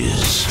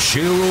Duchess,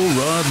 Cheryl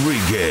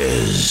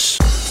Rodriguez.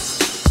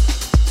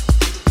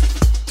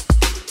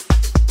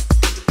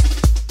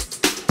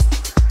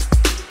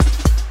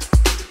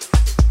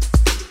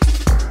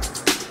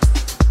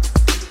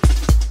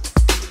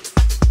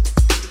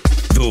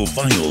 The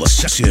Final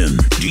Assassin,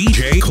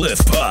 DJ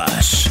Cliff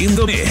Pot, in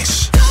the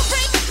mix.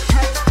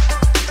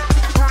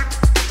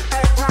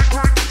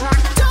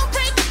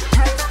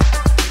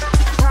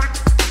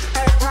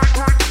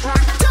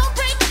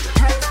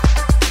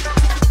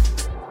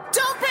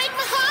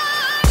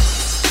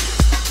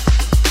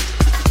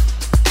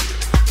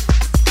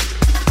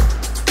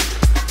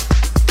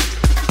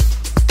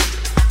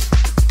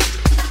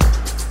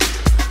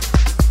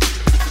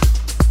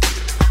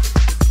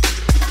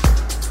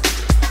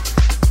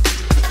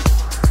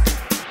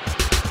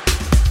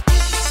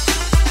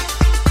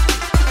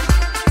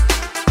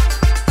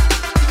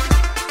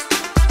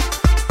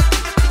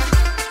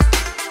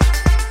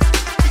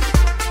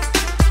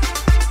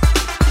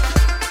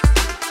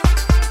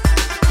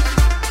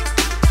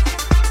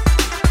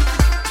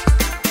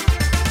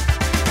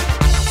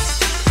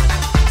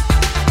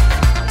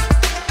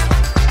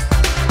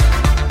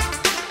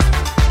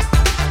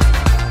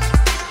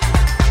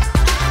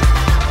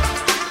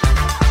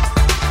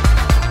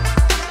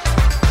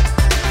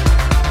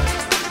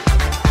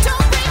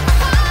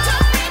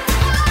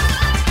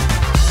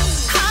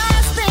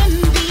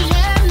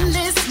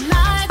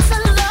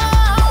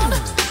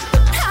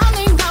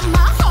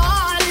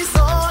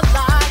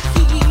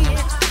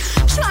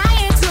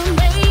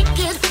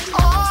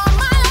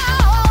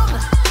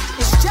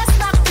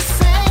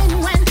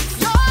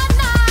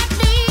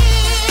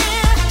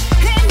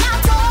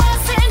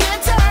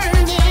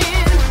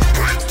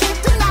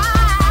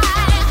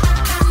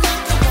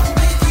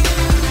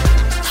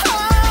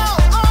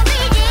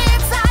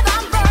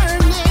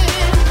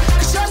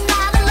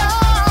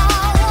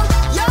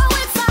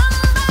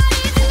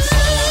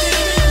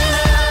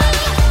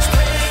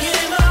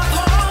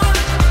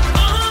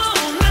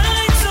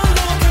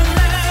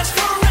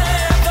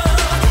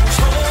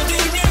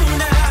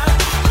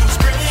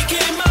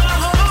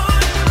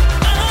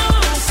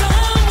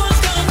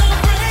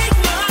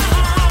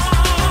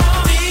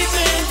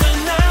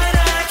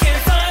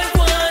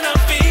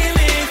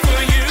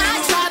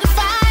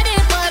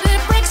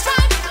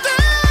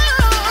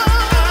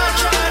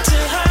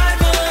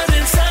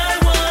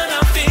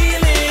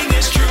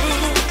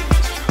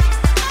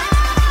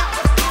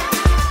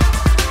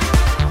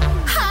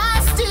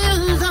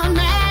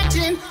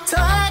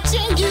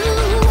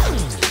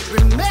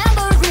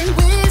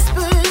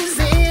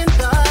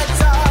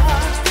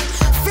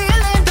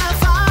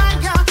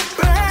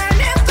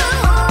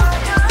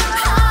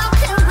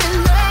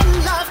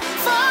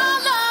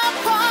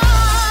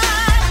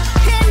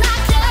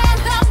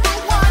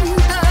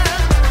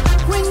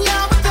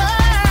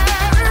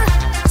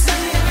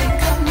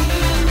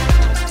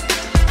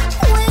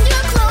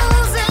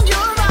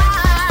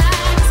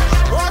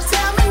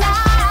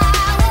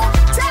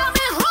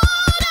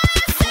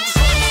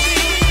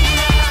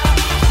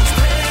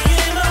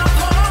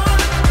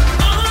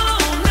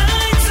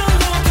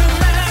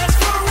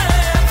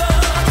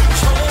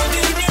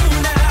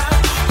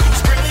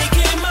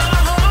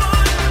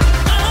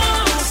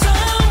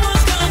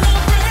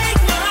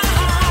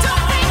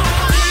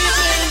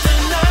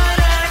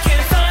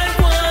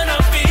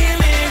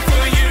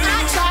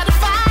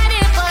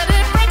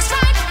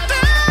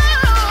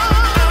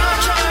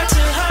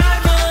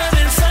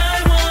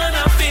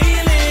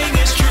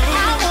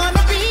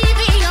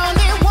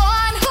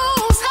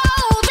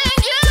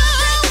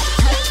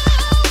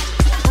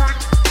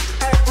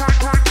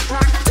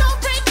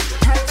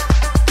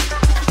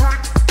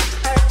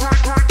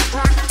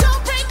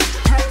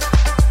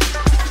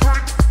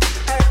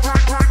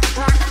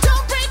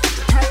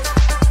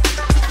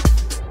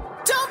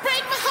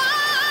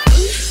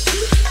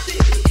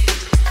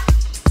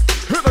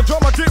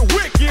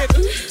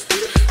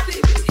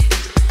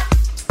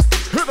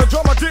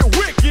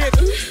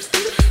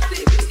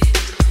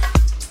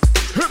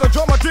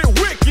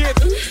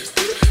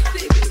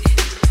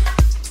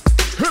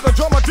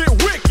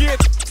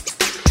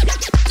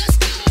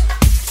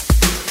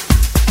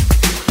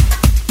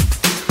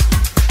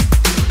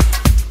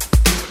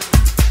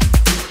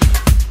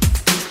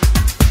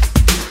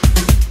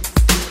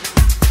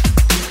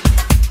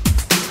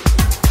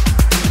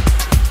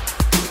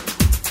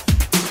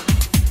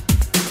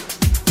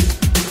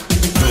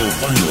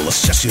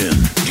 Assassin,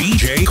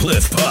 DJ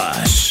Cliff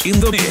Pot, in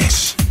the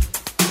mix.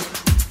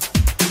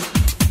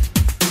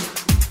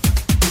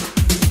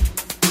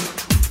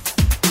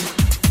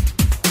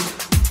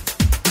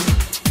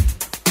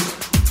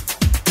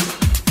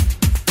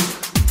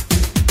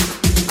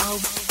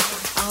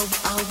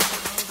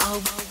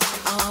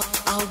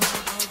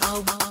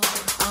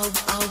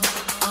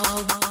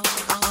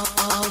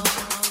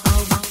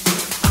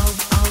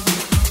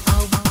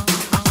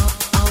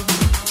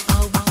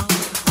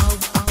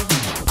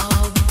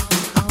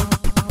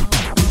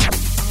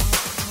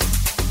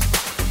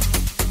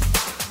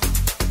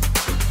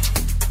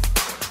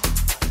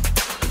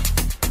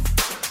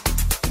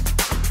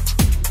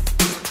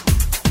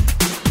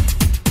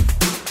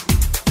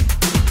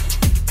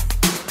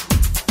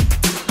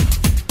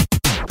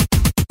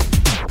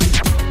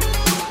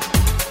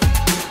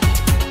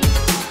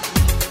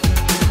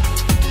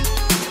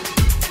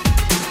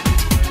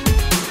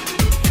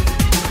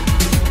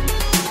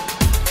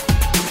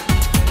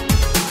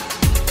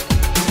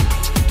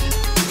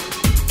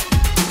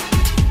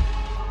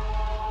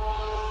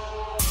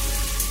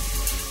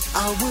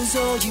 I was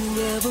all you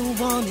ever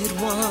wanted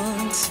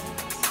once,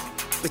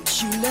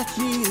 but you left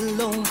me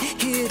alone,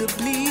 here to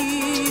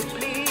bleed.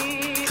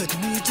 Cut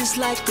me just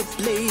like a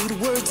blade,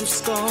 words of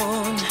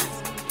scorn.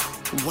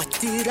 What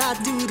did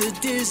I do to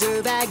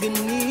deserve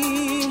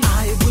agony?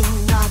 I will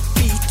not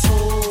be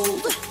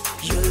told.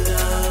 Your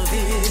love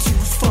is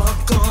too far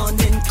gone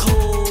and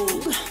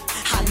cold.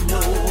 I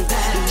know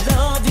that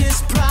love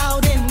is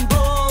proud and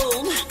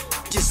bold.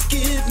 Just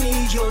give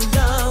me your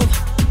love.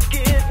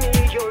 Give me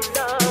your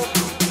love.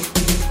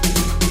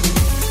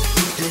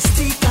 Let's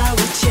take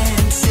our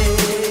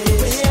chances.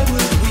 Where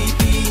would we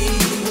be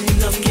when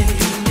love can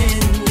be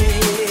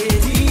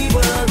mended? We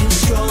were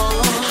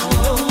strong. I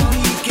know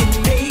we can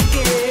make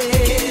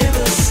it. Give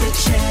us a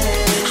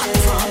chance. I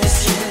promise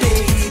you,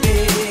 baby,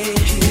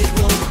 it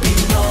won't be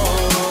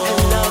long.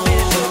 And love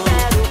is a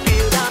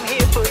battlefield. I'm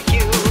here for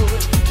you.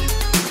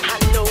 I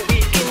know we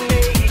can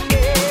make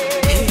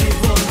it. It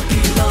won't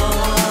be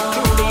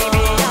long.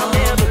 Baby, I'll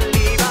never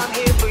leave. I'm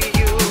here for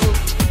you.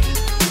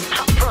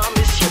 I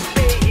promise you,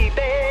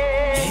 baby,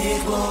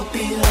 it won't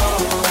be long.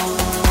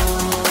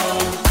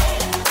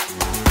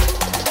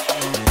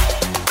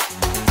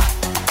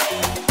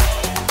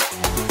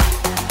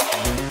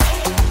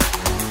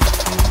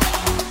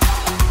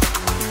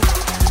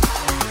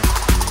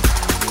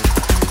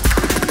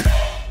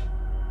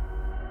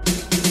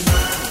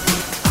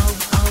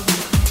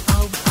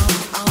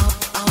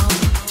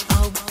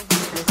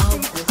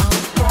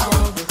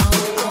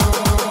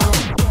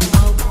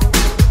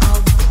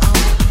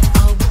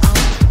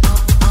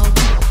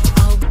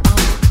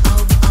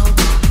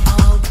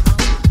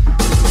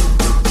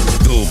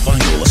 The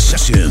final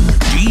session.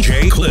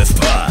 DJ Cliff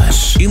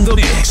Potts in the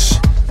mix.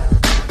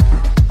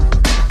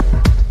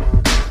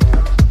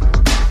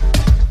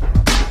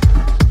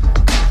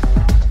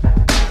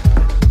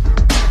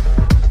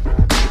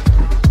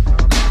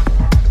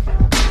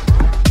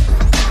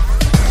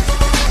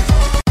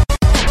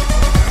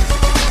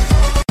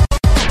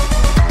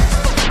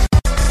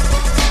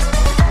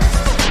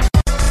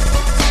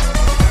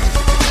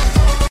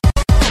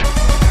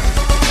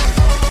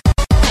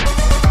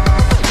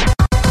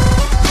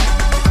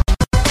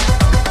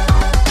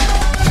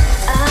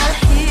 I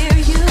hear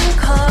you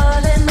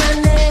calling my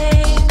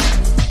name,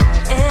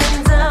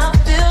 and I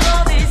feel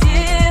all these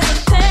years of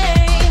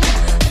pain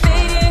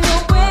fading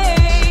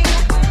away.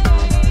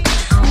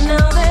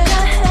 Now that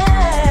I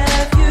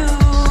have you,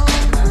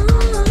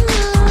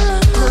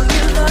 will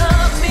you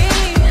love me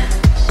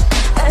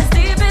as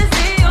deep as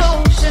the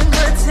ocean,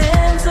 but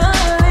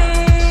tenderly?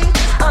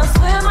 I'll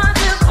swear my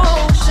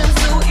devotion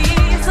so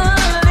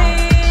easily.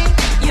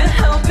 You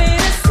help me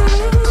to see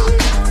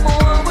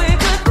what we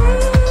could be.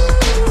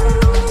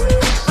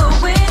 The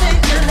way that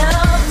you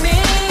love me,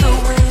 the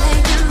way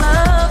that you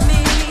love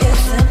me is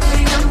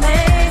simply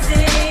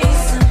amazing,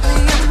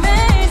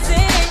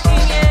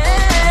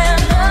 yeah.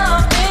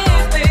 Love me,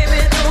 baby,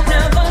 don't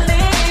ever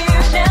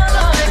leave,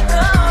 never let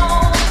go,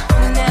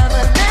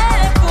 never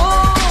let go.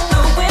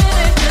 The way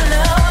that you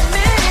love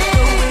me,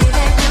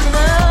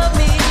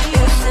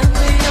 is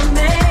simply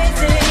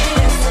amazing,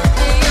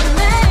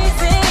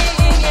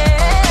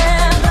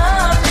 yeah.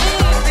 Love me,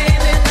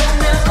 baby,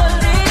 don't ever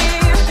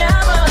leave,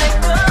 never let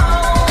go,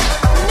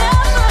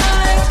 never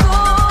let go.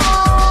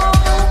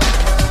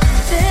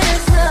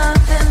 There's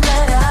nothing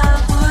that I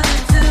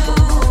wouldn't do.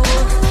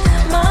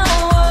 My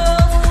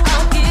world,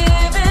 I'll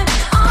give it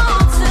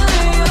all to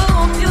you.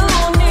 You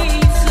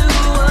need to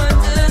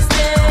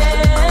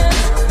understand.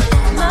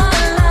 My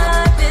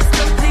life is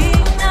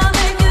complete now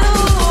that you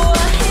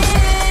are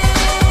here.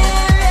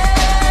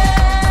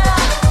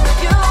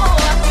 You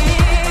are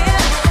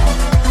here.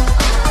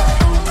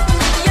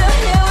 You're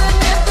here with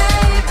me,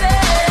 baby.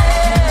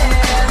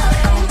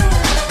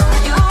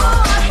 You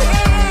are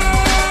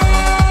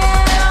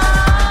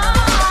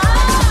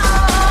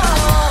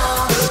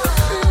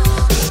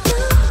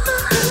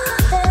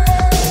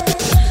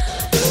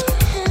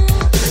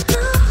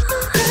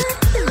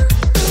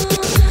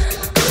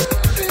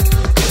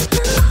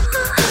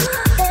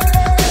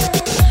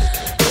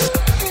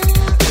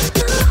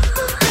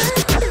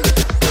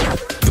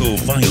The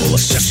final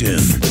session.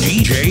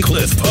 DJ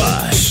Cliff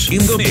Potts in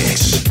the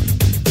mix.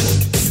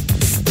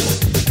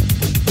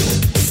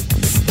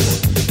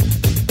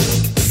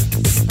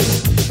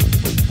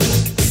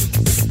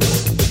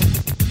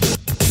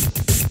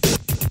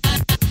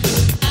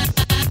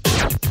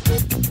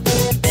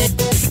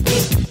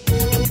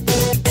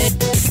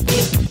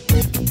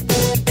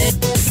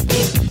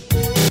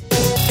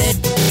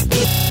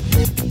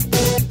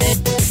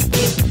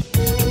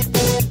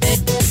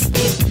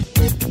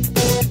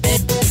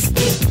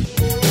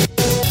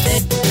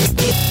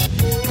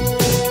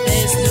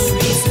 There's no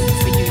reason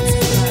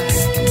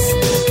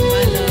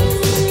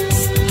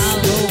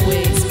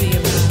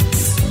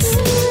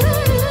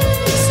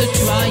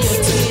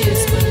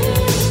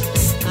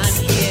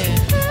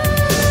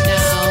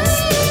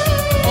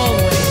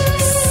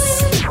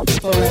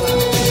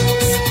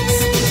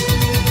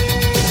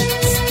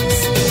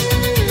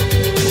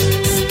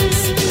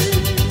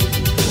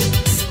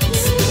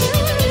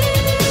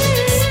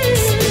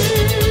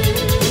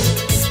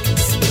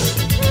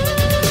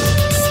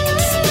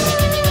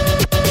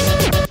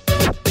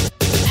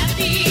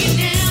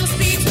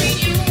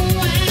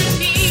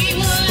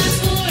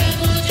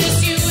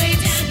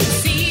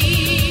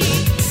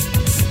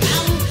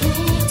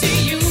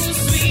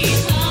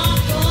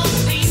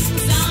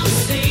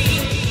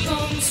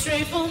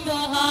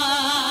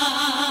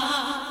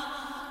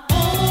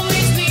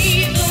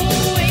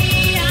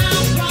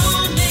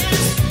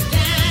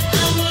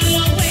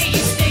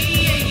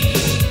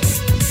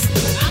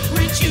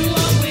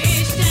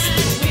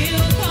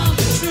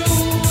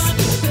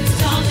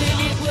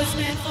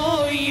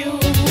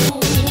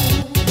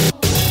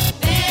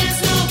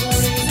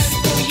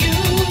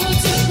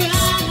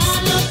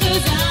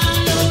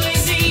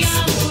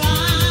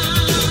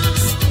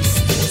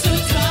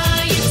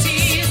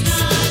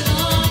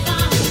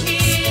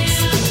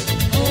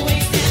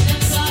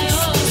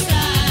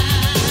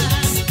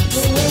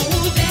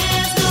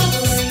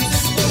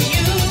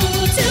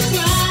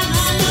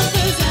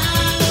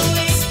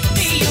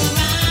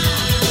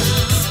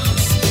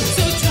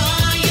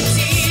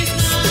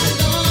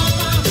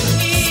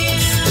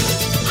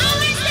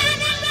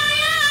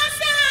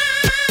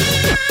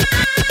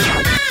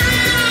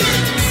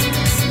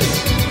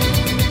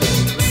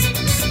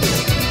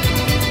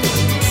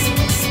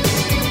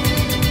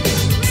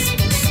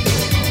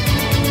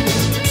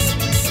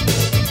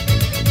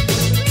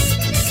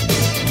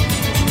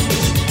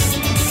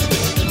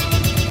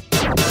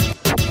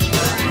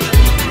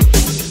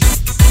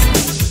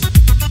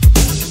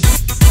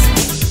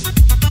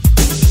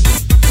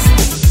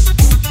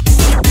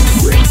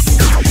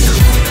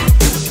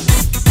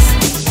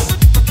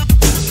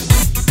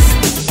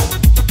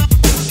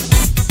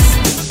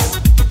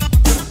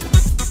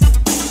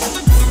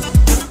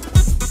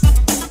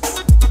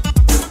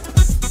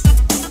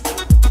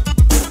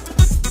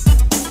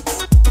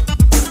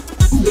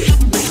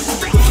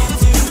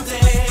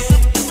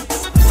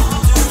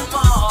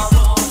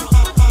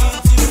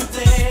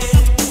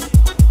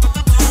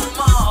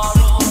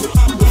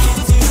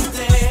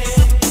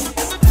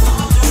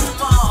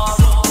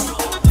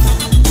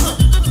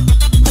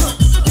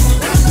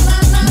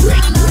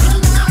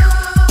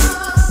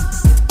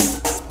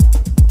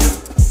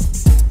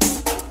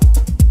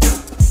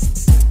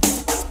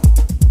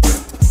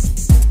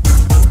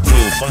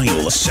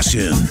Freestyle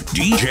Session.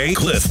 DJ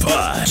Cliff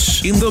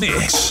Potts in the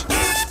mix.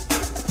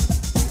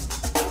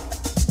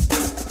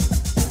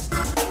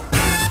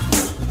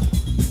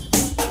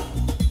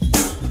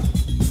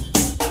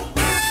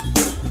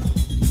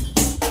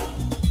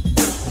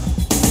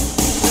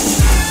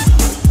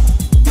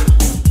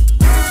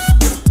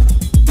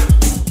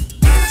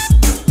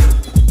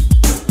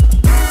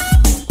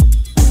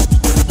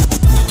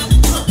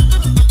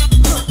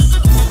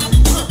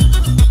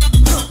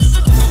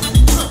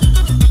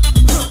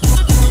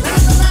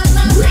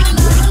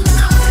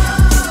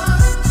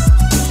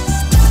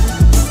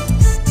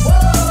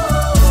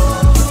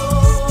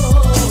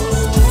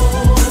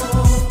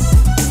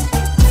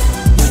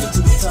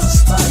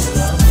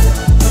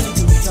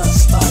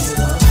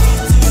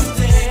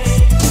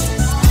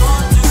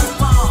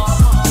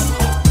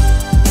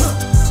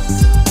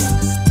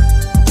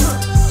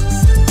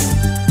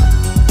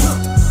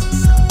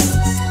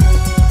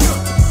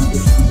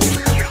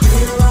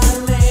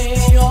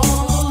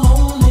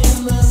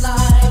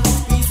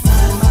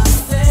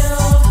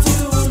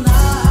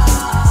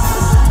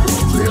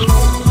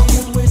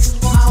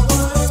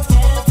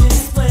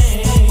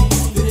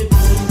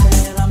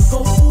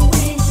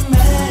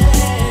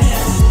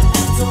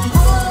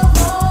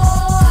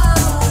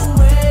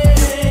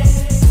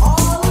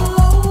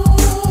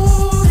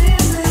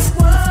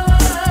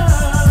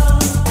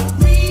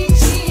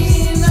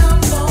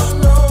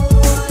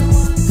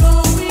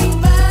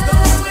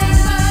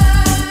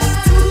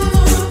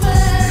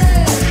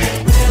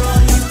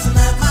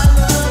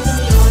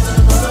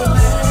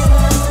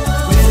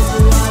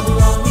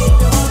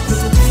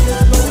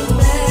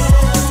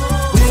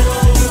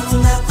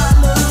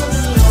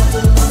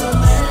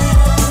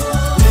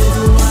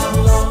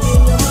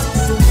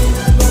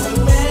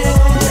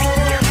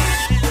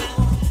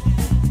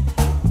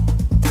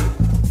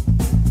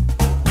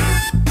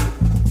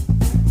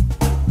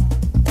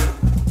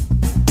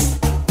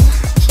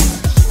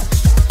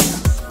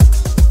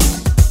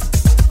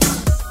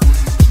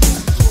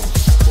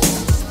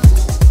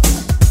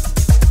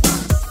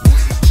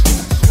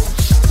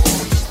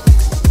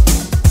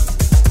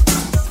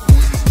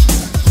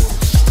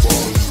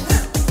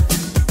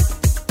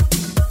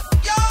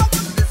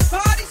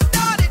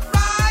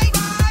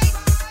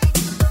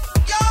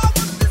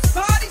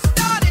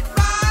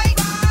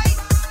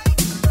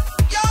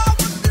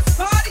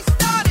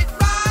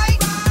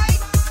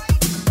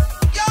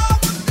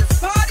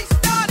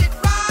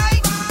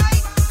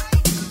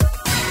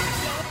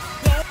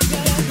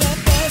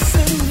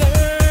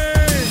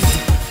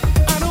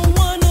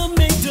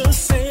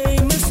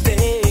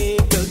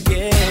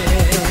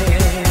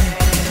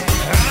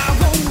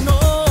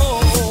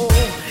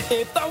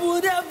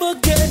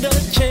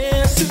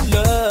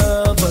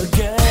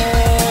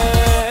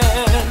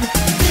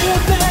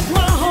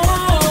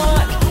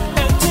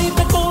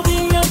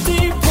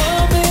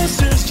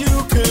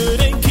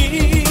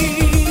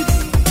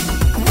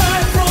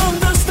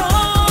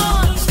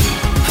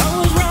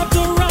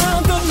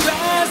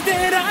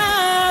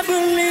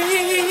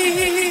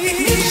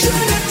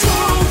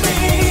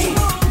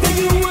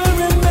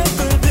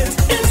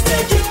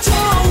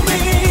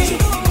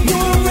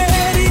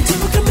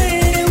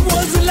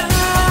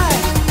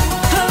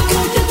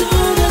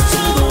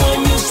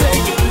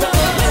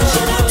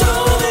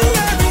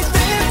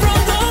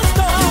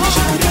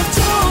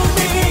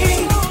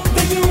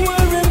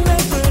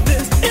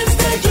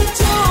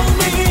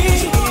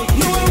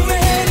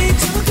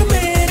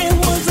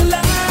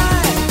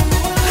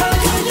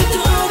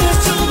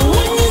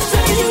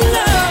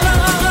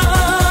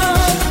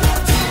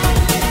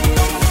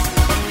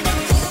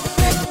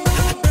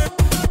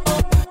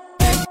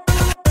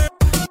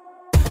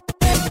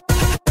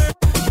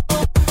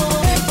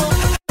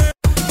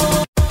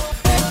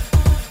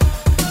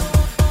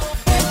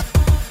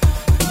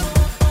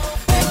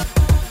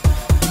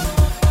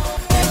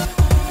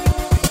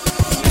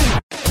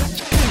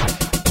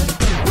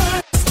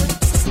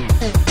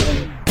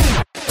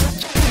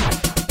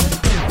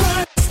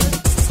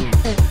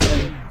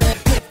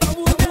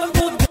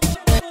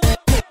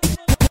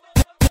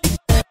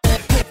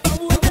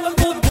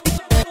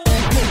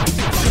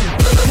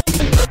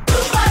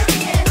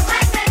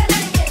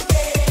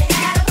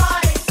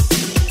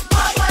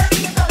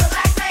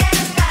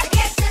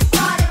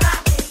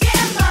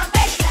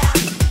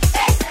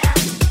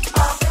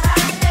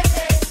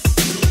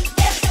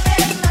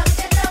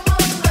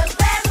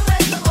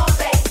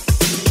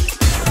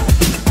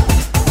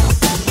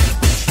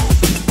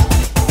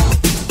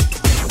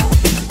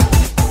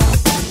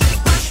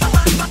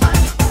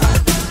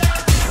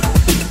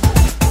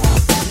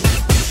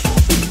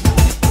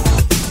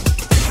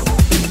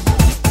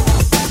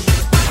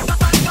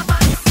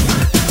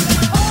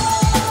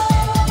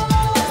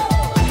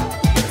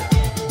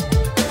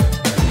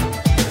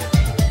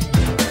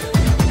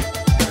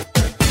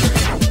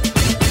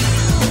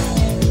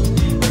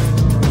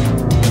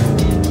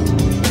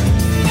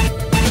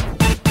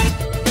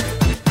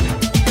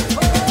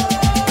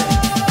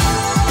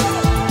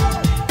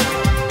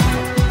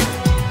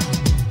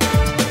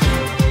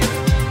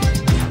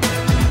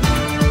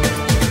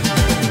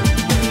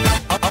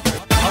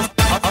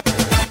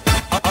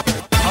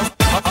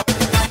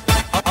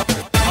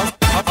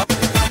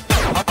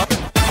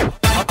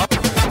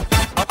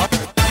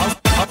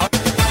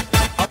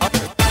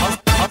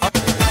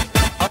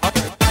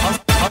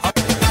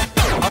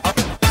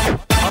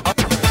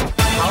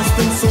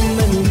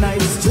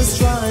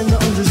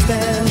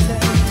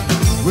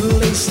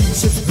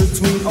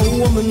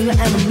 woman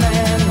and a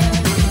man.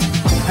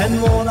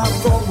 And what I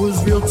thought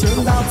was real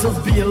turned out to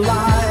be a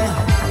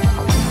lie.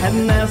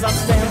 And as I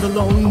stand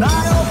alone, I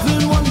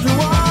often wonder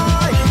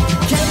why.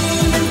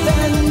 Came and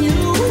then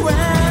you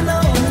ran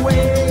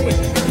away.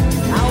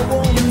 I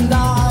won't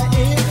die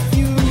if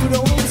you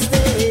don't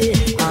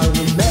stay. I'll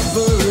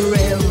never,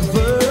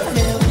 ever,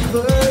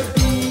 ever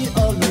be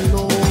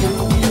alone.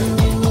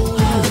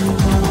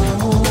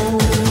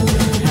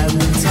 And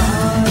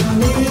time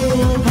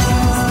will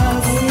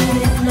pass,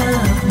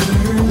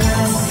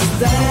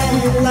 last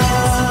and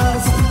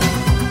last.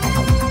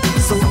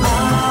 So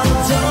I'll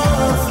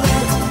just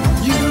let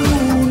you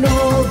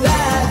know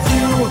that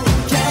you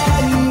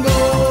can go.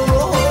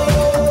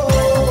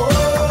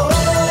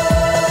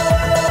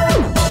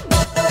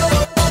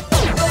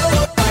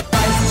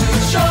 Life's too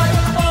short,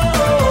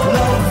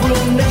 love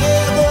will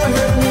never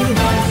hurt me.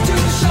 Life's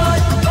too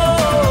short,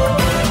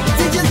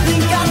 did you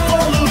think I'd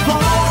fall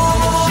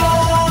apart?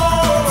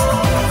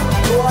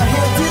 Go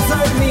ahead,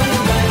 desert me.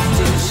 Life's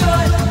too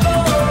short,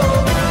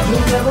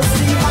 you'll never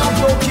see my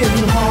broken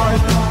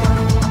heart.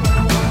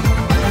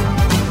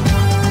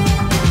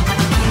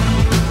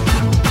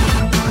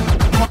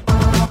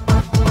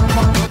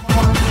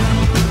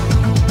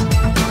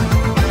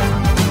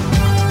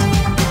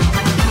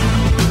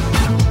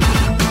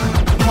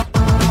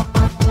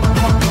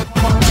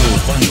 The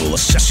final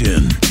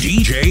session.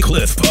 DJ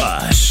Cliff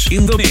Bus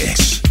in the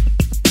mix.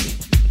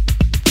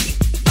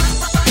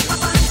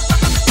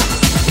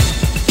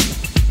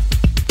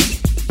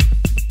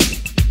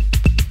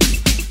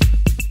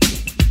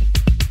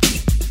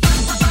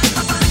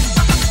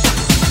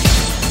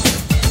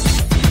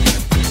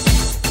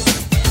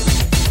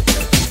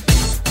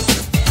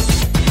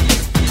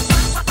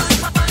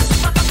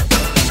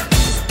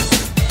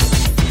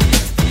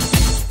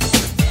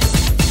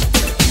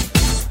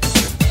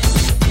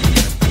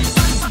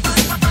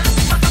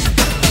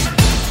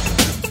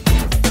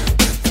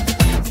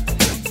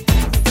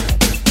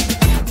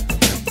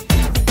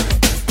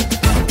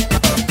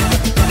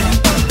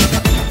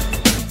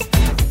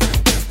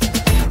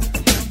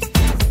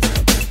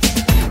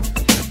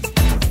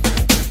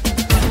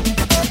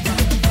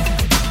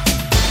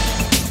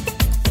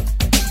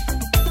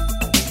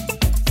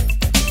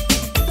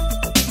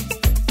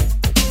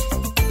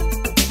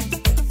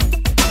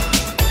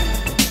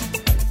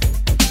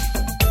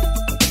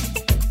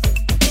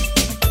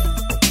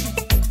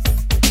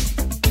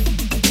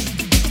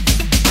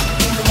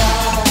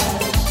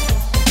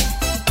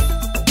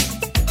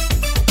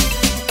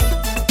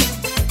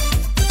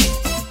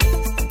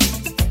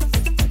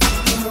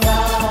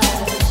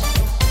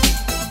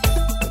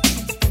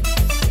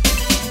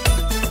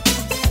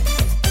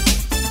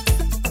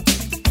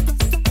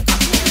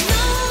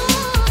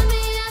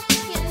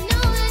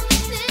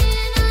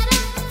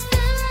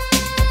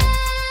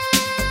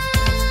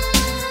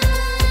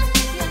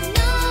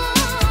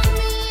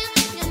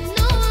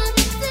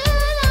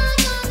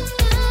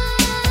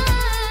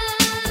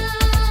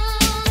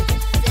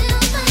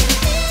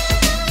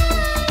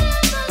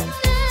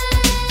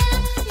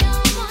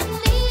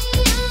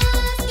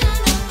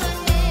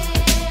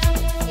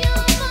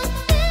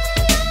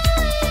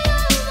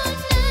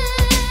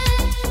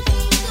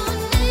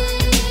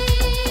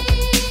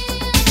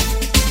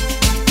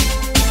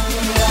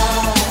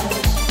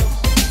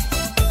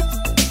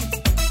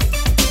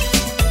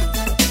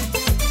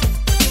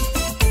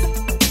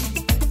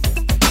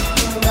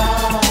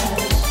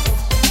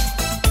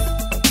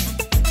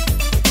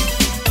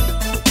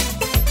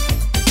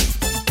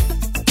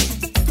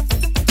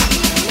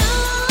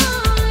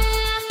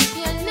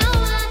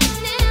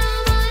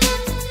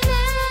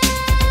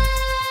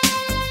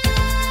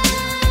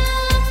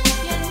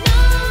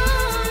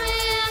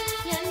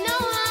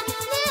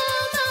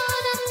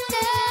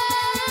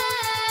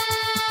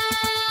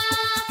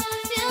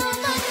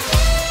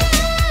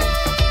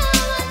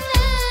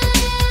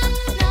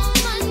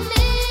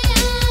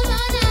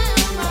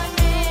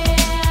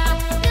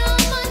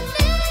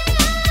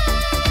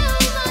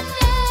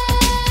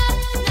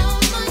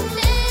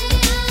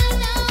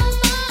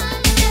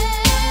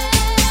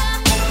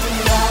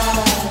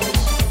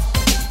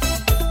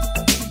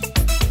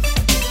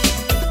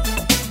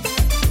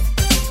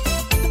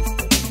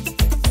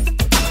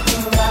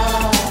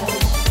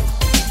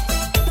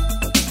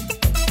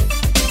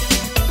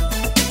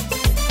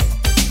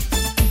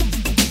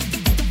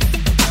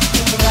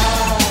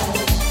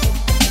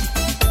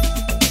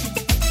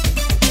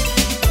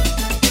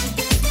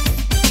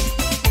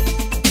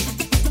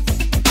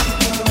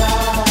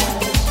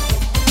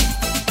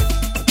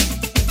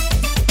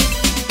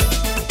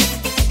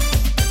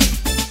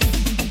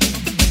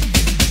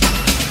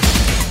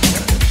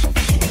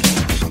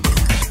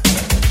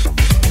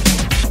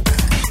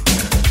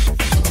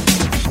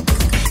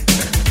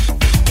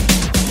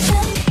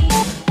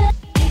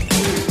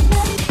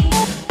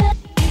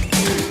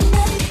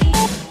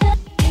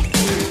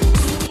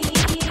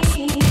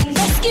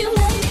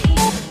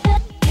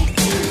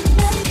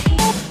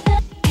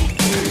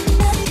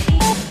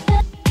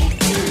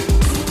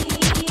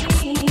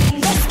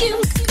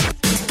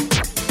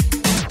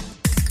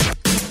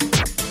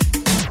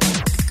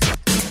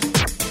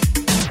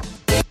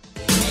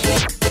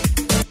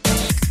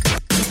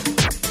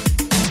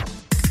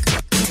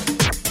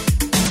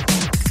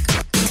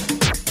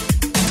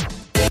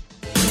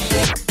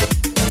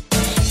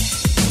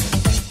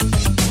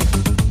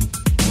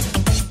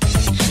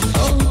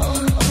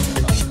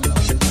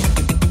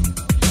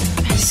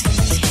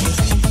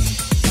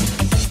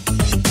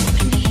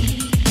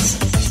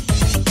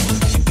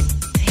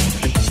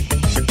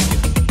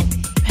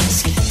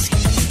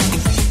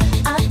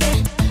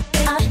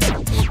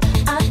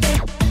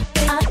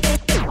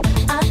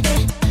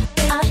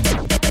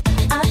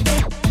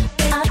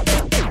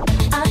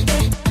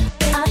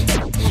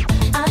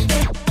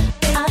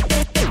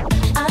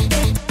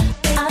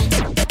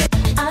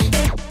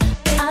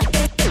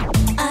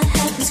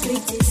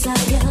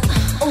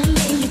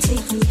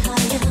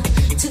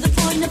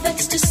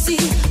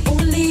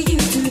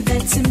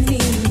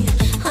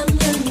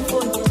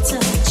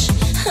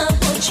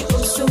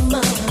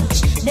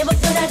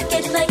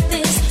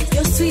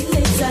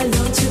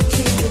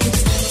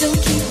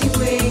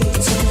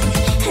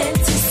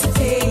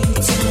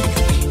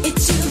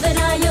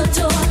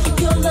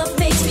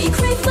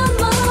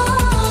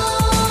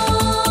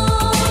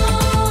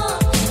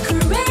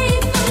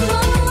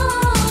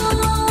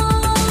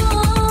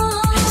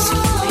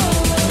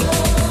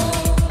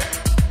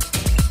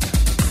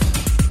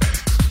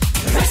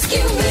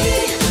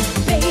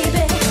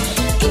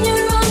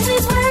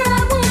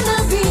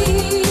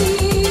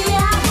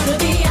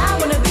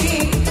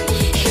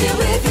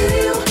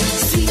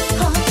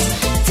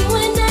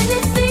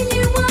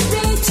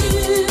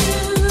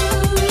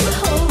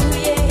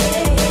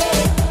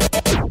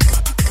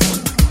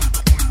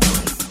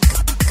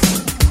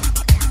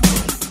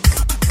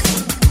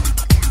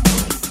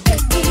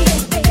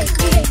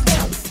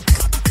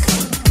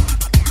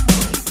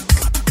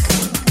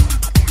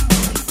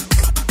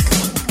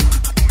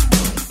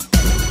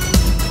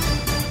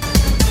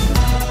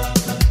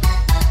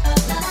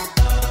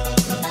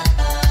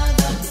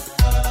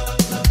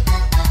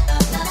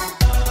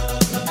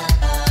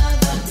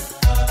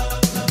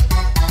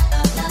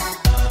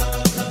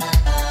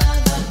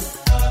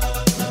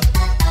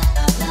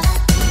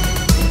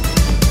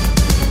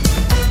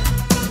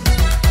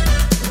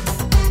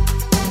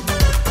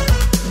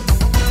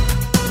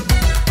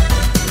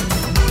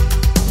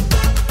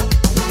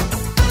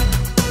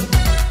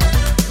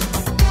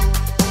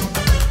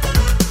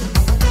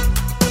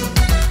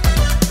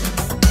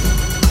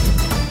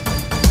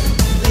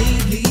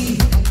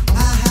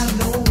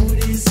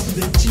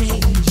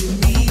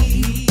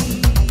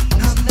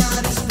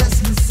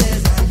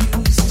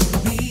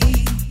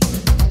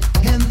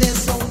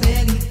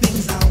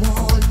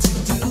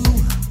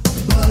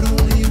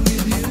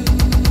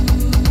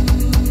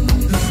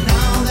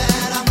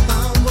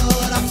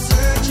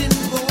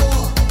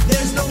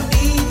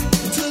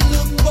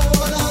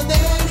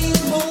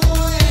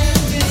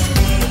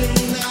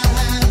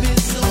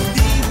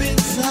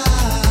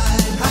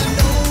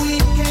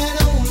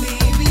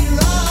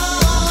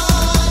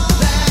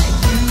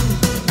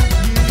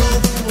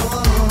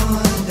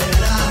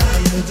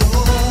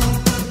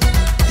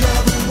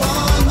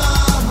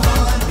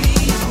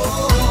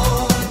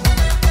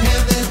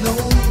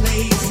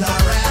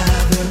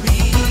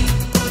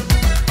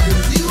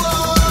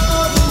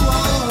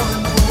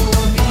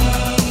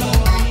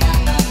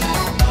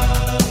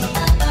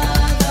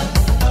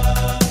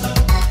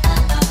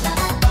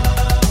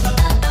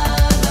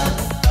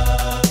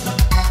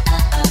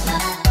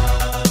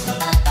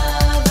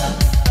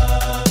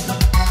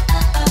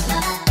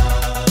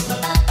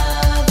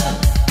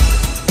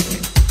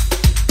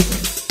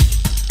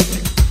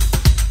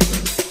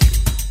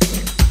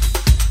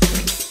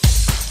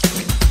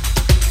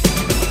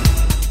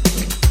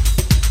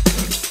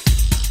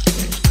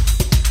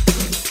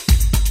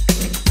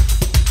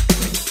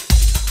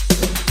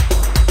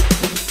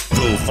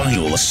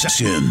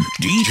 Assassin,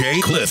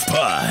 DJ Cliff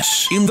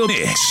Potts in the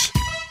mix.